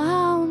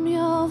around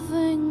your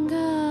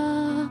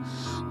finger.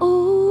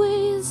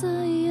 Always I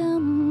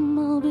am,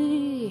 I'll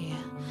be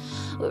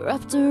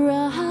wrapped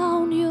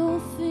around your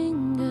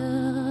finger.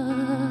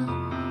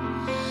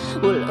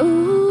 Well,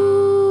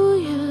 ooh,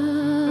 yeah,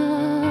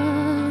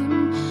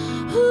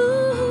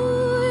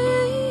 ooh,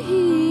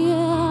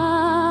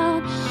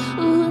 yeah,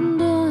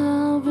 and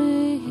I'll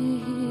be,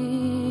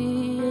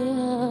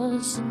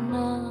 yes, and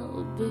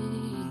I'll be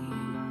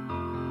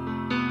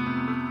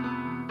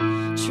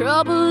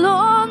trouble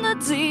on the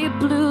deep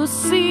blue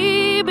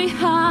sea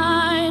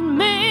behind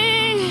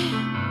me,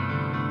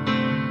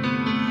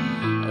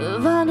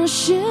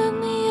 vanish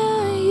in the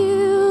air,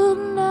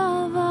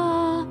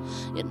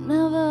 you'd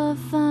never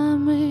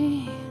find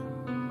me.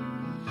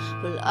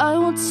 Well, I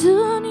will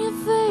turn your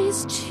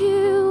face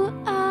to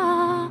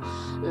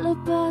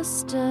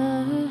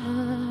alabaster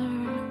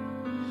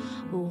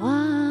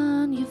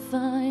when you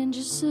find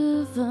your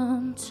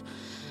servant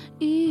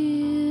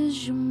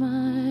is your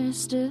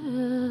master.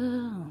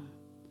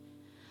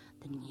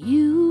 Then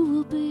you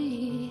will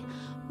be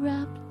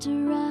wrapped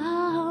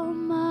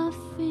around my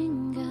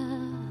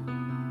finger.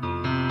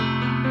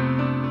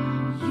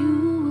 You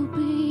will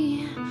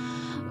be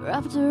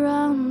wrapped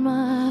around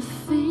my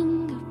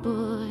finger,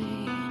 boy.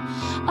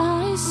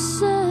 I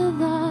said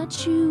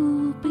that you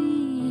will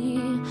be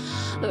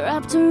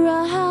wrapped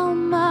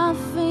around my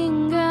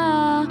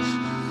finger.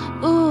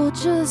 Oh,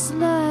 just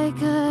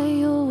like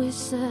I always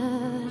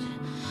said,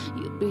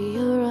 you'd be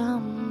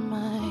around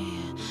my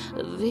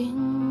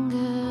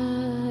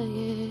finger,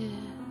 yes.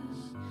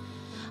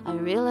 I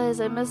realize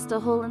I missed a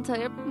whole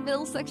entire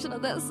middle section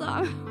of that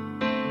song.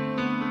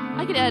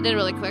 I could add it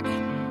really quick.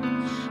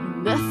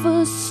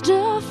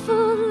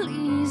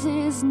 Mephistopheles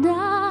is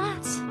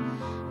not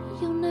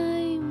your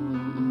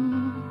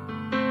name,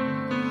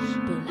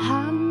 but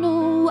I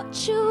know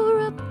what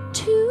you're up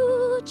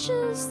to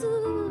just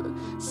the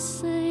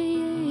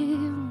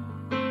same.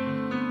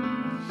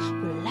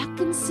 Well, I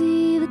can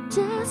see the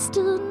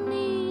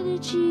destiny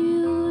that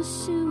you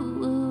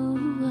assume,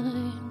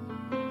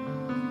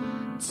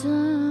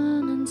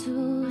 turn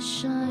into a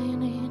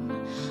shining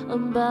a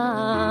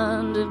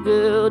band of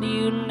gold.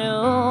 You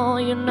know,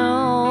 you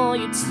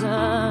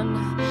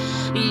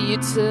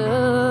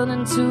turn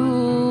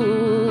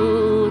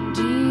into a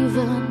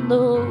diva.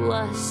 Though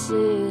I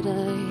said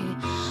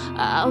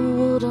I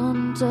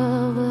wouldn't,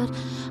 but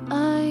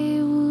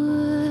I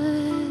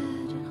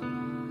would.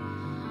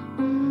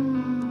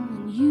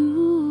 And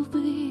you'll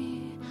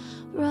be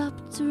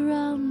wrapped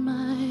around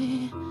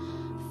my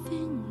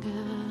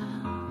finger.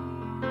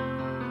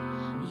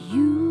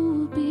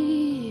 You'll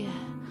be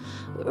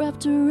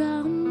wrapped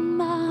around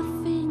my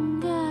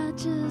finger,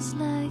 just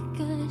like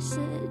I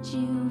said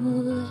you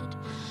would.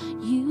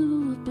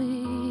 You would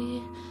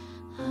be.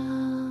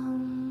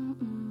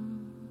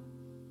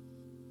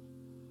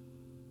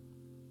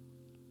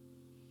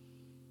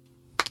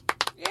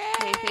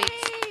 Yay!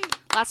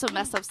 Lots of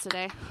mess ups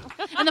today.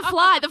 And the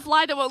fly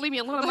that won't leave me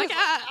alone. I'm like,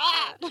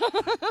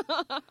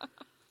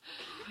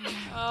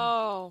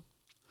 Oh.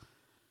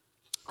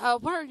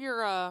 What are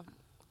your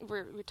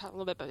we talked a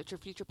little bit about your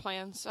future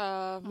plans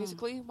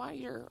musically. What are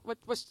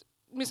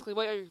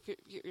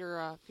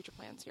your future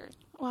plans here?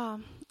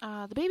 Well,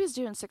 the baby's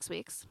due in 6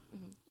 weeks,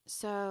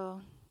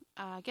 so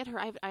get her.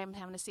 I'm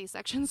having a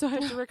C-section, so I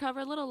have to recover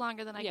a little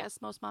longer than I guess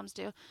most moms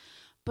do.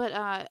 But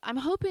I'm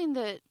hoping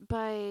that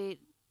by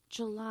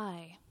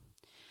July,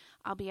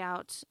 I'll be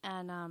out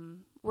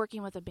and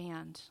working with a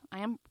band. I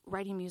am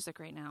writing music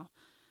right now,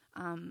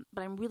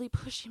 but I'm really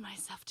pushing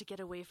myself to get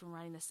away from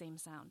writing the same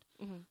sound.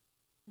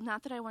 Mm-hmm.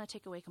 Not that I want to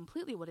take away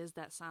completely what is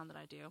that sound that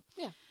I do.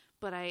 Yeah.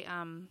 But I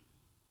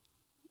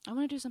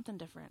want to do something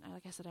different.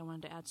 Like I said, I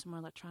wanted to add some more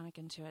electronic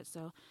into it.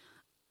 So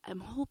I'm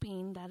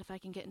hoping that if I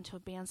can get into a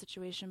band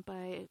situation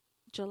by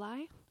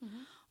July,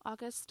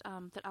 August,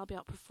 that I'll be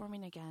out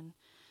performing again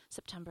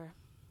September,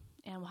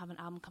 and we'll have an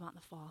album come out in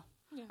the fall.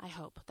 Yeah. I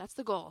hope. That's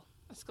the goal.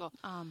 That's the goal.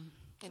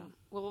 And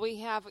will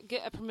we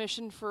get a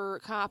permission for a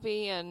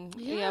copy and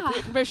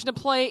permission to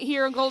play it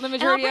here on Golden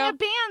Image Radio? I'll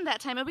bring a band that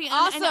time. It'll be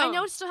awesome. I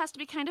know it still has to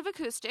be kind of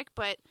acoustic,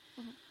 but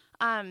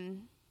I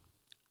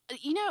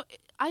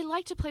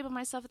like to play by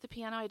myself at the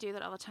piano. I do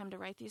that all the time to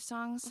write these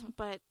songs.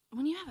 But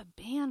when you have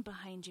a band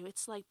behind you,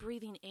 it's like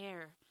breathing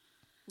air.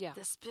 Yeah.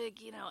 This big,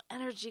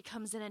 energy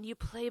comes in and you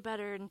play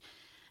better, and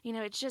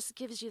it just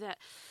gives you that.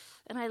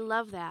 And I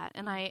love that.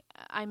 And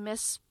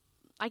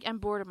I'm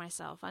bored of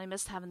myself. I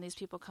miss having these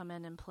people come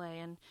in and play.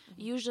 And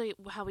usually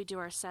how we do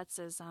our sets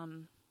is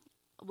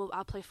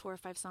I'll play 4 or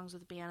 5 songs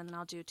with the band, and then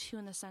I'll do 2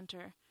 in the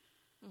center,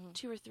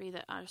 2 or 3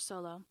 that are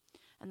solo,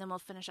 and then we'll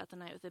finish out the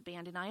night with the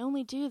band. And I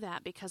only do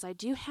that because I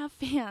do have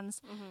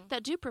fans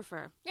that do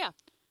prefer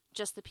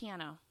just the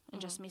piano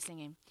and just me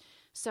singing.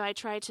 So I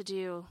try to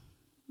do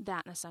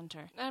that in the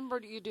center. I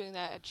remember you doing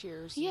that at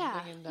Cheers.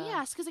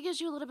 Yes, because it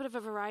gives you a little bit of a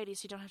variety,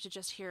 so you don't have to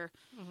just hear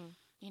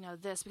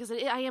this, because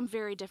I am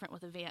very different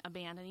with a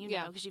band, and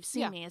because you've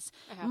seen me, it's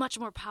much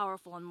more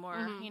powerful and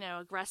more,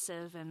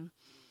 aggressive, and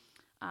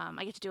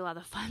I get to do a lot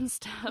of the fun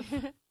stuff.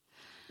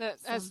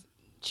 As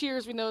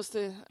Cheers,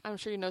 I'm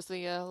sure you noticed the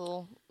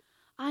little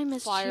I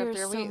miss flyer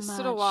Cheers up there. so much.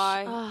 So do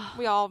I.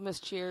 We all miss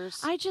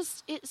Cheers.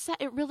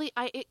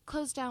 It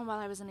closed down while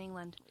I was in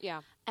England.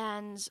 Yeah.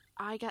 And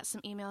I got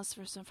some emails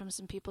from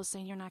some people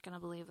saying, you're not going to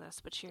believe this,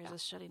 but Cheers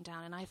is shutting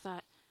down, and I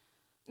thought,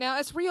 now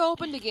it's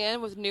reopened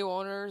again with new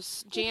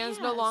owners. Jan's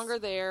no longer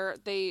there.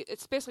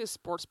 It's basically a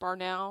sports bar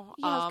now.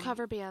 Yeah, with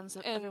cover bands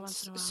every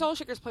once in a while. Soul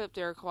Shakers played up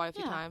there quite a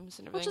few times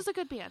and everything. Which is a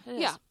good band. It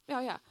is.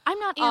 Yeah. I'm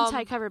not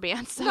anti-cover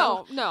band,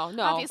 so no.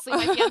 Obviously,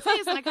 my fiancé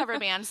is in a cover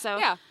band, so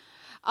yeah.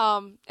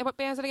 And what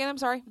band is it again? I'm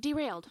sorry.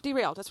 Derailed.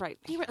 That's right.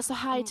 So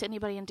hi to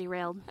anybody in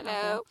Derailed.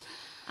 Hello.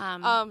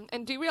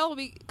 And Derailed will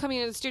be coming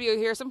into the studio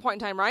here at some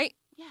point in time, right?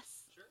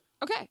 Yes. Sure.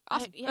 Okay.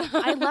 Awesome.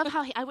 I love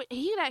how he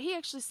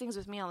actually sings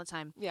with me all the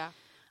time. Yeah.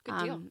 Good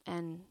deal.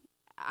 And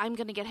I'm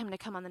going to get him to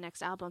come on the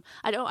next album.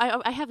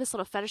 I have this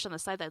little fetish on the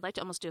side that I'd like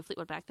to almost do a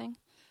Fleetwood Mac thing.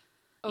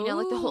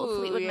 Like the whole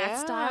Fleetwood Mac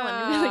style,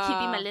 and like he'd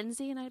be my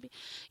Lindsay, and I'd be,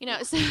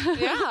 so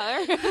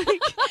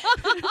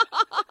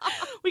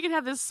we could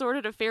have this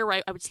sordid affair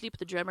where I would sleep with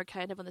the drummer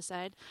kind of on the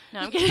side. No,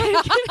 I'm kidding.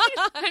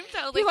 I'm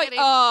totally kidding.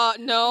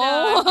 No,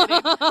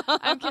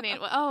 I'm kidding.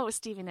 Well,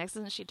 Stevie Nicks,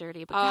 isn't she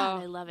dirty? But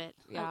God, I love it.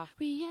 Yeah,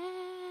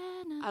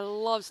 Rihanna. I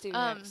love Stevie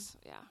Nicks.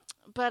 Yeah,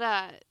 but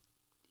I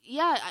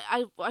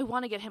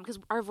want to get him because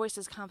our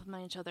voices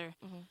complement each other.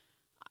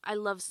 I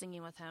love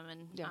singing with him,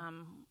 and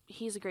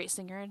he's a great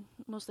singer,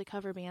 mostly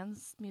cover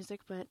bands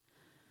music, but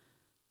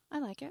I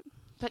like it.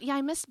 But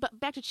yeah, but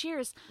back to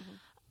Cheers.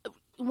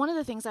 One of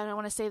the things that I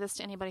want to say this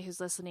to anybody who's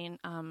listening,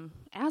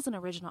 as an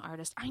original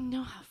artist, I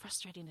know how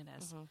frustrating it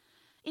is.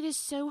 It is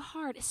so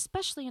hard,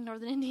 especially in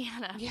Northern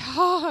Indiana.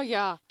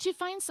 Yeah. To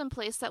find some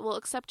place that will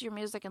accept your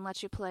music and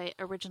let you play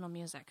original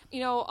music.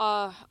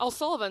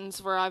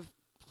 O'Sullivan's, where I've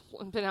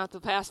been out the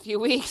past few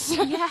weeks.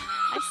 Yeah,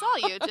 I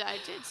saw you. I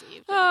did see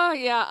you. Oh,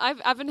 yeah.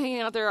 I've been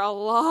hanging out there a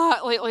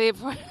lot lately.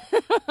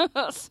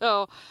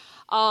 So,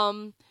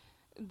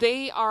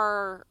 they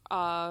are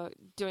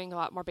doing a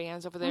lot more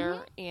bands over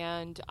there,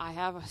 and I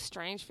have a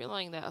strange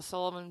feeling that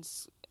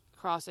O'Sullivan's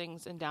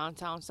Crossings in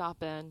downtown South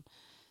Bend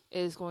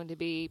is going to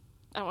be,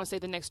 I don't want to say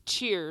the next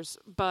Cheers,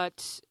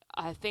 but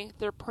I think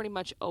they're pretty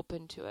much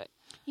open to it.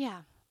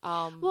 Yeah.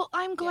 Well,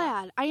 I'm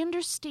glad. I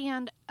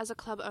understand as a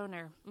club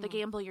owner the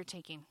gamble you're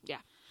taking. Yeah.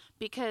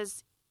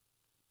 Because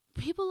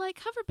people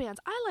like cover bands.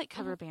 I like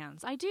cover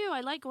bands. I do.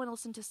 I like going to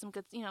listen to some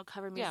good,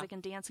 cover music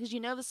and dance because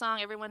the song,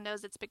 everyone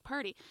knows it's a big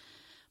party.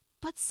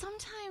 But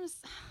sometimes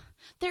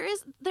there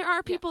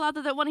are people out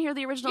there that want to hear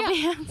the original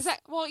bands.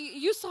 Well,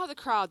 you saw the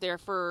crowd there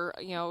for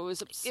it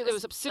was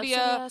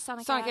Obsidia,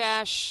 Sonic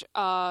Ash,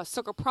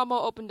 Circle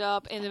Promo opened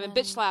up, and then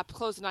Bitch Slap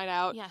closed the night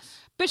out. Yes.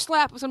 Bitch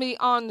Slap was going to be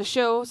on the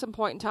show at some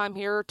point in time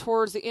here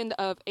towards the end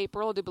of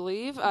April, I do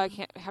believe. I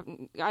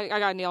got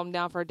to nail them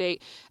down for a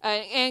date.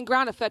 And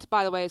Ground Effect,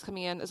 by the way, is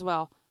coming in as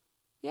well.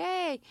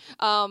 Yay!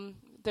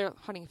 They're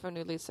hunting for a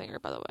new lead singer,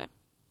 by the way.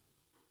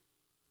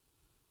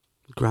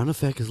 Ground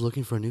Effect is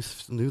looking for a new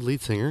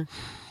lead singer.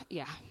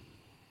 Yeah.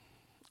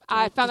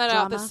 I found that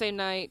out the same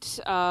night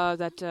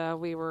that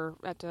we were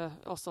at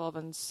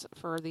O'Sullivan's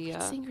for the...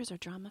 Singers are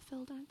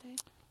drama-filled, aren't they?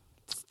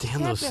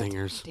 Damn those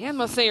singers. Damn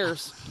those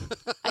singers.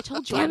 I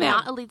told you, I'm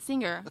not a lead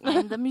singer.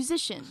 I'm the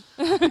musician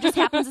who just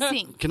happens to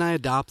sing. Can I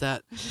adopt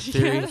that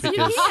theory? Yes, you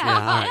can. All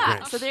right,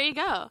 great. So there you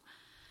go.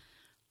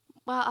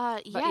 Well,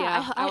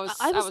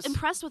 I was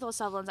impressed with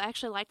O'Sullivan's. I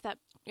actually liked that.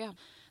 Yeah.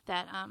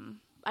 That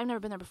I've never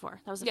been there before.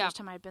 That was the first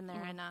time I'd been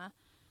there, and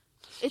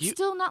it's You-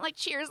 still not like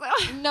Cheers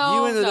though.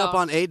 No, You ended no. up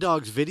on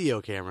A-Dog's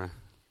video camera.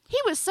 He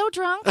was so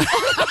drunk.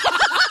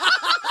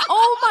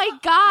 Oh my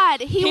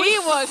God, he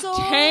was so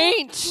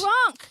taint.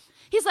 drunk.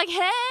 He's like,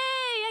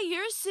 "Hey,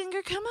 you're a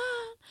singer. Come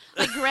on!"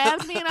 Like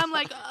grabbed me, and I'm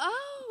like,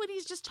 "Oh!" And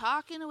he's just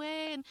talking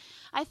away, and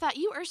I thought,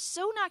 "You are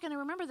so not going to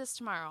remember this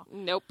tomorrow."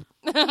 Nope.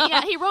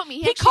 Yeah, he wrote me.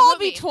 He actually called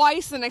wrote me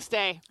twice the next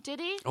day. Did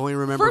he? Only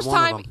remember First one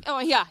time, of them. oh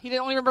yeah, he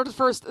didn't only remember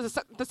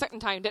the second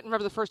time. Didn't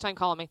remember the first time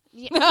calling me.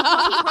 Yeah,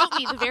 well, he wrote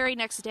me the very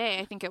next day,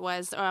 I think it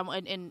was,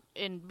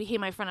 and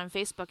became my friend on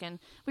Facebook, and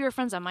we were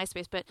friends on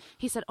MySpace. But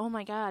he said, "Oh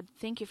my God,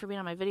 thank you for being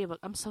on my video book.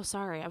 I'm so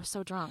sorry, I was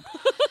so drunk."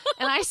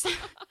 And I said,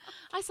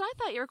 I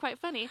thought you were quite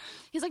funny.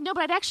 He's like, "No,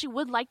 but I'd actually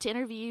would like to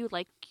interview you,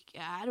 like,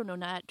 I don't know,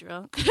 not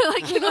drunk."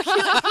 Like, you know, like,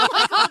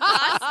 oh,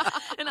 gosh.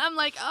 And I'm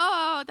like,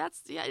 "Oh,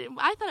 that's yeah."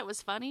 I thought it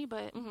was funny,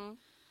 but.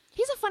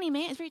 He's a funny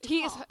man. He's very tall.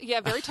 He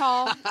is, very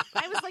tall.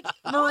 I was like,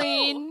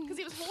 Marine. because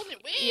he was holding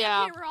it way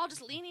Yeah. up here. We're all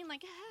just leaning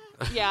like,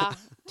 Yeah,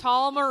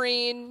 tall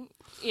Marine.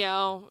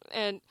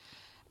 And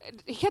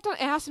he kept on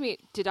asking me,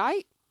 "Did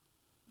I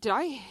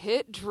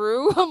hit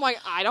Drew?" I'm like,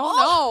 "I don't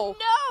know.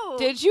 No.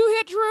 Did you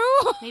hit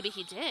Drew?" Maybe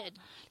he did.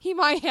 He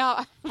might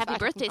have. Happy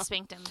birthday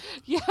spanked him.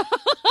 Yeah.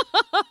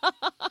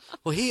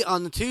 Well, he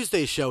on the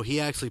Tuesday show, he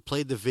actually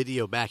played the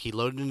video back. He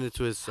loaded it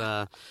into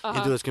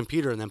his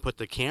computer and then put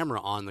the camera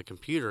on the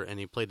computer, and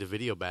he played the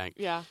video back.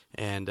 Yeah.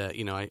 And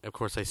of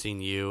course, I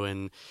seen you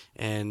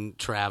and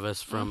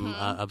Travis from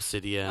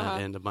Obsidia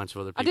and a bunch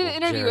of other I people. did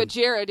an interview with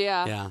Jared.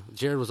 Yeah. Yeah,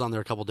 Jared was on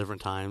there a couple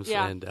different times.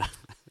 Yeah.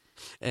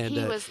 And He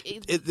was-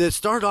 it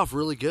started off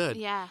really good.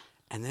 Yeah.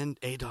 And then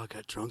A-Dog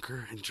got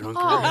drunker and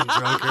drunker Oh. and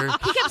drunker.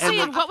 He kept And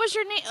saying, "What was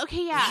your name?"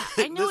 Okay, yeah,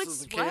 I know This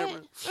it's is the what.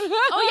 camera.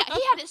 Oh yeah,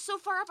 he had it so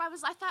far up.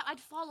 I thought I'd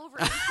fall over.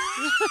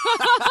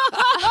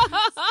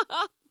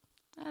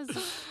 I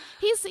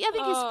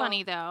think he's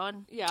funny though,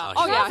 and Yeah. Oh,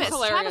 Oh, yeah. Travis, It's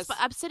hilarious.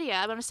 Obsidia.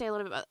 I want to say a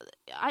little bit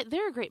about.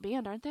 They're a great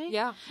band, aren't they?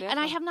 Yeah. And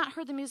I have not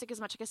heard the music as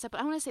much, like I said, but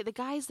I want to say the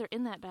guys that are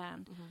in that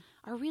band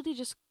are really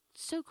just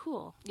so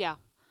cool. Yeah.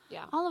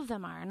 Yeah. All of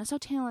them are, and they're so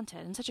talented,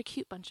 and such a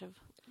cute bunch of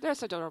They're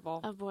so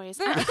adorable. boys.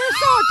 They're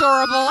so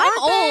adorable. I'm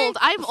aren't they? old.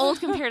 I'm old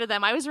compared to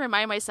them. I always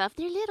remind myself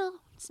they're little.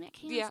 Smack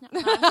hands. Yeah.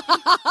 No,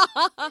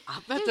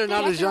 I bet they're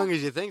not they're- as young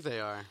as you think they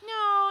are.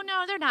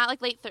 no, they're not.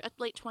 Like late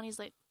 20s,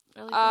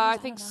 early 30s. I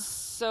don't think know.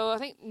 so. I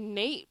think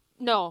Nate.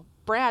 No,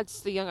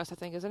 Brad's the youngest. I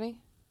think, isn't he?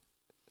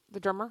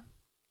 The drummer.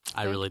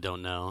 I really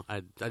don't know.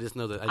 I just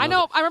know that. I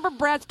know. I remember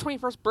Brad's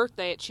 21st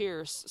birthday at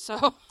Cheers.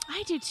 So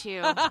I do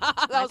too.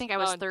 I think I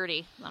was fun.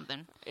 30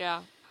 something.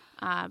 yeah.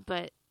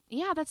 But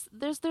yeah,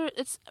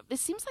 it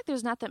seems like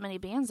there's not that many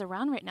bands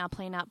around right now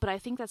playing out, but I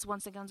think that's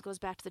once again goes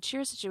back to the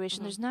Cheers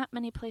situation. There's not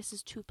many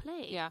places to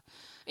play. Yeah.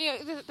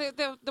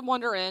 The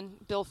Wonder Inn.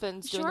 Bill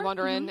Finn's doing the Sure,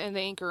 Wonder Inn and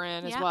the Anchor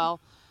Inn as Yeah. well.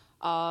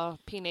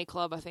 P&A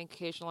Club, I think,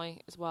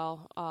 occasionally as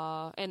well.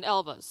 And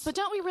Elva's. But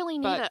don't we really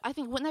need But- I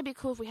think, wouldn't that be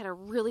cool if we had a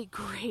really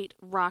great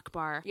rock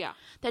bar? Yeah.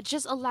 That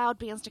just allowed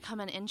bands to come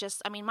in and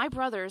just, I mean, my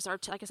brothers are,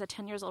 like I said,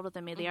 10 years older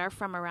than me. They are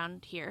from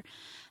around here.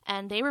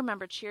 And they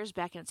remember Cheers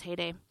back in its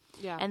heyday.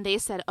 Yeah. And they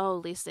said, "Oh,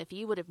 Lisa, if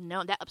you would have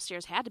known, that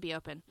upstairs had to be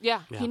open."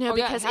 Yeah. You know, Oh,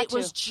 yeah, because had it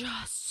was to.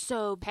 just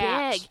so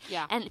Packed. big.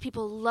 Yeah. And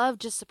people love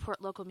to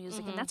support local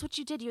music. And that's what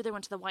you did. You either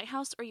went to the White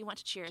House or you went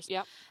to Cheers.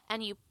 Yep.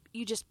 And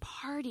you just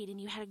partied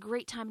and you had a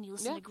great time and you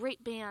listened Yeah. to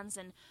great bands.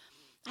 And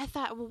I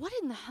thought, well, what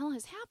in the hell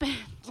has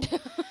happened?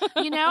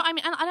 You know, I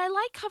mean, and I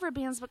like cover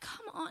bands, but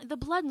come on, the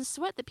blood and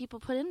sweat that people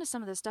put into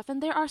some of this stuff.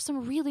 And there are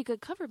some really good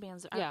cover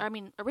bands, Yeah. I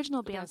mean,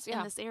 original bands yeah.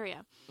 in this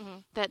area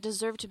that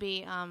deserve to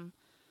be,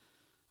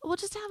 well,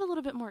 just to have a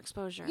little bit more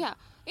exposure. Yeah.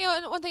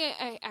 And one thing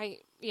I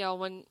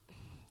when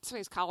some of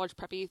these college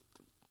preppy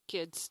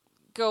kids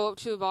go up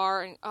to a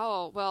bar and,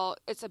 oh, well,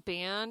 it's a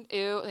band,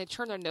 ew, and they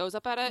turn their nose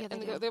up at it, Yeah, they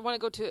and do. they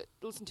want to go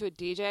listen to a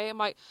DJ. I'm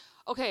like,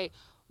 okay,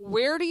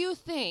 where do you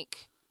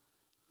think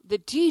the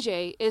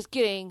DJ is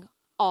getting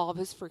all of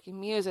his freaking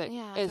music?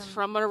 Yeah, It's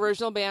from an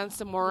original band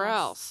somewhere Yes.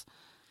 else.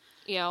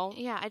 You know?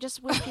 Yeah, I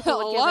just wish people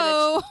would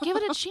Hello? give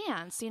it a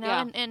chance, you know,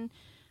 Yeah. and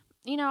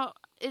you know,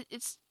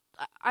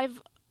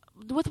 I've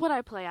with what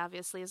I play,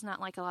 obviously, is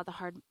not like a lot of the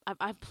hard.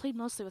 I've played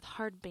mostly with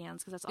hard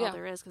bands because that's all Yeah.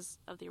 there is because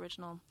of the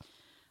original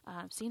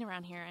scene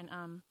around here,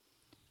 and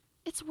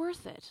it's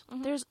worth it.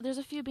 Mm-hmm. There's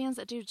a few bands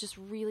that do just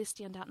really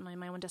stand out in my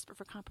mind. When Desperate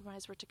for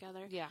Compromise were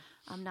together, Yeah.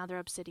 now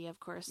they're Obsidia, of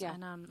course, Yeah.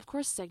 and of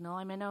course Signal.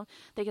 I mean, I know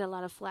they get a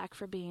lot of flack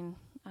for being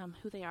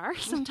who they are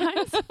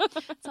sometimes.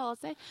 That's all I'll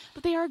say.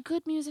 But they are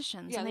good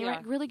musicians, Yeah, and they they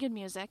write are. really good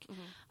music.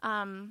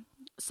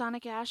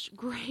 Sonic Ash,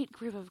 great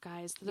group of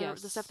guys. The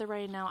Yes. stuff they're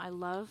writing now, I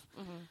love.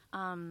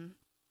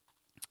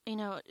 You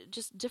know,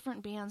 just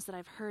different bands that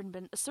I've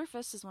heard.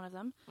 Surface is one of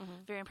them.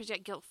 Very impressed. You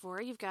got Guilt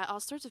 4. You've got all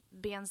sorts of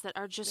bands that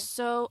are just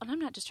so. And I'm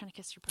not just trying to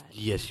kiss your butt.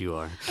 Yes, you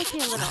are. Okay,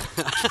 a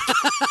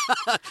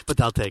little.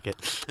 But I'll take it.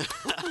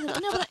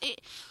 No,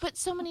 but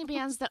so many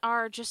bands that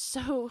are just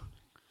so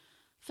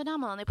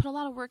phenomenal, and they put a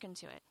lot of work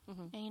into it.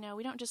 And you know,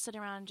 we don't just sit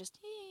around and just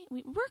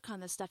we work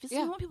on this stuff. We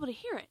want people to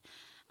hear it,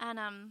 and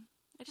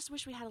I just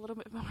wish we had a little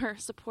bit more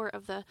support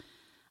of the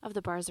of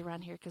the bars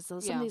around here because some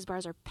Yeah. of these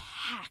bars are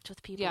packed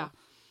with people. Yeah.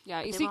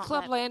 Yeah, you They see won't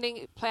Club let-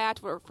 Landing, Platt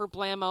for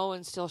Blammo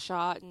and Still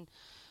Shot and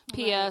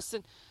PS.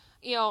 Right.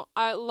 And,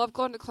 I love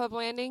going to Club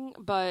Landing,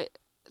 but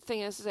the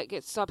thing is that it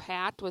gets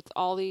sub-packed with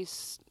all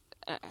these,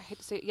 I hate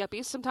to say it,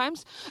 yuppies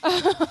sometimes.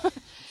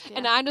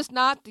 And I'm just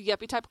not the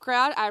yuppie type of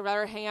crowd. I'd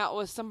rather hang out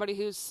with somebody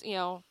who's,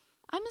 I'm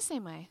the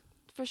same way,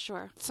 for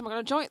sure. someone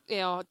going to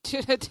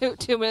join,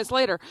 2 minutes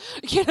later,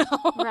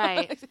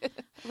 Right.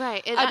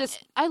 Right. And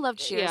I love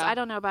Cheers. Yeah. I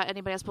don't know about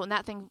anybody else, but when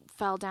that thing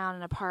fell down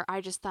and apart,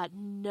 I just thought,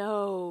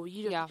 no,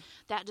 Yeah.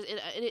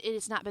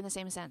 it's not been the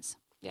same since.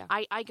 Yeah.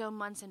 I go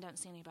months and don't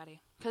see anybody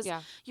because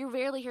Yeah. you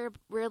rarely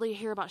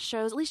hear about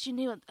shows. At least you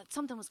knew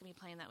something was going to be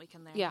playing that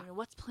weekend there. Yeah. I mean,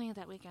 what's playing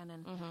that weekend?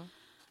 And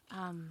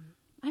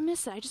I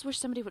miss it. I just wish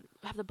somebody would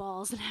have the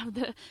balls and have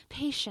the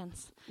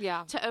patience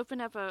Yeah. to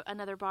open up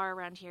another bar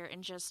around here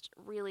and just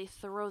really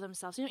throw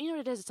themselves. You know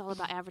what it is? It's all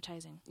about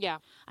advertising. Yeah.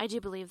 I do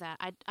believe that.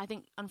 I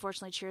think,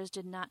 unfortunately, Cheers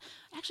did not.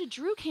 Actually,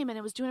 Drew came in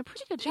and was doing a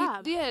pretty good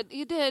job.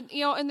 He did.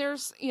 And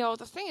there's,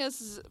 the thing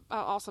is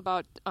also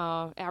about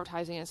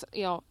advertising is,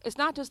 it's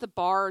not just the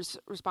bar's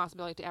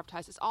responsibility to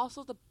advertise, it's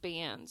also the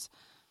bands.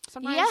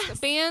 Sometimes Yes.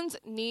 the bands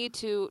need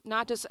to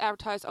not just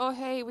advertise, oh,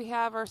 hey, we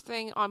have our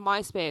thing on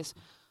MySpace.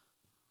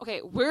 Okay,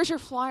 where's your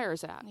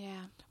flyers at?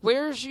 Yeah.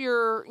 Where's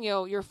your,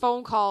 your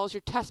phone calls,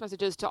 your text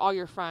messages to all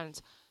your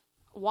friends?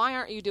 Why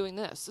aren't you doing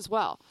this as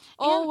well?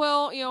 And-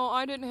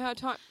 I didn't have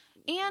time.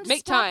 And Make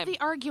stop time. the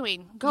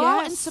arguing. Go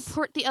out and Yes.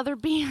 support the other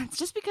bands.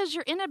 Just because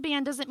you're in a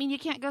band doesn't mean you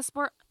can't go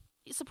support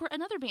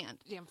another band.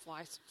 Damn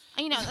flies.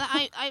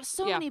 I have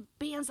so Yeah. many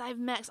bands I've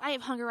met. I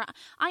have hung around.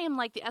 I am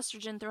like the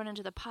estrogen thrown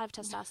into the pot of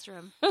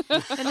testosterone. And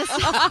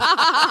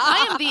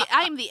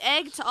I am the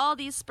egg to all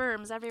these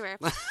sperms everywhere.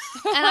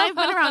 And I've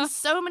been around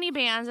so many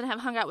bands and have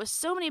hung out with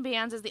so many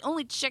bands as the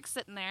only chick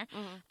sitting there.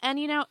 And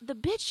the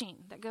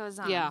bitching that goes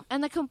on. Yeah.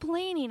 And the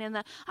complaining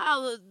and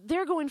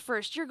they're going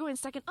first, you're going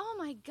second. Oh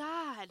my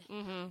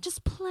God.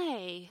 Just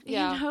play.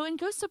 Yeah. And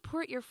go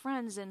support your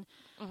friends and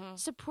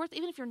support,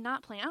 even if you're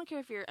not playing. I don't care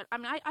if you're,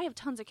 I have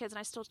tons of kids and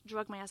I still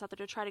drug my ass out there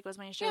to try to go as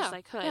many shows as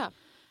I could. Yeah.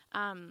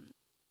 And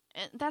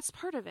that's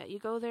part of it. You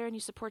go there and you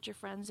support your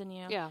friends and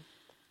you Yeah.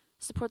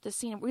 support the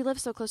scene. We live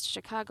so close to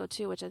Chicago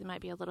too, which might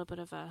be a little bit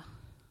of a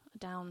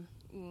down.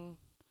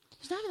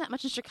 There's not even that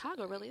much in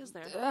Chicago, really, is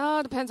there?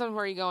 Depends on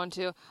where you're going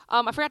to.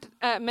 I forgot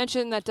to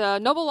mention that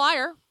Noble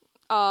Liar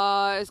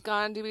is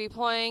going to be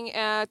playing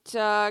at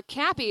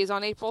Cappy's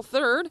on April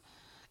 3rd.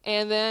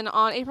 And then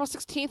on April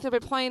 16th, they'll be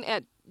playing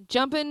at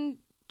Jumpin'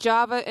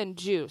 Java and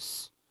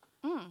Juice.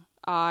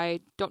 I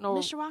don't know.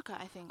 Mishawaka,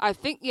 I think. I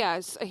think,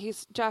 yes.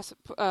 He's Josh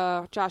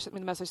sent me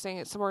the message saying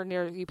it's somewhere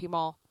near UP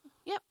Mall.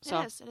 Yep, So-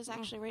 it is. It is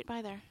actually right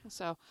by there.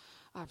 So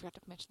I forgot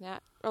to mention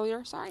that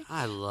earlier. Sorry.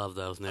 I love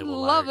those I Naval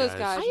love Liar those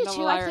guys. I do Noble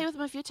too. I Liar. played with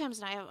them a few times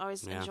and I have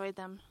always Yeah. enjoyed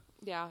them.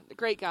 Yeah,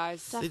 great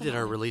guys. They did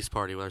our release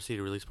party, our CD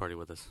release party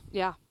with us.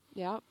 Yeah,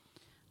 yeah.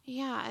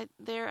 Yeah,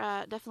 they're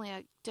definitely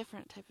a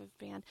different type of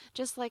band.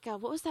 Just like,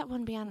 what was that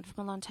one band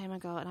from a long time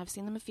ago? And I've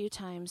seen them a few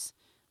times.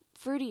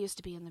 Fruity used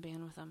to be in the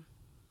band with them.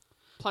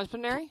 Plunge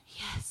Plenary?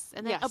 Yes.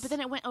 And then, Yes. but then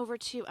it went over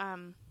to,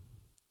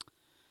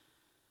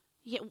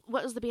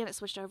 what was the band it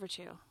switched over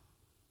to?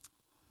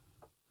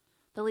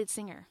 The lead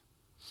singer.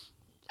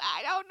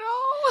 I don't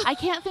know. I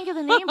can't think of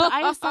the name, but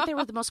I always thought they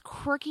were the most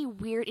quirky,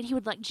 weird, and he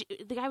would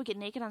the guy would get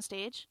naked on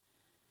stage.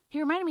 He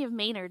reminded me of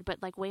Maynard,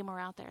 but like way more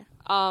out there.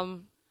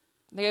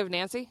 Negative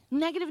Nancy?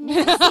 Negative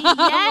Nancy,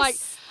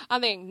 yes. I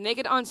think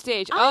Naked on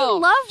Stage. I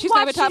love she's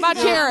not even talking about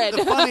watching Jared.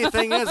 The funny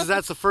thing is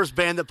that's the first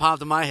band that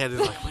popped in my head.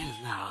 It's like, wait,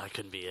 no, that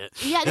couldn't be it.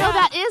 Yeah, no,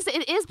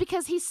 it is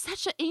because he's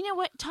such a, you know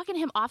what, talking to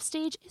him off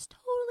stage is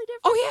totally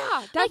different. Oh, yeah,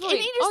 Like, definitely.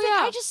 and he just Oh, said,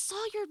 yeah. I just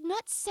saw your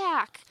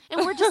nutsack,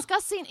 and we're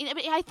discussing,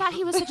 I thought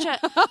he was such a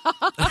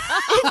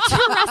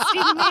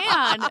interesting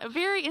man.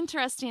 Very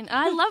interesting. And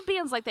I love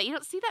bands like that. You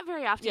don't see that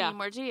very often Yeah.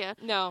 anymore, do you?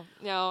 No,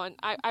 and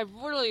I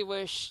really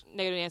wish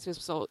Negative Nancy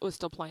was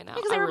still playing out.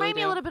 Because I they really remind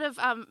me a do. little bit of,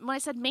 when I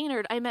said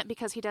Maynard, I meant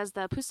because he does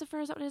the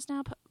Pucifer, is that what it is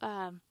now?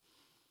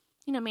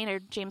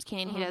 Maynard, James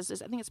Keenan, he does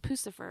this, I think it's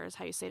Pucifer is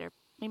how you say it, or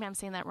maybe I'm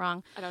saying that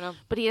wrong. I don't know.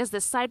 But he has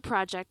this side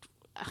project,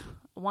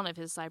 one of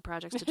his side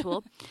projects to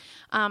Tool,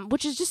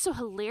 which is just so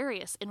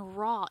hilarious and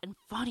raw and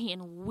funny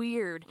and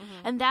weird.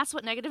 And that's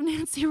what Negative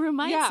Nancy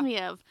reminds Yeah. me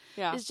of.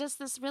 Yeah. It's just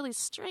this really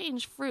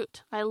strange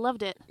fruit. I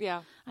loved it.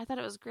 Yeah. I thought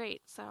it was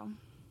great. So,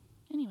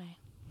 anyway.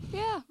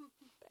 Yeah.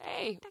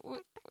 Hey,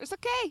 it's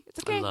okay. It's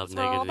okay. I love That's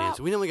what we're all Negative about.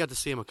 Nancy. We only got to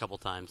see him a couple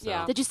times. So.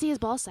 Yeah. Did you see his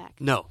ball sack?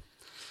 No.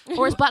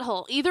 Or his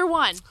butthole? Either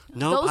one.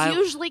 No, Those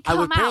usually come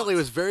I out. apparently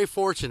was very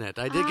fortunate.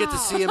 I did get to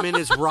see him in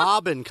his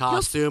Robin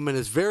costume and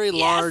his very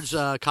large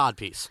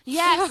codpiece.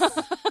 Yes.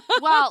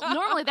 Well,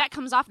 normally that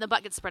comes off and the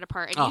butt gets spread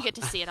apart, and you get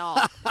to see it all.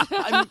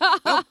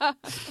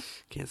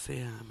 Can't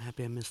say I'm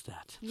happy I missed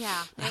that.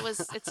 Yeah,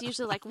 it's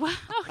usually like,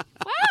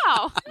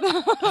 wow.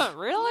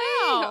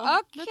 Really? Wow.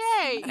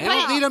 Okay. I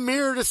don't need a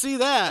mirror to see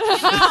that.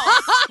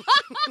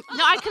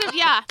 No, I could have,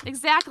 yeah,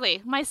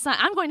 exactly. My son,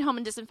 I'm going home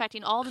and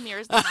disinfecting all the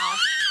mirrors now.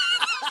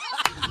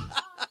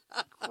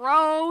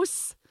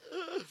 Gross.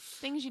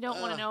 Things you don't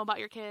want to know about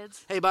your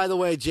kids. Hey, by the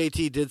way,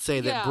 JT did say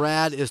that Yeah.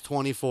 Brad is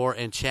 24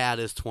 and Chad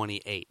is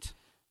 28.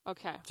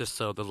 Okay. Just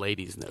so the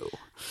ladies know.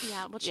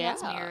 Yeah, well,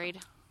 Chad's Yeah. married.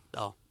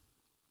 Oh.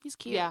 He's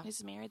cute. Yeah.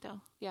 He's married,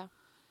 though. Yeah.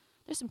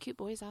 There's some cute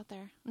boys out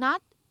there.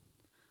 Not...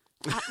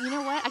 you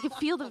know what? I can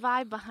feel the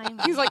vibe behind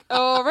me. He's like,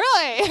 oh,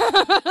 really?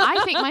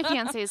 I think my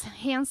fiancé is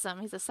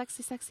handsome. He's a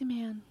sexy, sexy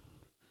man.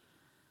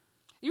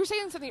 You were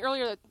saying something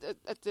earlier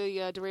at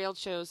the derailed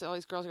shows. All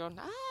these girls are going,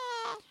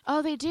 ah.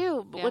 Oh, they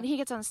do. Yeah. When he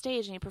gets on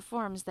stage and he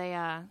performs, they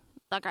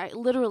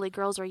literally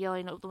girls are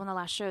yelling at one of the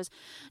last shows,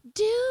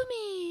 "Do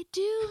me,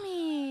 do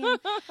me,"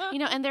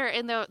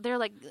 and they're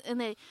like,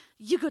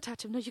 you go talk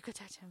to him. No, you go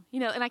talk to him.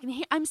 And I can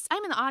hear. I'm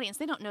in the audience.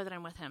 They don't know that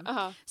I'm with him,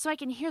 so I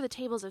can hear the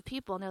tables of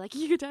people, and they're like,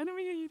 "You go talk to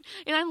me,"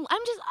 and I'm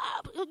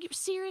just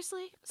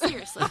seriously.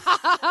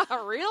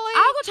 Really?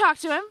 I'll go talk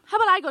to him. How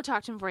about I go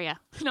talk to him for you?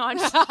 No, I'm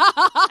just.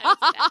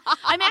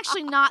 I'm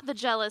actually not the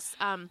jealous.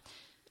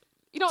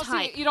 You don't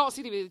type.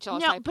 see to be the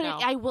jealous No, type. but No.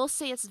 I will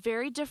say it's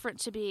very different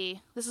to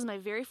be. This is my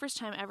very first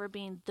time ever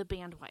being the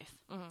band wife.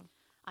 Mm-hmm.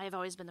 I have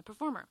always been the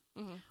performer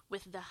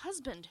with the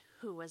husband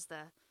who was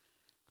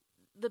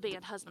the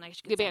band husband. I guess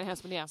you could The say. band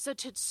husband, yeah. So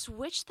to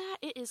switch that,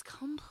 it is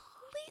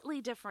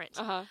completely different.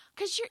 Uh-huh.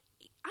 Because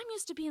I'm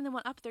used to being the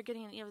one up there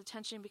getting the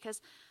attention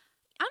because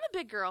I'm a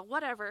big girl.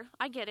 Whatever,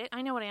 I get it.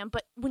 I know what I am.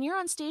 But when you're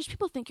on stage,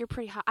 people think you're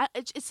pretty hot.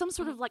 It's some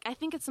sort of I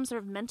think it's some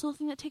sort of mental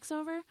thing that takes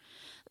over.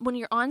 When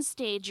you're on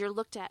stage, you're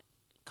looked at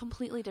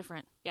completely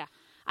different. Yeah.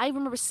 I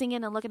remember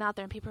singing and looking out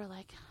there, and people are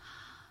like,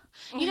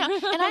 and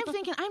I'm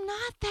thinking, I'm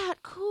not that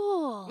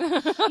cool.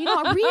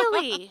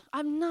 Really,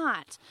 I'm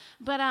not.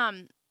 But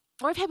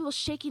or I've had people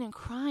shaking and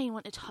crying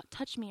wanting to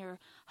touch me or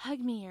hug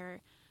me,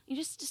 or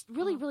just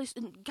really, really,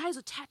 and guys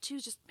with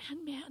tattoos just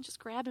just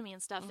grabbing me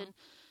and stuff,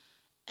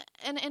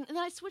 and then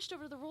I switched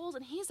over to the roles,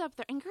 and he's up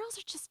there, and girls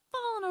are just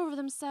falling over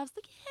themselves,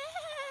 like,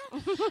 yeah,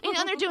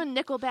 and they're doing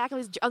Nickelback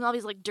and all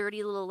these like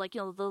dirty little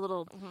the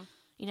little.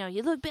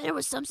 You look better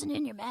with something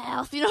in your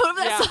mouth. Whatever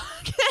that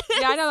song is.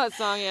 Yeah, I know that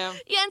song, yeah.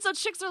 Yeah, and so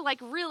chicks are like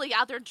really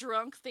out there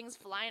drunk, things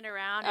flying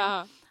around.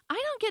 And I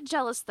don't get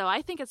jealous, though.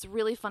 I think it's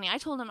really funny. I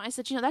told him, I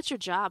said, that's your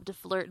job to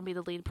flirt and be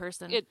the lead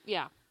person.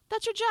 Yeah.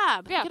 That's your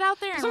job. Yeah. Get out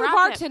there and So rock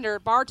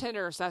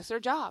bartenders, that's their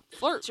job.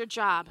 Flirt. It's your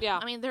job. Yeah.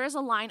 I mean, there is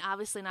a line,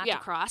 obviously, not to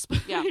cross,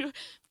 but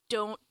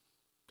don't,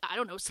 I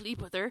don't know,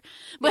 sleep with her.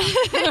 But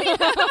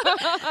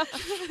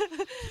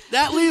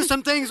That leaves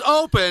some things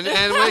open,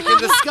 and we can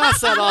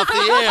discuss that off the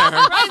air.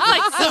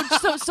 right?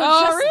 It's like,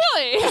 so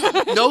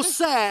really? No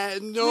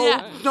sad, no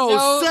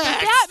So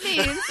sex. that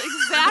means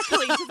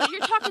exactly.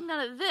 You're talking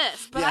none of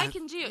this, but I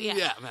can do.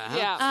 Yeah. Man.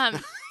 Yeah.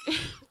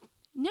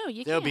 No,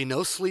 you There'll can't. be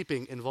no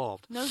sleeping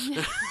involved. No,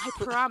 I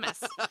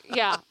promise.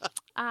 Yeah.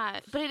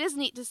 But it is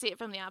neat to see it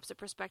from the opposite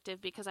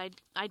perspective because I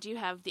do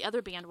have the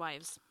other band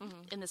wives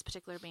in this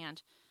particular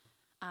band.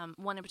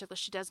 One in particular,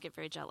 she does get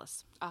very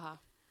jealous.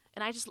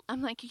 And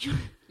I'm like, you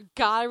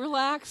Gotta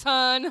relax,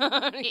 hon.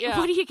 Yeah.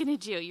 what are you going to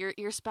do?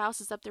 Your spouse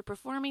is up there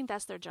performing.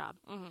 That's their job.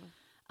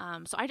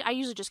 So I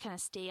usually just kind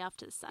of stay off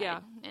to the side. Yeah.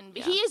 And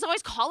he is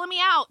always calling me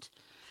out.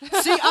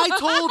 See,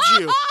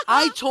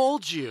 I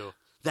told you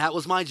that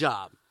was my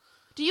job.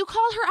 Do you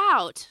call her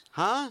out?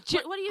 Huh?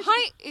 What do you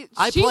Honey,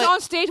 she's on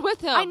stage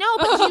with him. I know,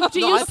 but do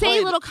No, you I say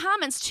played- little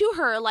comments to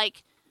her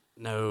like...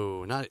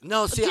 No.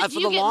 See, Did for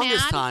you the get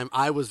longest mad? time,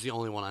 I was the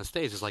only one on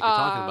stage, just like you're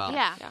talking about.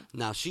 Yeah.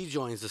 Now she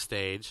joins the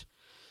stage,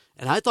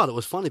 and I thought it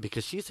was funny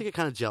because she used to get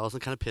kind of jealous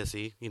and kind of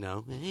pissy.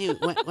 Hey,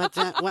 what's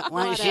that?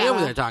 Why is she over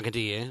there talking to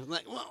you?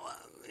 Like, what?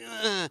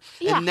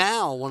 Yeah. And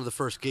now, one of the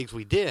first gigs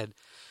we did,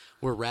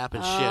 we're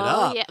wrapping shit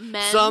up. Yeah,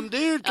 men. Some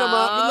dude come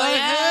up and like,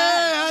 yeah.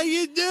 hey, how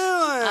you doing?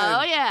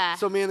 Oh, yeah.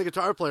 So me and the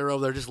guitar player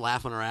over there just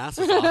laughing our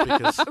asses off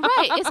because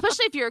Right,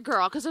 especially if you're a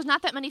girl, because there's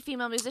not that many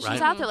female musicians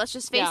Right. out there. Let's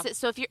just face Yeah. it.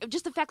 So if you're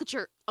just the fact that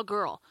you're a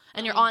girl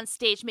and you're on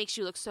stage makes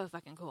you look so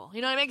fucking cool.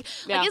 You know what I mean?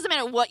 Yeah. Like, it doesn't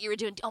matter what you were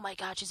doing. Oh my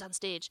God, she's on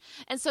stage.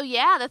 And so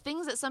yeah, the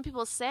things that some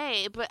people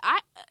say, but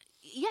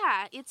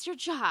it's your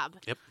job.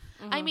 Yep.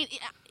 I mean,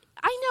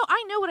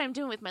 I know what I'm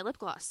doing with my lip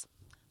gloss.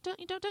 Don't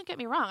get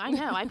me wrong. I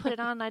know. I put it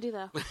on and I do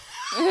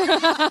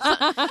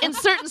in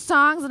certain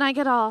songs, and I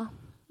get all.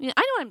 I know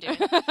what I'm doing.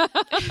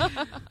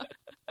 I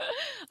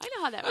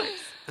know how that works.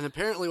 And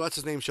apparently, what's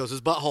his name shows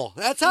his butthole.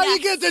 That's how you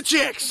Yes. get the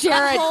chicks.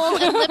 Jared. Butthole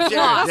and lip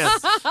gloss.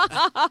 Yes.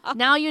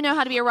 Now you know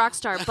how to be a rock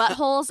star.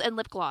 Buttholes and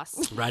lip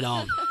gloss. Right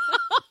on.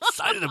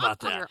 Excited about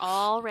that. You're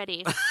all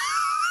ready.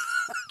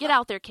 Get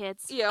out there,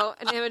 kids.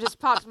 An image just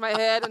popped in my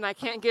head, and I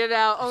can't get it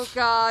out. Oh,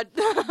 God.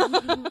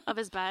 Of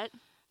his butt.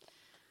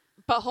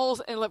 Buttholes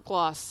and lip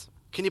gloss.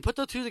 Can you put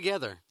the two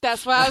together?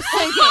 That's what I was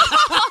thinking.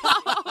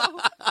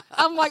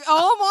 I'm like,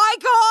 oh, my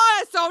God.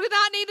 I so did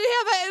not need to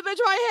have that image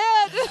in my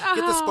head.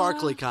 Get the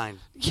sparkly kind.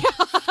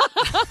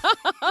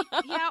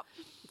 Yep.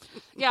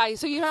 Yeah,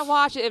 so you don't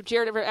watch it if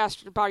Jared ever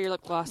asked you to borrow your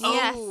lip gloss.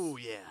 Yes. Oh,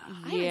 yeah. I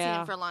haven't seen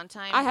him for a long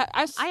time. I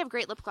have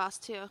great lip gloss,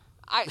 too.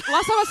 last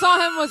time I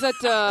saw him was at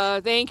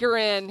the Anchor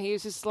Inn. He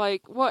was just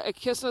like, what, a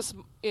kiss us,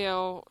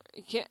 you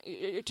can't,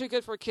 you're too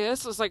good for a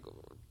kiss? I was like,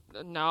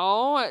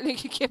 no, I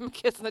think you give him a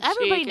kiss in the cheek.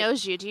 Everybody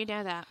knows you. Do you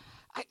know that?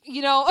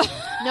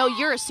 No,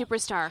 you're a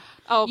superstar.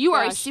 Oh, you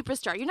are a gosh.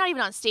 superstar. You're not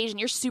even on stage, and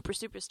you're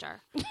superstar.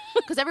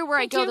 Because everywhere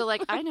I go, they're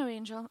like, "I know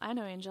Angel. I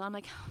know Angel." I'm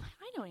like,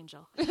 "I know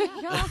Angel.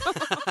 Yeah.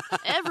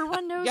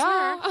 Everyone knows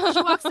her.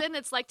 She walks in,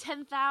 it's like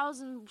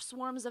 10,000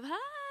 swarms of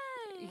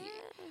hi."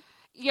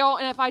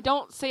 And if I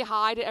don't say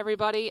hi to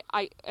everybody,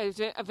 I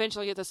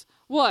eventually get this.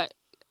 What?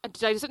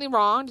 Did I do something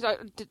wrong?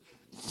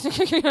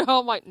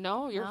 I'm like,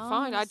 no, you're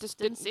fine. I just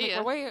didn't see make ya.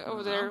 my way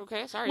over there.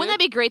 Okay, sorry. Wouldn't that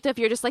be great though if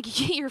you're just like,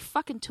 yeah, you're a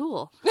fucking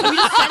tool? Have you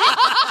just said it?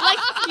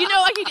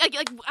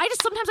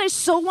 Sometimes I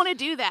so want to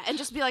do that and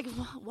just be like,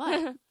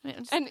 what?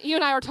 And you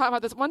and I were talking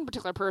about this one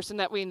particular person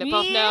that we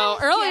both know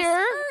earlier.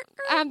 Yes.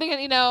 I'm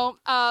thinking,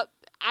 I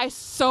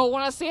so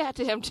want to say that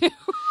to him too.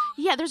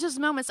 Yeah, there's those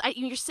moments.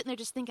 You're sitting there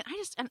just thinking,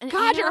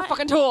 God, you're a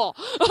fucking tool.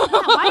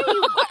 Why are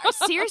you?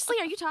 Seriously,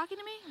 are you talking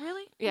to me?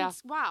 Really? Yeah.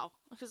 Wow.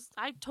 Because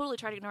I totally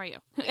try to ignore you.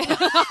 And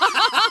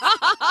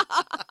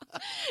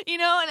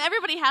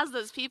everybody has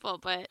those people,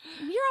 but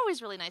you're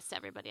always really nice to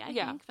everybody. I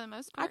think for the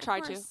most part. I try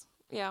to.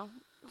 Yeah.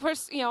 Of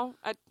course, I want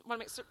to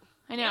make certain.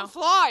 I know.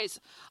 Flies.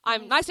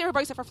 I'm nice to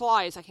everybody except for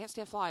flies. I can't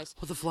stand flies.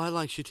 Well, the fly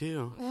likes you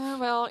too.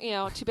 Well,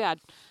 too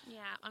bad. Yeah,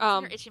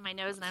 I'm itching my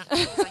nose and I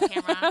don't think it's on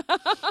camera.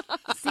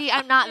 See,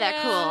 I'm not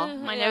that cool.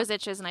 My nose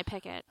itches and I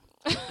pick it.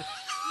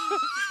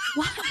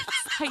 What?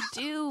 I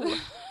do.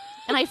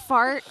 And I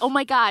fart. Oh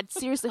my God.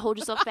 Seriously, hold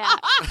yourself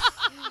back.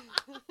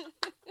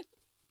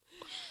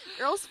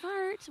 Girls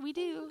fart. We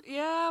do.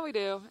 Yeah, we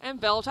do.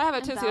 And belch. I have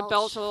a tendency to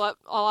belch a lot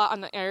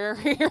on the air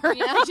here. Yeah,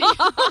 I do.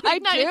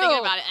 I'm not even thinking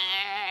about it.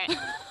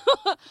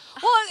 Well,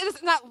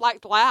 it's not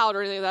like loud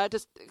or anything like that.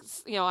 Just,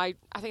 I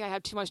think I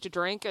have too much to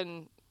drink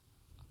and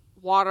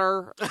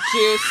water,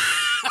 juice.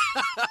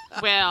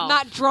 Well,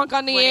 not drunk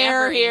on the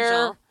air here.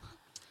 Angel.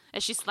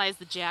 As she slides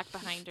the jack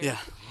behind her. Yeah.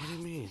 What do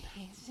you mean?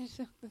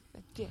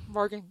 Yeah,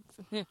 Morgan.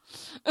 Yeah.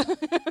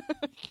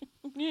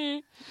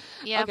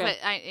 Yeah, Okay.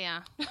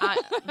 but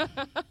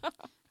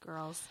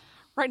girls.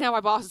 Right now, my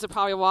bosses are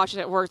probably watching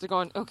at work. They're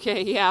going,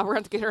 okay, yeah, we're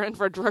going to get her in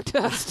for a drug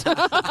test.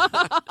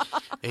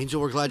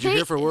 Angel, we're glad you're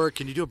here for work.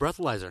 Can you do a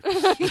breathalyzer?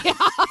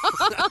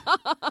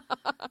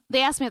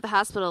 They asked me at the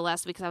hospital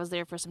last week because I was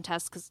there for some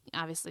tests because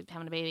obviously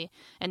having a baby.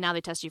 And now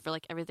they test you for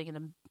like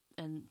everything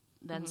and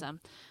then some.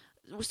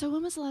 So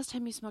when was the last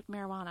time you smoked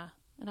marijuana?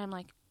 And I'm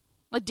like,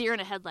 a deer in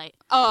a headlight.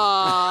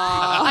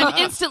 Oh. I'm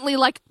instantly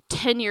like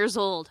 10 years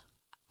old.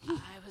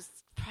 I was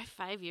probably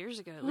 5 years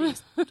ago at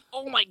least.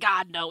 Oh my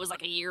God, no, it was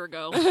like a year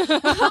ago. I'm like,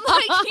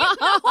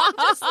 I'm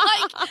just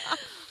like,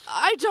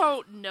 I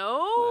don't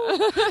know.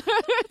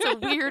 It's a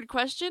weird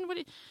question. What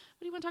do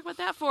you want to talk about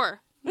that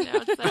for?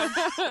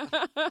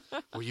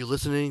 Were you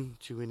listening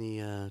to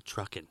any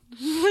trucking?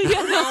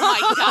 Oh my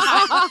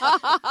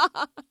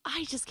God.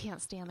 I just can't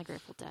stand the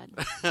Grateful Dead.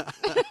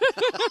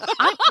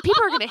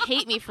 People are going to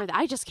hate me for that.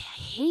 I just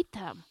hate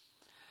them.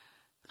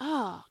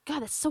 Oh,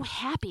 God, that's so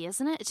happy,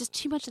 isn't it? It's just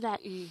too much of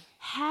that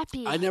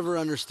happy. I never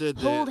understood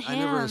that. Hold hands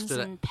I never understood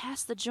and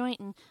pass the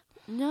joint and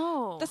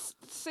no. That's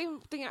the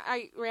same thing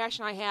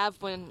reaction I have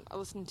when I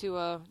listen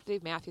to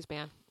Dave Matthews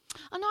Band.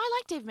 Oh, no, I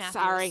like Dave Matthews.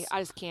 Sorry,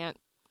 I just can't.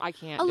 I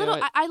can't a little.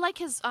 do it. I like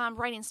his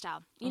writing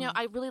style.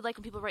 I really like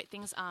when people write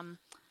things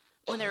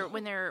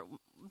when they're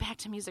back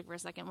to music for a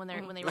second when they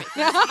write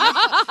things.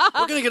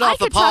 We're gonna get off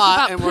the I could pot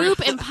talk and about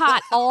poop and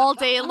pot all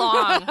day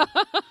long.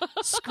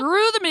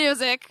 Screw the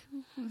music,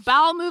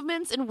 bowel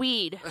movements, and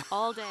weed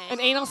all day.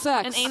 And anal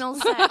sex.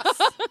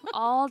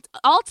 all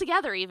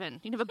together. Even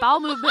you have a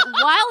bowel movement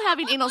while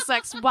having anal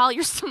sex while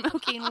you're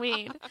smoking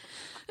weed.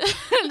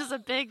 There's a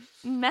big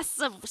mess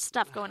of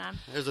stuff going on.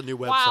 There's a new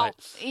website. Wow.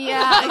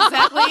 Yeah,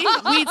 exactly.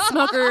 Weed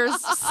smokers,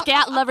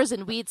 scat lovers,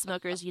 and weed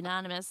smokers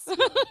unanimous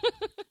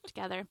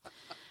together.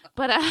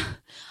 But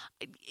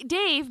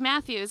Dave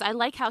Matthews, I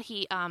like how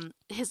he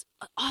his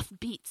off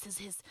beats,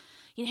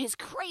 his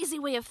crazy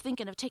way of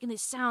thinking of taking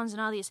these sounds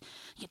and all these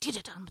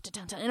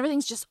and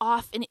everything's just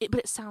off, but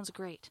it sounds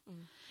great.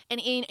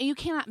 And you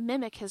cannot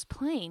mimic his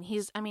playing.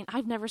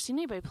 I've never seen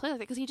anybody play like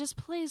that because he just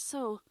plays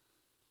so.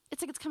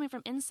 It's like it's coming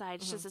from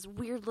inside. It's just this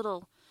weird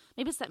little.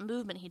 Maybe it's that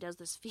movement he does.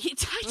 This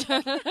feet. I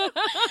don't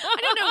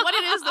know what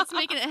it is that's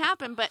making it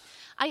happen, but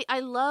I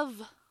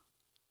love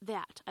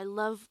that. I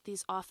love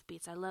these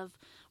offbeats. I love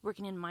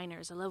working in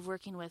minors. I love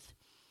working with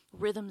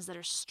rhythms that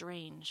are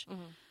strange.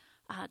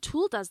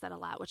 Tool does that a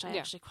lot, which I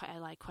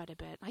like quite a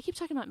bit. I keep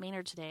talking about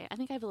Maynard today. I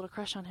think I have a little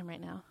crush on him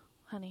right now,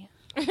 honey.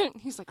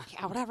 He's like,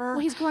 yeah, whatever. Well,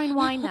 he's growing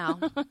wine now.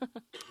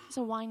 He's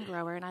a wine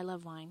grower, and I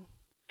love wine.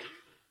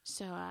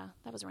 So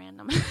that was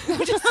random.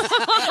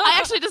 I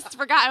actually just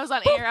forgot I was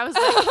on air. I was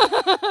like,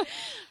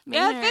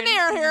 yeah, thin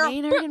air here.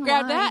 Maynard and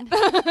grab wine.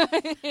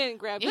 that. And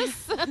grab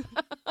this.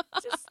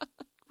 Just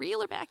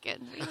reel her back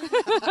in.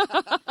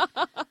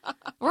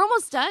 We're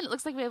almost done. It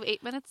looks like we have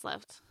 8 minutes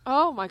left.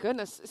 Oh, my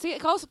goodness. See,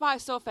 it goes by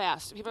so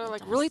fast. People are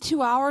like, really,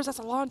 2 hours? That's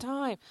a long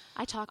time.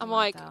 I talk I'm a lot,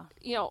 like, though.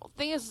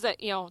 thing is that,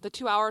 the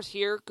 2 hours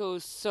here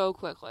goes so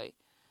quickly.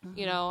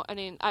 I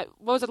mean, what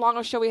was the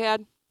longest show we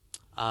had?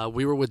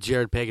 We were with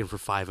Jared Pagan for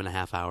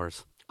 5.5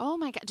 hours. Oh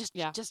my God!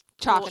 Just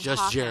talking.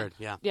 Just Jared,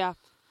 yeah. Yeah.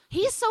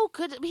 He's so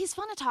good. He's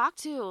fun to talk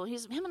to.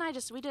 Him and I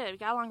we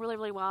got along really,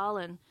 really well.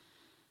 And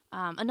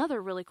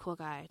another really cool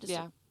guy. Just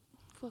a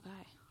cool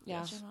guy.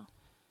 Yeah. In general.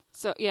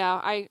 So, yeah,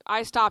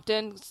 I stopped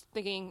in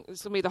thinking it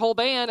was going to be the whole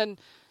band, and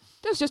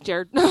it was just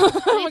Jared. Did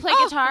he play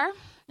guitar?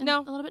 No.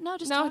 A little bit? No,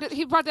 just No, talk?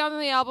 he brought down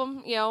the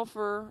album,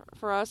 for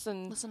us,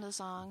 and Listen to the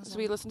songs. so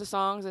we listened to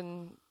songs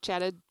and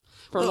chatted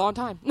for a long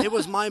time. It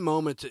was my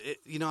moment.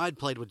 I'd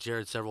played with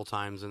Jared several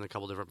times in a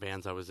couple different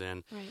bands I was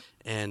in, Right.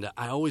 and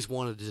I always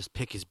wanted to just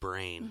pick his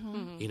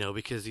brain, Mm-hmm.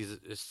 because he's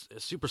a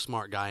super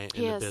smart guy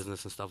in the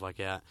business and stuff like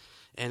that.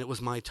 And it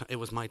was my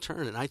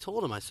turn, and I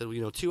told him, I said,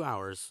 2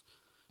 hours,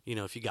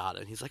 if you got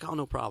it. And he's like, oh,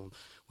 no problem.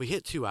 We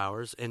hit 2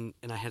 hours, and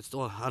I had still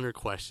 100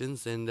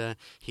 questions, and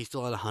he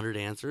still had 100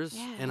 answers.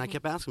 Yeah. And I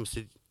kept asking him,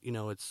 said,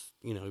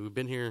 we've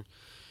been here.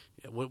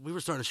 We were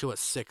starting the show at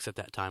 6 at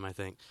that time, I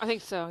think. I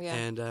think so, yeah.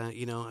 And I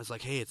was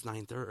like, hey, it's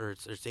 9:30, or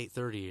it's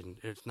 8:30, and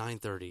it's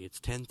 9:30, it's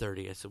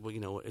 10:30. I said,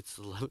 well, it's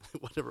 11,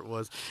 whatever it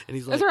was. And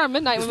he's It like, was around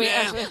midnight when we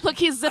Yeah. actually... Look,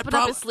 he's zipping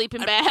up his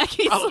sleeping bag.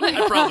 He's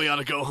I probably ought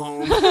to go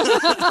home.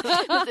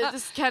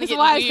 just kind of His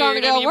wife's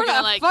going to weird. go,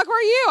 where the fuck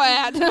were you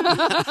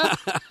at?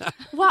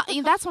 Well,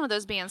 that's one of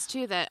those bands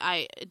too that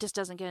it just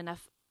doesn't get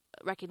enough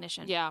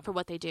recognition for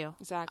what they do.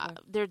 Exactly.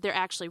 They're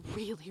actually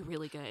really,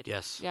 really good.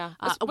 Yes. Yeah.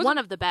 One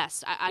of the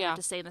best I Yeah. have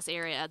to say in this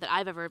area that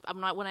I've ever.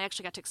 When I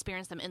actually got to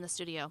experience them in the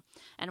studio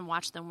and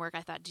watch them work,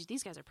 I thought, dude,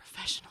 these guys are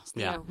professionals.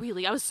 Yeah.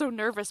 Really. I was so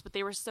nervous, but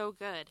they were so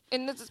good.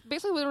 And that's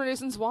basically one of the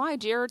reasons why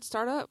Jared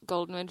started up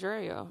Golden Ridge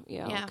Radio,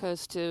 Yeah.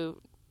 because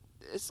to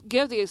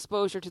give the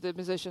exposure to the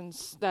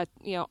musicians that,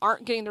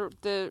 aren't getting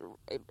the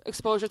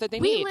exposure that they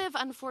We need. live,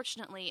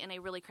 unfortunately, in a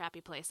really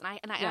crappy place,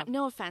 and I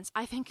no offense,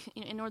 I think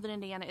in Northern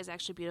Indiana is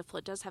actually beautiful.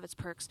 It does have its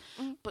perks,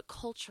 but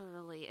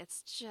culturally,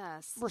 it's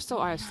just We're so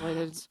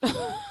isolated.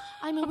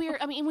 I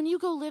mean, when you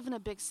go live in a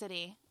big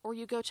city, or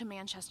you go to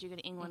Manchester, you go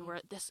to England,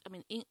 where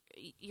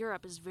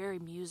Europe is very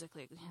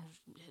musically,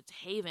 it's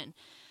haven.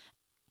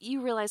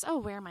 You realize, oh,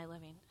 where am I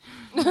living?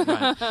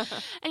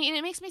 And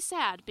it makes me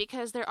sad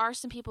because there are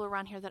some people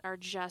around here that are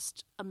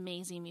just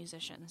amazing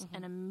musicians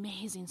and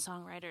amazing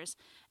songwriters.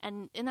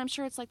 And I'm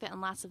sure it's like that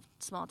in lots of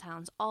small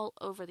towns all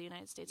over the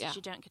United States that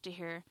you don't get to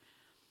hear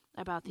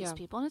about these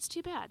people. And it's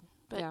too bad.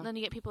 But then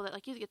you get people that,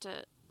 like you, get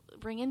to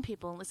bring in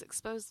people and let's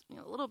expose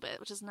a little bit,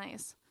 which is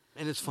nice.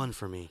 And it's fun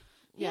for me.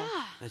 Yeah.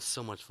 It's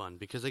so much fun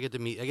because I get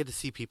to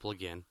see people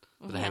again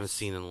that I haven't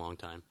seen in a long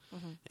time,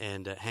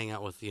 and hang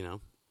out with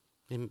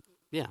and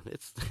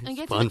it's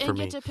fun for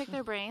me. And get to pick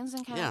their brains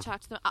and kind of talk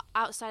to them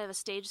outside of a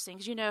stage thing,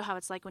 because you know how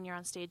it's like when you're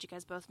on stage. You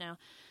guys both know.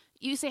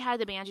 You say hi to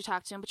the band, you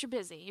talk to them, but you're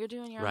busy. You're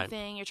doing your own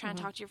thing. You're trying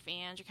to talk to your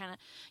fans. You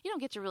don't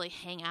get to really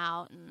hang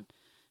out and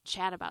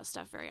chat about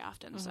stuff very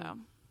often. So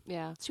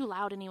Yeah. it's too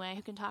loud anyway.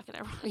 Who can talk at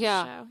everyone's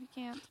show? You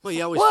can't. Well,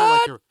 you always feel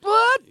like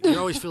you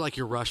always feel like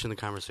you're rushing the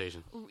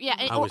conversation. Yeah,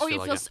 I always feel you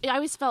like feel. that. I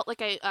always felt like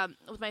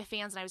with my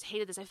fans, and I always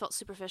hated this. I felt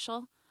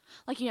superficial.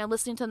 Like,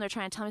 listening to them, they're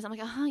trying to tell me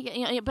something. I'm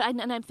like, but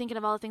I'm thinking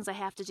of all the things I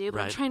have to do. But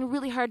I'm trying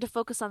really hard to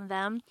focus on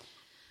them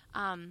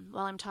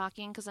while I'm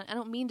talking, because I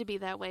don't mean to be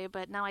that way.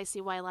 But now I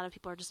see why a lot of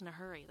people are just in a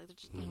hurry. Like, they're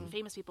just,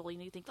 famous people,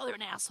 you think, oh, they're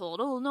an asshole.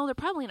 Oh, no, they're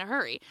probably in a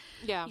hurry.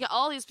 Yeah. You got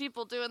all these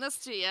people doing this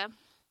to you.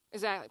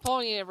 Exactly.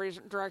 Pulling you in every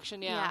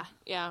direction, yeah.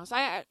 So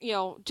I,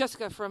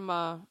 Jessica from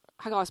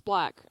Highglass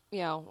Black,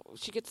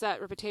 she gets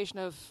that reputation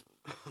of,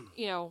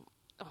 oh,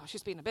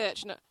 she's being a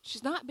bitch. No,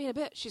 she's not being a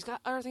bitch. She's got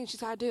other things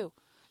she's got to do.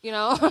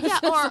 Yeah,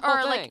 That's the or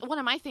whole like thing. one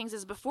of my things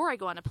is before I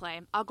go on to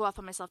play, I'll go off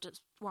on myself to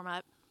warm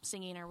up,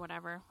 singing or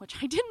whatever, which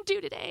I didn't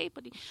do today,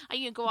 but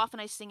I go off and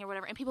I sing or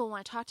whatever, and people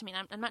want to talk to me,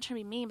 and I'm not trying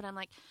to be mean, but I'm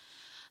like,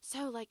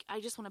 so like I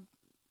just want to,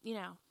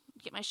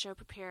 get my show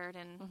prepared,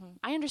 and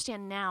I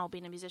understand now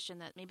being a musician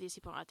that maybe these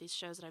people at these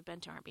shows that I've been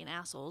to aren't being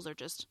assholes, or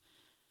just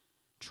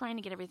trying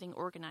to get everything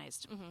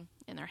organized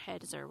in their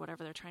heads or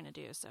whatever they're trying to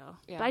do. So,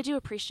 but I do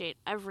appreciate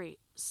every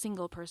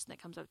single person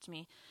that comes up to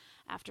me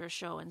after a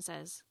show and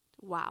says,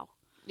 wow.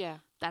 Yeah.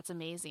 That's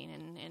amazing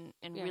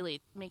and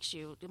really makes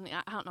you,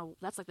 I don't know,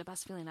 that's like the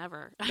best feeling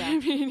ever. Yeah. I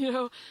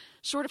mean,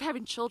 short of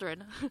having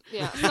children.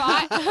 Yeah. So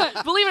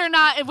I, Believe it or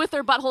not, and with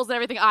their buttholes and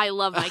everything, I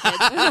love my kids.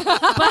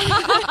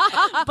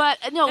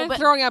 but no, and but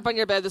throwing up on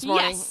your bed this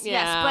morning.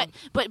 Yes,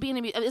 but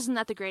being isn't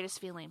that the greatest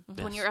feeling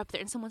when you're up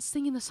there and someone's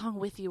singing the song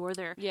with you, or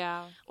they're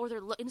and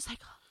it's like,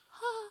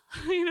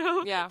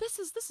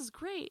 this is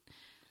great.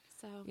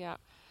 So Yeah.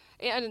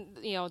 And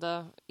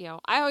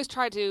I always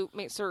try to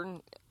make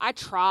certain I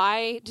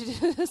try to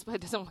do this, but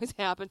it doesn't always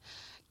happen.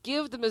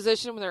 Give the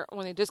musician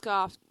when they just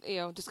got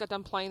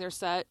done playing their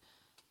set,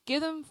 give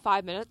them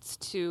 5 minutes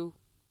to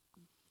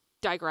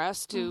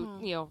digress,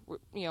 to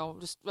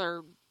just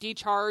or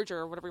decharge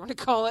or whatever you want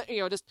to call it.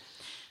 Just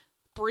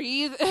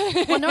breathe.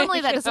 Well,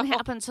 normally that doesn't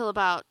happen until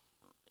about.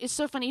 It's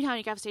so funny how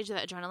you get off stage with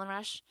that adrenaline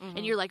rush,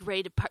 and you're like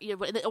ready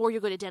to, or you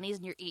go to Denny's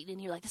and you're eating,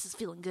 and you're like, this is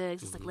feeling good.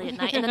 'Cause it's like late at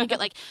night, and then you get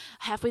like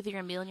halfway through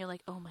your meal, and you're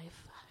like, oh my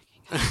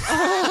fucking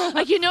god,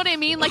 Like, you know what I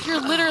mean? Like, you're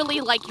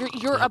literally like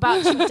you're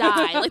about to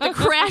die. Like, the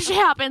crash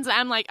happens, and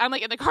I'm like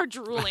in the car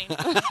drooling.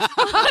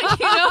 Like,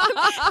 you know,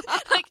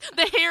 like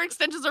the hair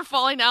extensions are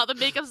falling out, the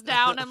makeup's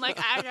down. I'm like,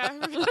 I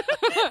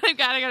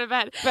gotta go to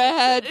bed.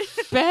 Bed.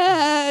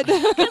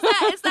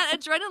 It's that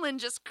adrenaline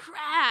just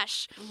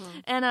crash.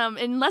 And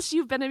unless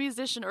you've been a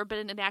musician or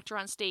been an actor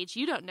on stage,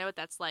 you don't know what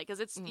that's like,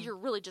 because you're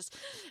really just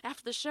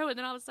after the show, and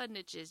then all of a sudden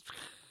it just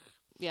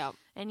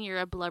and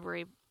you're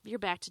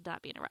back to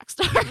not being a rock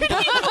star.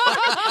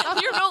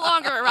 You're no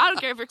longer. I don't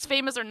care if you're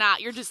famous or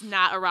not. You're just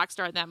not a rock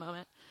star at that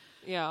moment.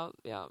 Yeah.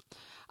 You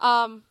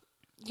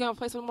gonna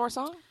play some more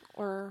song?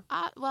 Or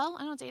well,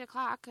 I know it's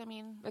 8:00. I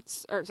mean,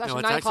 it's actually no,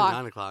 it's 9 o'clock.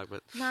 9 o'clock,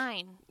 but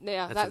 9.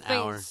 Yeah, that's that an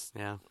hour. thing's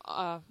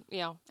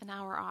Yeah. An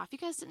hour off. You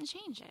guys didn't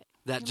change it.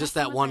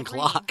 That one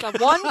clock. The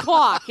 1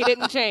 clock. He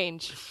didn't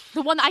change.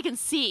 The one that I can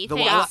see. The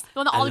thanks. one The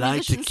one that all I the like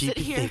musicians to keep sit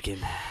you here. thinking.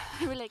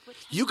 They were like, what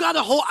time? You got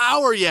a whole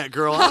hour yet,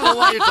 girl. I don't know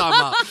what you're talking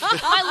about.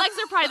 My legs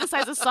are probably the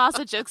size of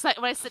sausages.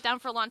 When I sit down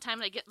for a long time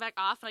and I get back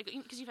off, and I go,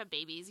 because you have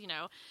babies, you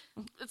know,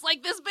 it's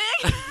like this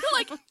big.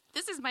 Like,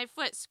 this is my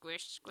foot.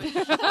 Squish, squish.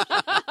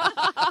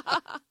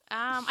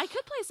 I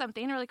could play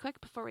something really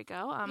quick before we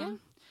go.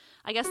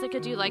 I guess they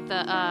could do like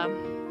the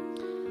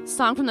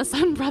song from the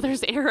Sun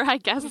Brothers era. I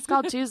guess it's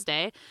called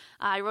Tuesday.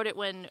 I wrote it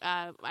when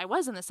I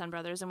was in the Sun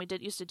Brothers, and we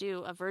used to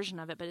do a version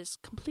of it, but it's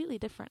completely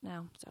different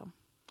now. So.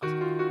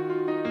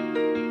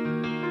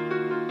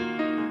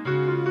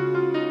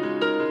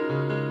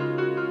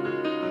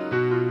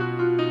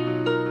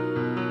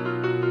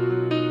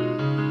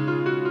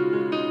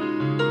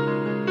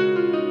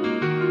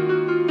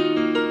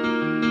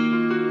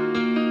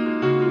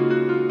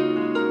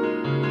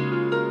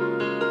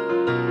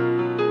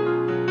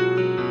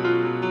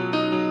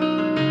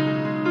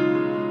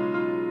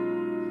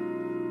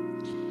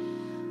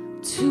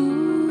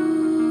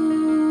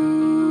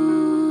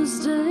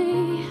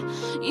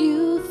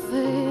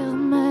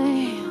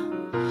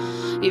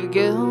 You've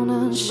gone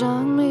and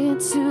shown me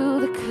to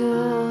the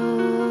car.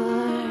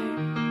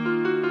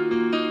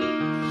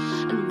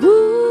 And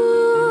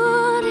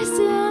what is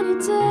any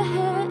day?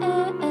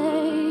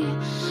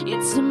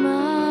 It's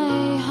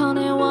my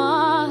honey,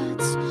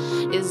 what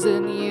is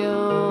in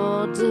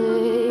your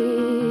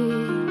day?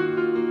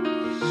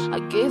 I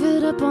gave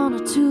it up on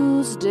a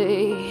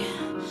Tuesday.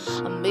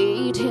 I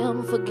made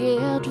him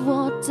forget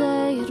what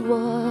day it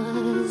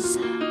was.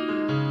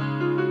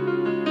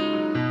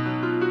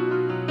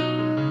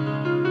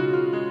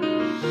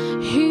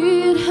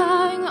 He'd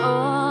hang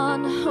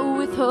on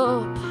with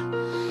hope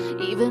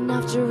even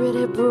after it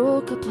had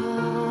broke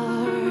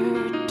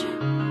apart.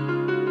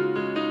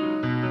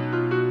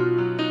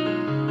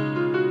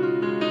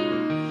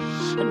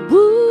 And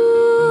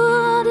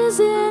what is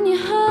in your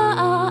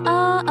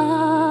heart?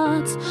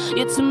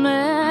 It's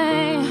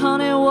me,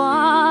 honey,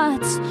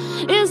 what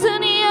is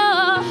in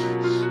your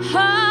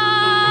heart?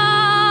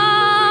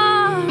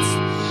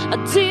 I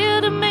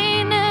didn't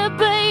mean it,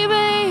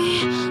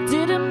 baby.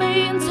 Didn't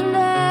mean to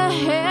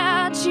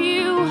let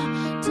you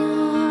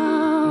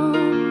down.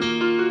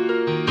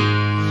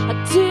 I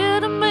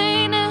didn't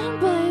mean it,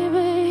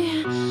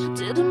 baby.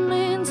 Didn't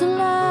mean to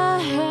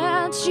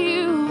let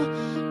you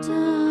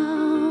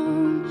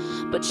down.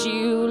 But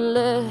you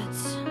let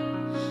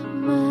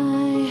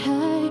me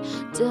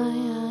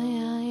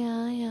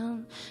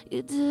down.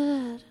 You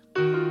did.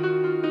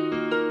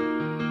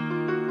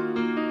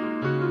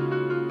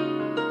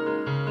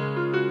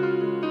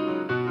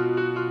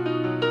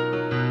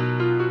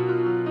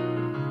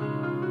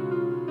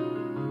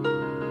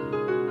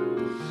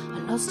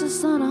 Lost the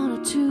sun on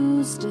a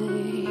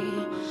Tuesday.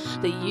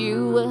 The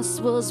U.S.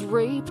 was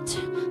raped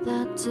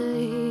that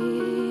day.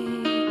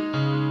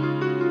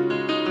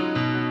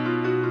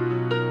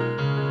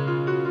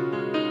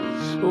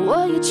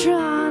 Were you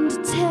trying to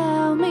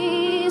tell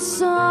me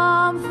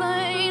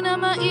something?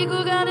 And my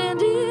ego got in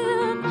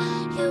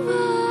your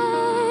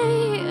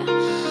way,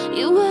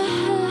 your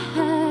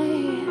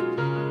way.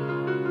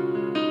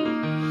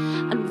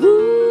 And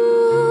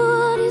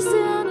what is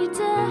in your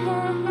day?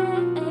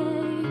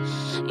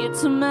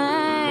 It's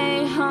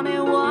me, honey,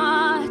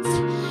 what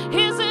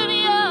is in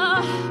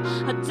your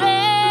day?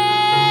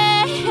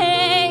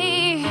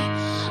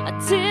 I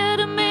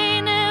didn't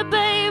mean it,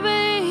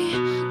 baby.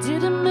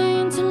 Didn't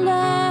mean to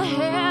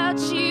let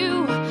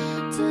you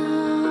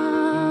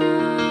down.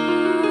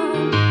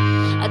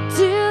 I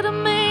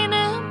didn't mean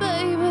it,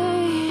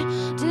 baby.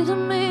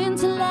 Didn't mean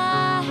to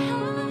let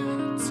you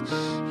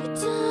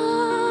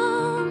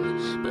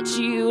down. But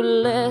you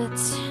let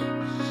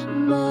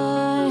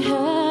my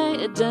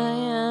head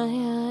down.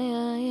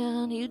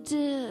 You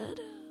did.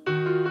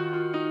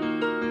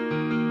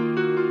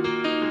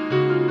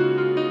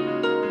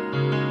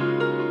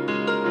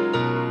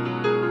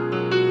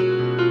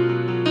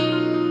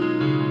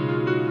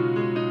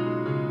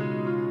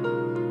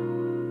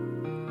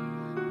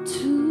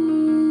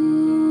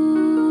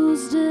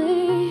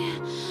 Tuesday,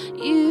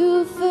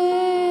 you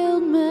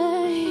failed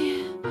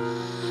me.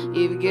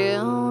 You've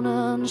gone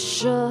and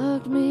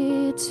shook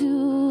me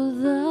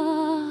to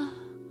the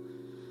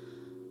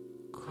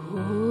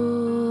core.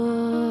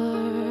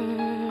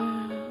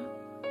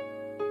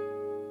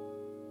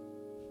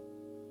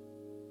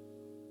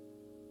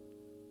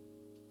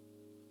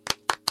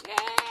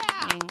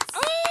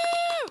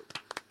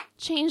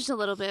 changed a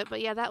little bit,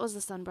 but yeah, that was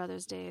the Sun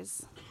Brothers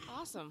days.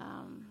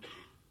 Awesome.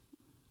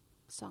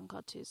 Song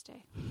called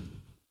Tuesday.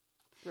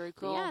 Very But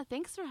cool. yeah,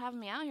 thanks for having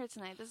me out here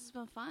tonight. This has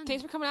been fun.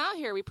 Thanks for coming out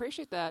here. We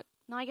appreciate that.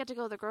 Now I get to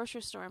go to the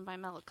grocery store and buy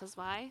milk, because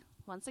why?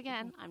 Once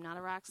again, I'm not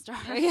a rock star.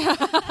 Yeah.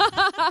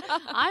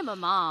 I'm a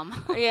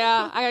mom.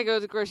 Yeah, I gotta go to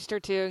the grocery store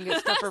too and get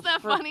stuff Is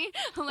that funny?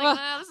 I'm like, Well,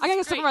 "No, this I gotta get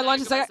is stuff for great. my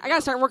lunch. Now I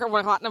gotta start work at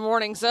 1 o'clock in the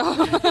morning. So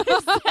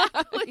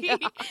Exactly. Yeah.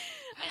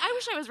 I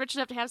wish I was rich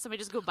enough to have somebody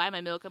just go buy my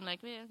milk. I'm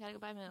like, man, I gotta go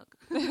buy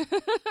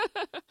milk.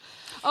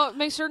 oh,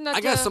 make sure not. I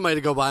got somebody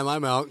to go buy my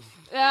milk.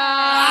 She's a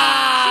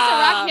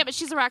rock, yeah, but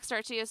she's a rock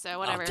star too, so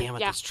whatever. Oh, damn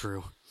it, Yeah. that's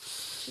true.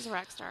 She's a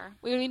rock star.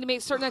 We need to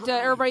make certain that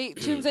everybody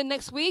tunes in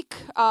next week.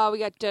 We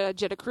got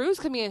Jetta Cruz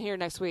coming in here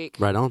next week.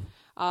 Right on.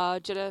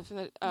 Jetta from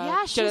the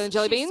Yeah, Jetta and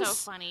Jelly she's Beans.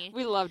 so funny.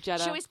 We love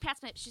Jetta. She always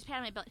pats my. She's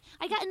patting my belly.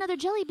 I got another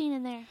jelly bean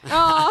in there.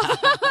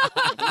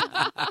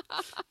 Oh.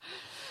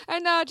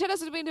 And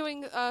Jetta's been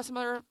doing some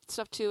other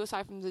stuff too,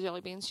 aside from the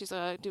Jelly Beans. She's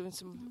doing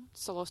some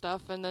solo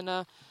stuff, and then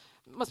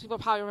most people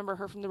probably remember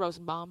her from the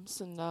Rosenbaums,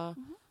 and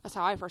that's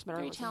how I first met her.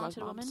 Very was the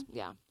talented Rosenbaums.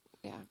 woman.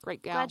 Yeah,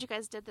 great gal. Glad you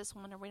guys did this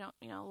woman. We don't,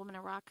 woman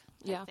in rock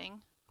type Yeah.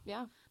 thing.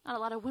 Yeah. Not a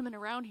lot of women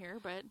around here,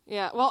 but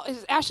Yeah, well,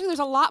 actually, there's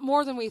a lot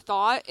more than we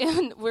thought,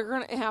 and we're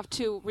going to have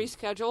to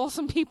reschedule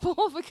some people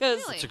because,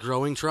 Really? It's a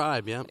growing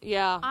tribe, yeah.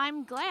 yeah,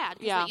 I'm glad.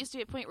 Because Yeah. it used to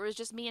be a point where it was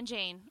just me and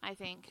Jane, I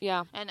think.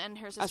 yeah, And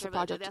her the sister, but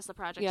project. that's the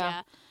project, Yeah.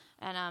 yeah.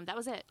 And that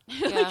was it.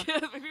 Yeah. Like, we were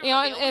you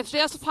know, the and only if the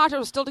Esla Project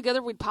was still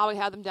together, we'd probably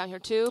have them down here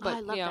too. But I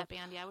love you know, that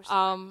band. Yeah, I wish they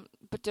were.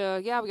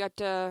 but yeah, we got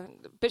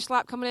Bitch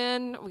Slap coming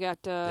in. We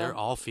got They're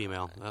all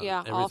female.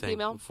 yeah, everything.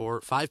 all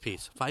female.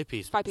 Five-piece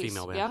Five-piece,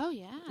 female band. yeah. Oh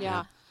yeah.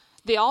 Yeah.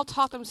 They all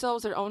taught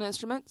themselves their own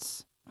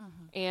instruments,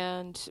 Mm-hmm.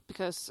 and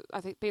because I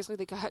think basically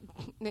they kind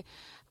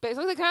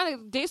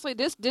of basically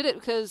just did it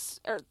because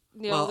Well,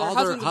 their all their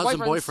husbands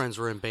husband and boyfriends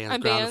were in bands,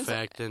 and Ground bands.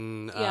 Effect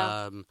and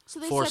Yeah. So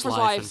they Force said,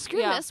 Life. And, Screw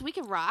Yeah. this, we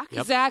can rock.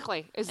 Yep.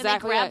 Exactly. And they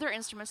grab it. their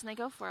instruments and they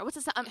go for it. What's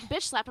this?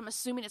 Bitch Slap. I'm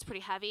assuming it's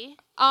pretty heavy.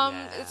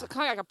 Yeah. It's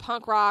kind of like a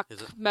punk rock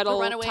Is it? metal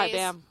The type Runaways,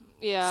 band.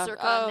 Yeah.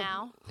 Circa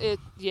now.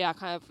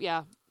 Kind of.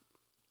 Yeah.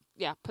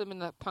 Yeah. Put them in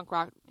the punk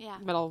rock Yeah.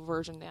 metal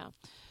version. Yeah.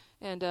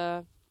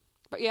 And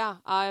but yeah,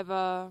 I've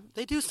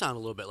they do sound a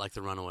little bit like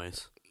the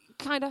Runaways.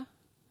 kind of.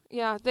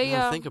 Yeah. They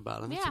Think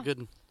about it. It's a yeah.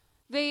 good.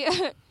 They,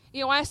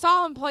 when I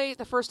saw them play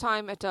the first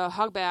time at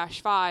Hug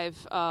Bash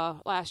 5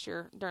 last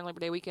year during Labor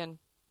Day weekend,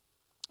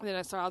 and then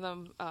I saw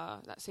them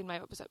that same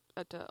night. It was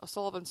at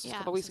O'Sullivan's just a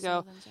couple weeks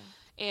ago,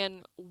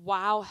 and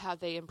wow, how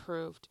they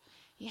improved.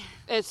 Yeah.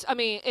 It's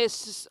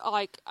just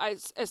like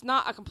it's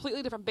not a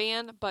completely different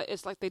band, but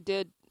it's like they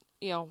did,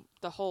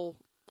 the whole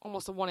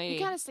almost a 180.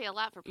 You gotta say a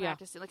lot for Yeah.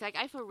 practicing. Like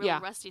I feel really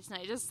Yeah. rusty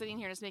tonight. Just sitting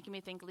here is making me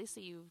think,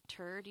 Lisa, you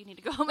turd. You need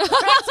to go home and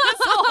practice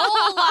a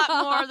whole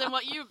lot more than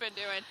what you've been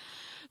doing.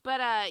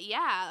 But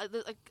yeah,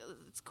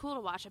 it's cool to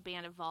watch a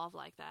band evolve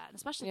like that, and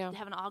especially Yeah.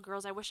 having all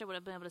girls. I wish I would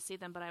have been able to see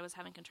them, but I was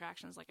having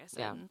contractions, like I said.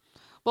 Yeah. And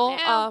Well,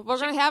 Yeah. we're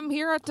gonna have them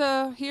here at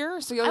here,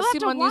 so you'll I'll see have them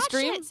to on the watch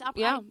stream. it.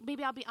 Yeah,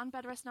 Maybe I'll be on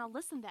bed rest and I'll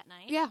listen that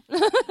night. yeah, I'll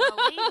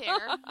lay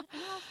there and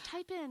I'll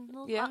type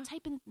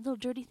in little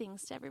dirty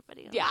things to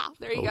everybody. yeah.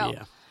 There you Oh, go.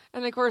 yeah.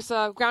 And of course,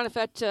 Ground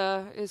Effect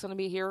is going to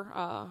be here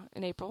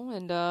in April,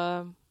 and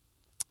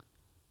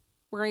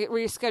we're going to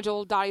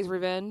reschedule Dottie's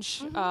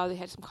Revenge. They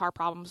had some car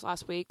problems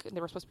last week, and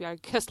they were supposed to be our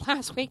guest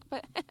last week,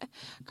 but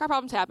car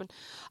problems happen.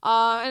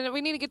 And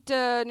we need to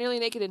get Nearly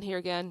Naked in here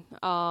again.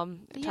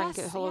 Trying to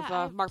get a hold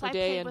of Mark I Day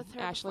played and with her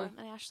Ashley. before,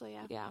 and Ashley,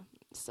 yeah. Yeah,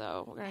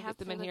 so we're going I to have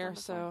get them played in with here. them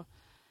before. So,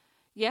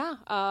 yeah,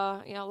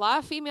 a lot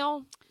of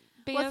female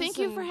bands. Well, thank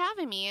you and- for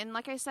having me. And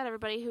like I said,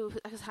 everybody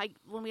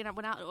when we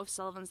went out with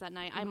Sullivan's that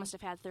night, I must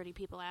have had 30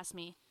 people ask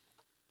me,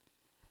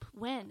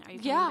 when are you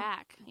coming Yeah.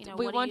 back? We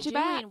what want are you you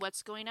doing? back.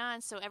 What's going on?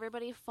 So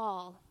everybody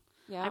fall.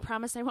 Yeah. I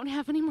promise I won't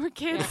have any more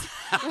kids.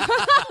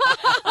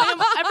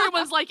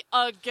 Everyone's like,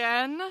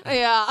 again?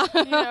 Yeah.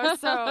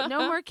 So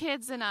no more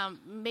kids and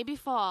maybe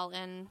fall.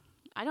 And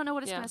I don't know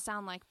what it's Yeah. going to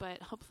sound like,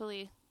 but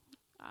hopefully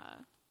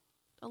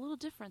a little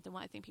different than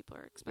what I think people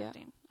are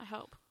expecting. I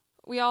hope.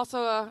 We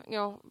also,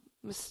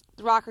 Miss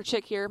Rocker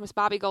Chick here, Miss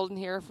Bobby Golden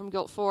here from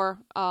Guilt 4.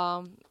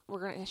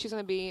 She's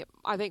gonna be,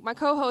 I think, my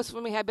co-host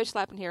when we had Bitch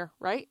Slap in here,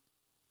 right?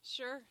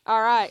 Sure.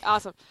 All right,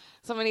 awesome.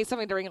 Somebody needs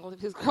somebody to bring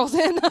these girls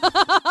in.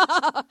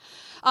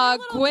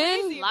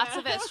 Gwen, Lots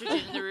of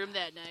estrogen in the room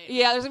that night.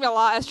 yeah, there's gonna be a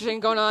lot of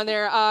estrogen going on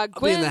there. I'll be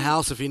Gwen, in the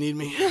house if you need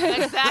me.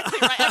 Exactly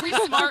right. Every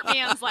smart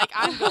man's like,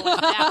 I'm going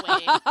that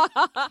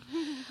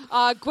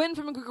way. Gwen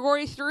from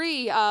Grigori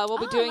 3. We'll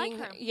be Oh, I doing, like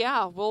her.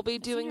 yeah, we'll be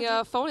doing her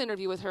a phone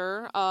interview with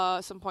her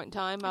at some point in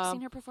time. I've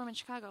seen her perform in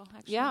Chicago,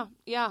 actually. Yeah.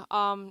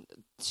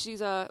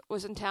 She's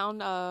was in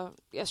town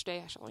yesterday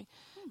actually,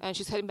 and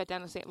she's heading back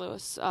down to St.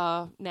 Louis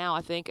now,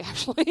 I think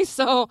actually.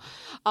 So,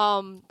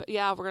 but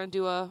yeah, we're gonna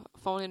do a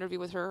phone interview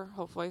with her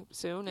hopefully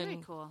soon. Very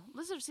And cool.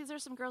 Listen, see,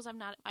 there's some girls I've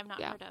not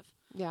Yeah. heard of.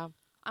 yeah,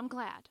 I'm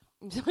glad.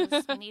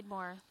 'Cause we need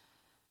more.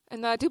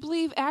 and I do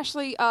believe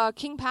Ashley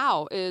King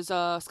Powell is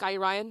Sky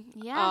Ryan.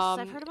 Yes,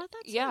 I've heard about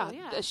that too. Yeah,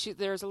 Yeah.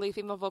 there's a lead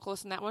female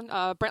vocalist in that one.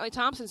 Brantley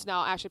Thompson's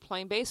now actually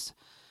playing bass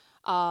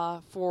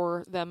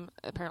for them,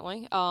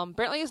 apparently.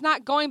 Apparently he's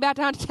not going back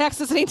down to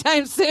Texas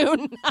anytime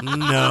soon.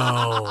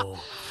 No.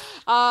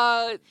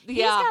 He's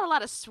got a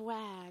lot of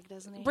swag,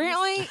 doesn't he?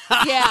 Brantley?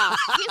 Yeah.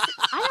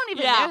 I don't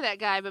even know that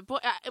guy, but boy,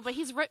 but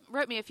he's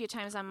wrote me a few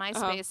times on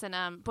MySpace,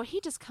 and boy, he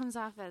just comes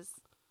off as,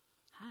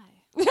 hi.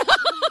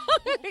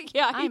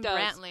 Yeah, he I'm does.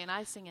 Brantley, and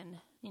I sing in,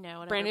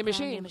 whatever. Brand new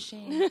machine.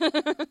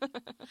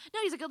 No,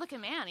 he's a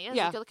good-looking man. He is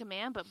Yeah. a good-looking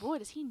man, but boy,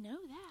 does he know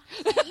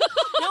that.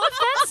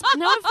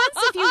 No offense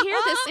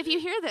if you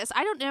hear this.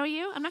 I don't know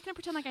you. I'm not going to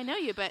pretend like I know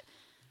you, but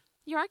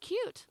you are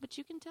cute. But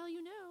you can tell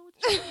you know.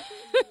 He's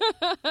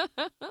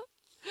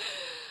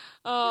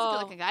a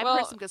good-looking guy. I've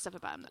heard some good stuff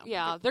about him, though.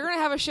 Yeah, they're going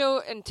to have a show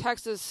in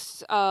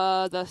Texas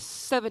the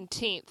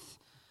 17th,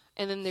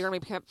 and then they're going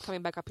to be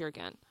coming back up here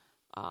again.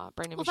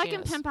 Brand new Well, if I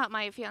machine can pimp out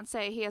my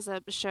fiance, he has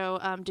a show,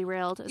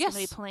 Derailed. It's going to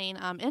be playing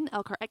in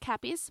Elkhart at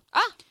Cappy's.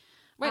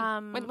 When?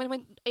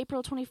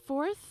 April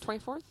 24th.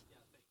 24th?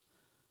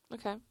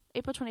 Okay.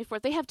 April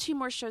 24th. They have 2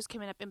 more shows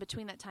coming up in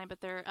between that time,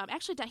 but they're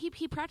actually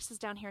he practices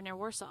down here near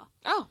Warsaw.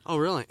 Oh,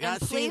 really? And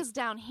plays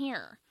down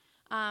here.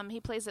 He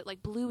plays at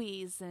like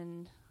Bluey's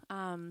and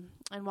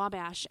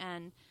Wabash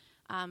and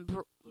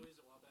what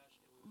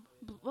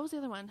was the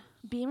other one?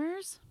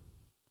 Beamers.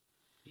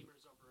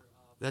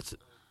 That's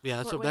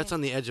Fort that's Wayne.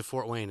 on the edge of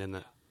Fort Wayne, isn't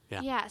it?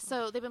 Yeah. Yeah.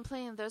 So they've been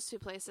playing those 2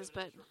 places,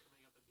 but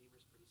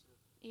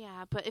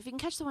but if you can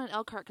catch the one in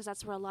Elkhart, because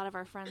that's where a lot of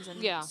our friends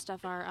and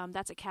stuff are.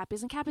 That's at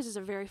Cappy's, and Cappy's is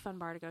a very fun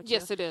bar to go to.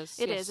 Yes, it is.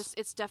 It is.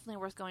 It's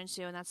definitely worth going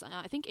to, and that's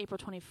I think April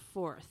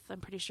 24th. I'm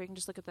pretty sure you can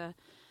just look at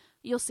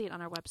you'll see it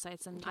on our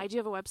websites, and I do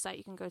have a website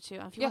you can go to.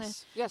 If you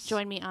want to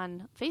join me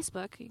on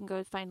Facebook, you can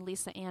go find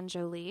Lisa Ann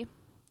Jolie.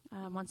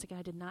 Once again,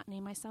 I did not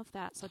name myself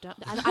that, so I don't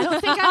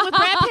think I'm with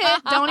Brad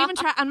Pitt. Don't even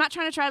try. I'm not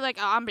trying to try like,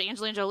 oh, I'm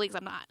Angelina Jolie, because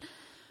I'm not.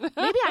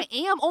 Maybe I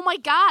am. Oh my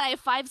God, I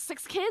have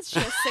 6 kids. She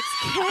has 6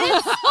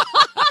 kids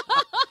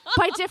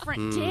by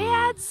different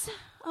dads.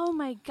 Oh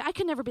my God, I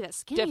could never be that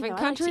skinny. Different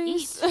though.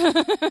 countries. I like to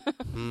eat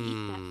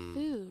that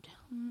food.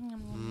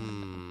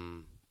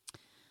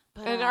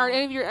 But, And are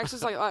any of your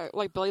exes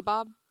like Billy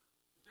Bob?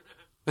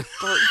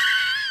 Well.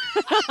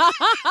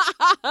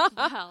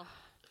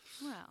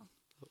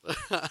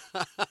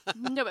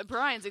 No, but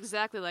Brian's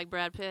exactly like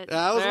Brad Pitt.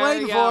 I was There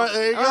waiting you for go. it.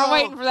 There you go. We're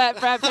waiting for that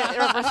Brad Pitt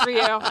reference for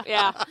you.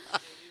 Yeah.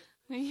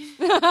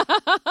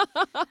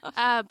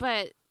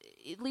 But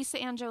Lisa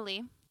Ann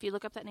Jolie, if you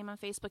look up that name on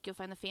Facebook, you'll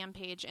find the fan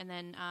page, and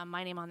then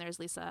my name on there is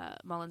Lisa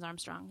Mullins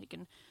Armstrong. You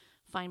can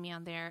find me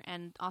on there,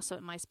 and also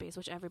at MySpace,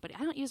 which I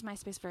don't use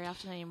MySpace very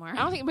often anymore. I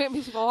don't think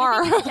many people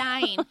are. I'm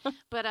dying.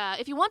 But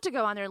if you want to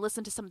go on there and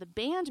listen to some of the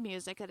band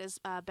music, that is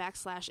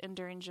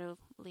 /Enduring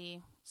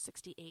Jolie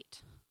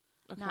 68,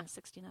 not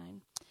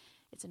 69.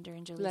 It's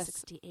Enduring Jolie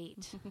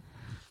 68.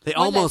 They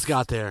almost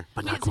got there,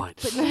 but not quite.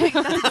 But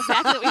that's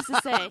exactly what we used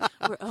to say.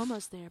 We're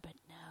almost there, but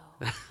no.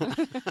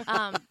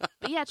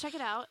 But yeah, check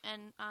it out.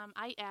 And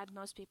I add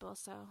most people,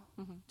 so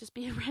just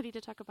be ready to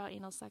talk about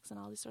anal sex and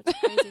all these sorts of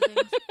crazy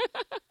things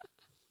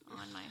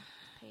on my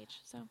page.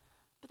 So,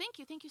 but thank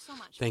you so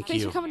much. Thanks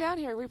Thanks for coming down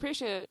here. We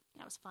appreciate it.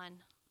 That was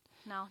fun.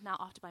 Now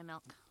off to buy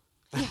milk.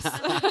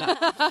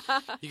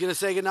 You gonna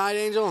say goodnight,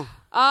 Angel? We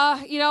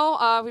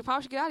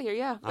probably should get out of here.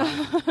 Yeah.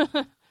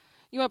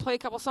 You want to play a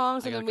couple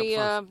songs, and then we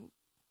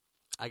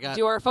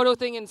do our photo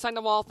thing and sign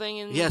the wall thing.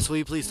 And Yes, will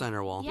you please sign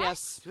our wall?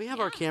 Yes. Do we have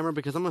our camera?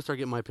 Because I'm gonna start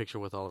getting my picture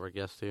with all of our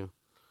guests too.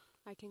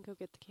 I can go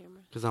get the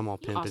camera. Because I'm all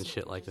pimp Awesome. and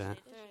shit like that.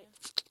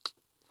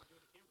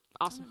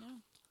 Awesome. All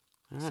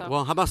right. So-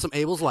 Well, how about some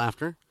Abel's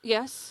laughter?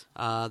 Yes.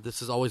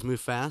 This is Always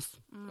Move Fast.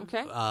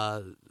 Okay.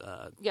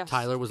 Yes.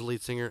 Tyler was the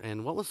lead singer,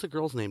 and what was the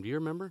girl's name? Do you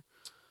remember?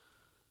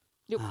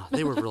 Nope.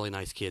 They were really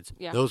nice kids.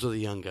 Yeah. Those were the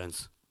young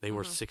guns. They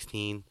were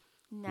 16.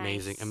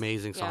 Nice.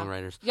 Amazing Yeah.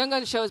 songwriters. Young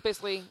Gun show is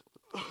basically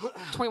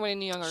 21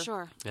 and younger.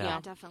 Sure. Yeah. Yeah,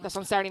 definitely. That's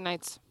on Saturday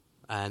nights.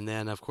 And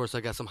then, of course,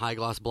 I got some High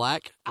Gloss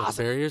Black with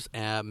Awesome. Barriers,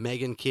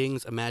 Megan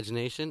King's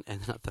Imagination,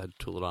 and then I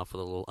tool it off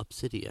with a little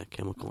Obsidia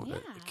chemical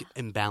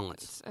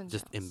imbalance.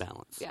 Just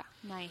imbalance. Yeah.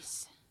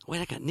 Nice.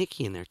 Wait, I got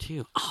Nikki in there,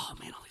 too. Oh,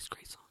 man, all these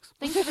great songs.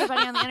 Thanks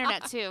everybody on the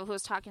internet too who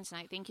was talking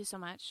tonight. Thank you so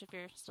much if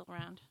you're still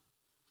around.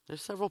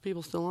 There's several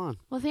people still on.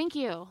 Well, thank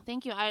you.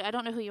 I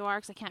don't know who you are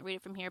because I can't read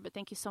it from here, but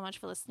thank you so much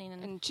for listening.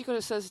 And And Chico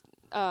just says,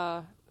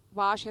 wow,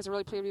 she has a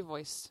really pretty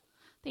voice.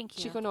 thank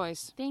you. Chico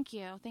Noise. Thank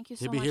you. Thank you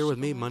so He'll much. be here with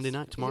Chico me Noise. Monday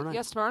night, tomorrow night.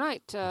 Yes, tomorrow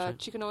night. right.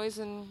 Chico Noise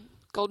and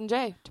Golden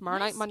Jay. Tomorrow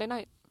Nice. night, Monday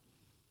night.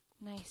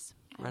 Nice.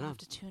 Right I'll on. have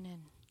to tune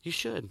in. You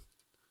should.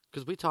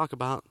 Because we talk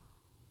about...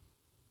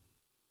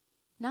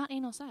 Not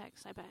anal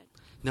sex, I bet.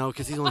 No,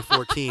 because he's only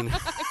 14. I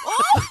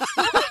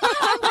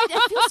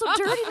feel so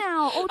dirty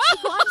now. Oh,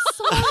 Chico, I'm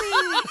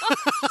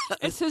sorry.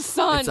 It's his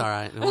son. It's all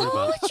right. Don't worry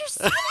about it. It's your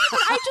son.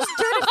 I just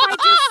dirtified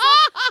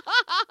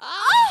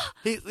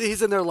your son.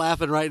 He's in there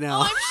laughing right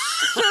now.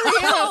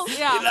 Sure is.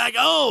 Yeah. He's like,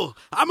 oh,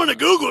 I'm going to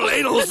Google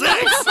anal sex.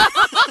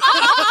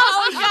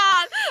 Oh,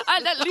 God.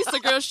 That Lisa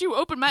girl, she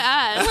opened my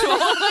eyes. Oh,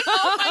 my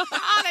God.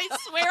 I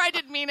swear I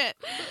didn't mean it.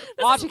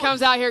 Watch, he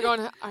comes out here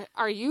going,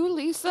 are you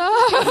Lisa?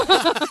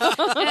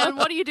 And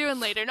what are you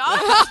doing later? No. You're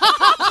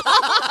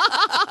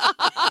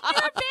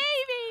a babe.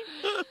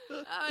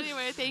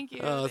 Anyway, thank you.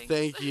 Oh, Thanks.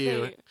 thank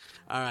you.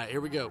 All right, here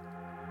we go.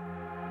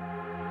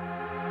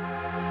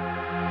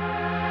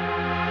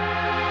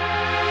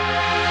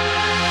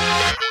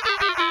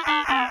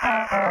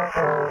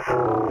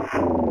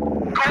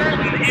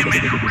 Golden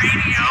Image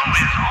Radio is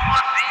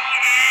on the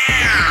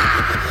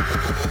air.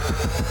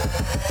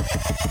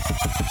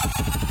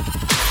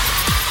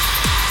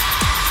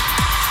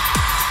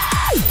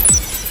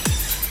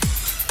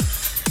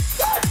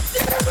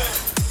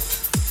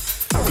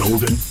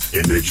 Golden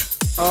Image.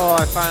 Oh,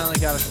 I finally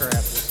got to craft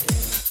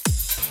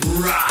this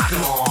game. Rock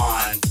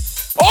on.